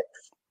comics.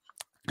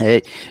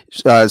 Hey,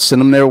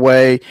 send them their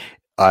way.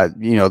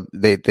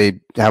 They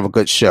have a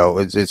good show.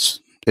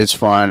 It's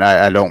fun.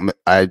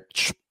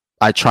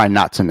 I try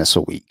not to miss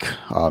a week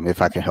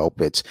if I can help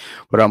it.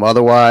 But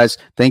otherwise,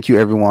 thank you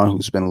everyone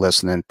who's been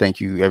listening.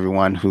 Thank you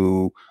everyone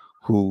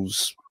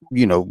who's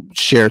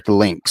shared the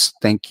links.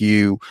 Thank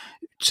you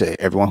to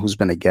everyone who's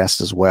been a guest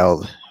as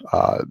well.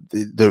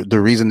 The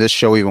reason this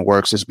show even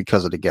works is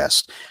because of the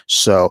guest.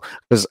 So,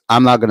 because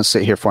I'm not going to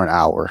sit here for an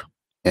hour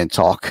and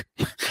talk.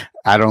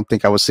 I don't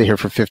think I would sit here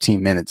for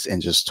 15 minutes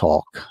and just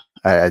talk.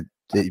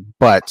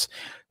 But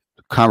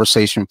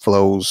conversation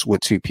flows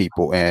with two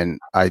people, and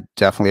I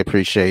definitely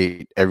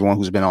appreciate everyone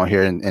who's been on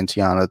here. And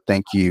Teanna,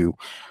 thank you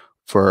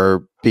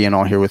for being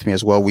on here with me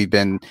as well. We've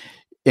been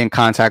in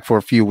contact for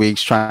a few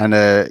weeks trying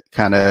to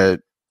kind of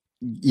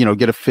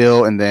get a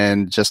feel, and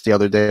then just the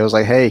other day I was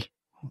like, hey,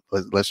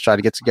 let's try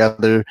to get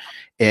together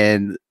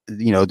and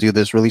do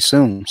this really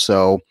soon.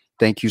 So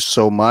thank you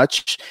so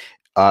much.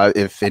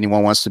 If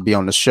anyone wants to be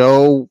on the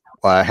show,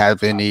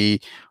 have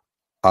any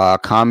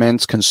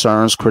comments,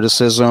 concerns,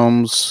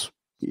 criticisms,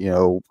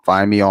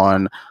 find me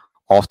on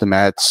Off the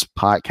Mats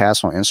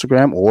podcast on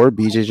Instagram or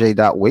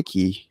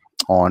bjj.wiki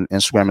on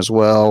Instagram as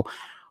well.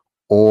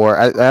 Or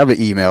I have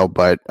an email,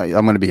 but I'm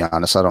going to be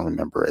honest, I don't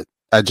remember it.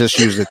 I just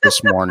used it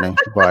this morning,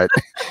 but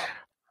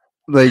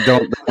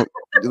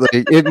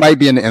it might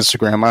be in the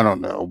Instagram. I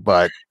don't know,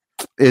 but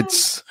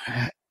just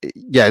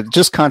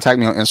contact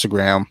me on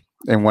Instagram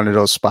in one of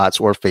those spots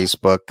or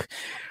Facebook.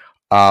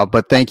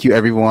 But thank you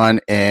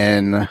everyone.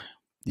 And,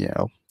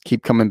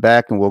 keep coming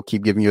back and we'll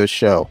keep giving you a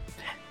show.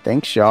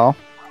 Thanks, y'all.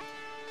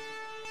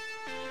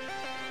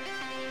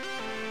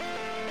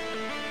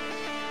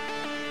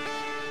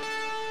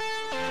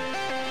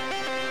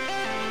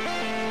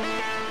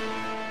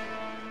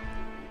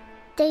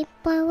 They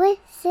was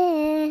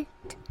it.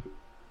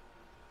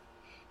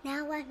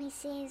 Now let me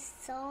sing a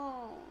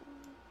song.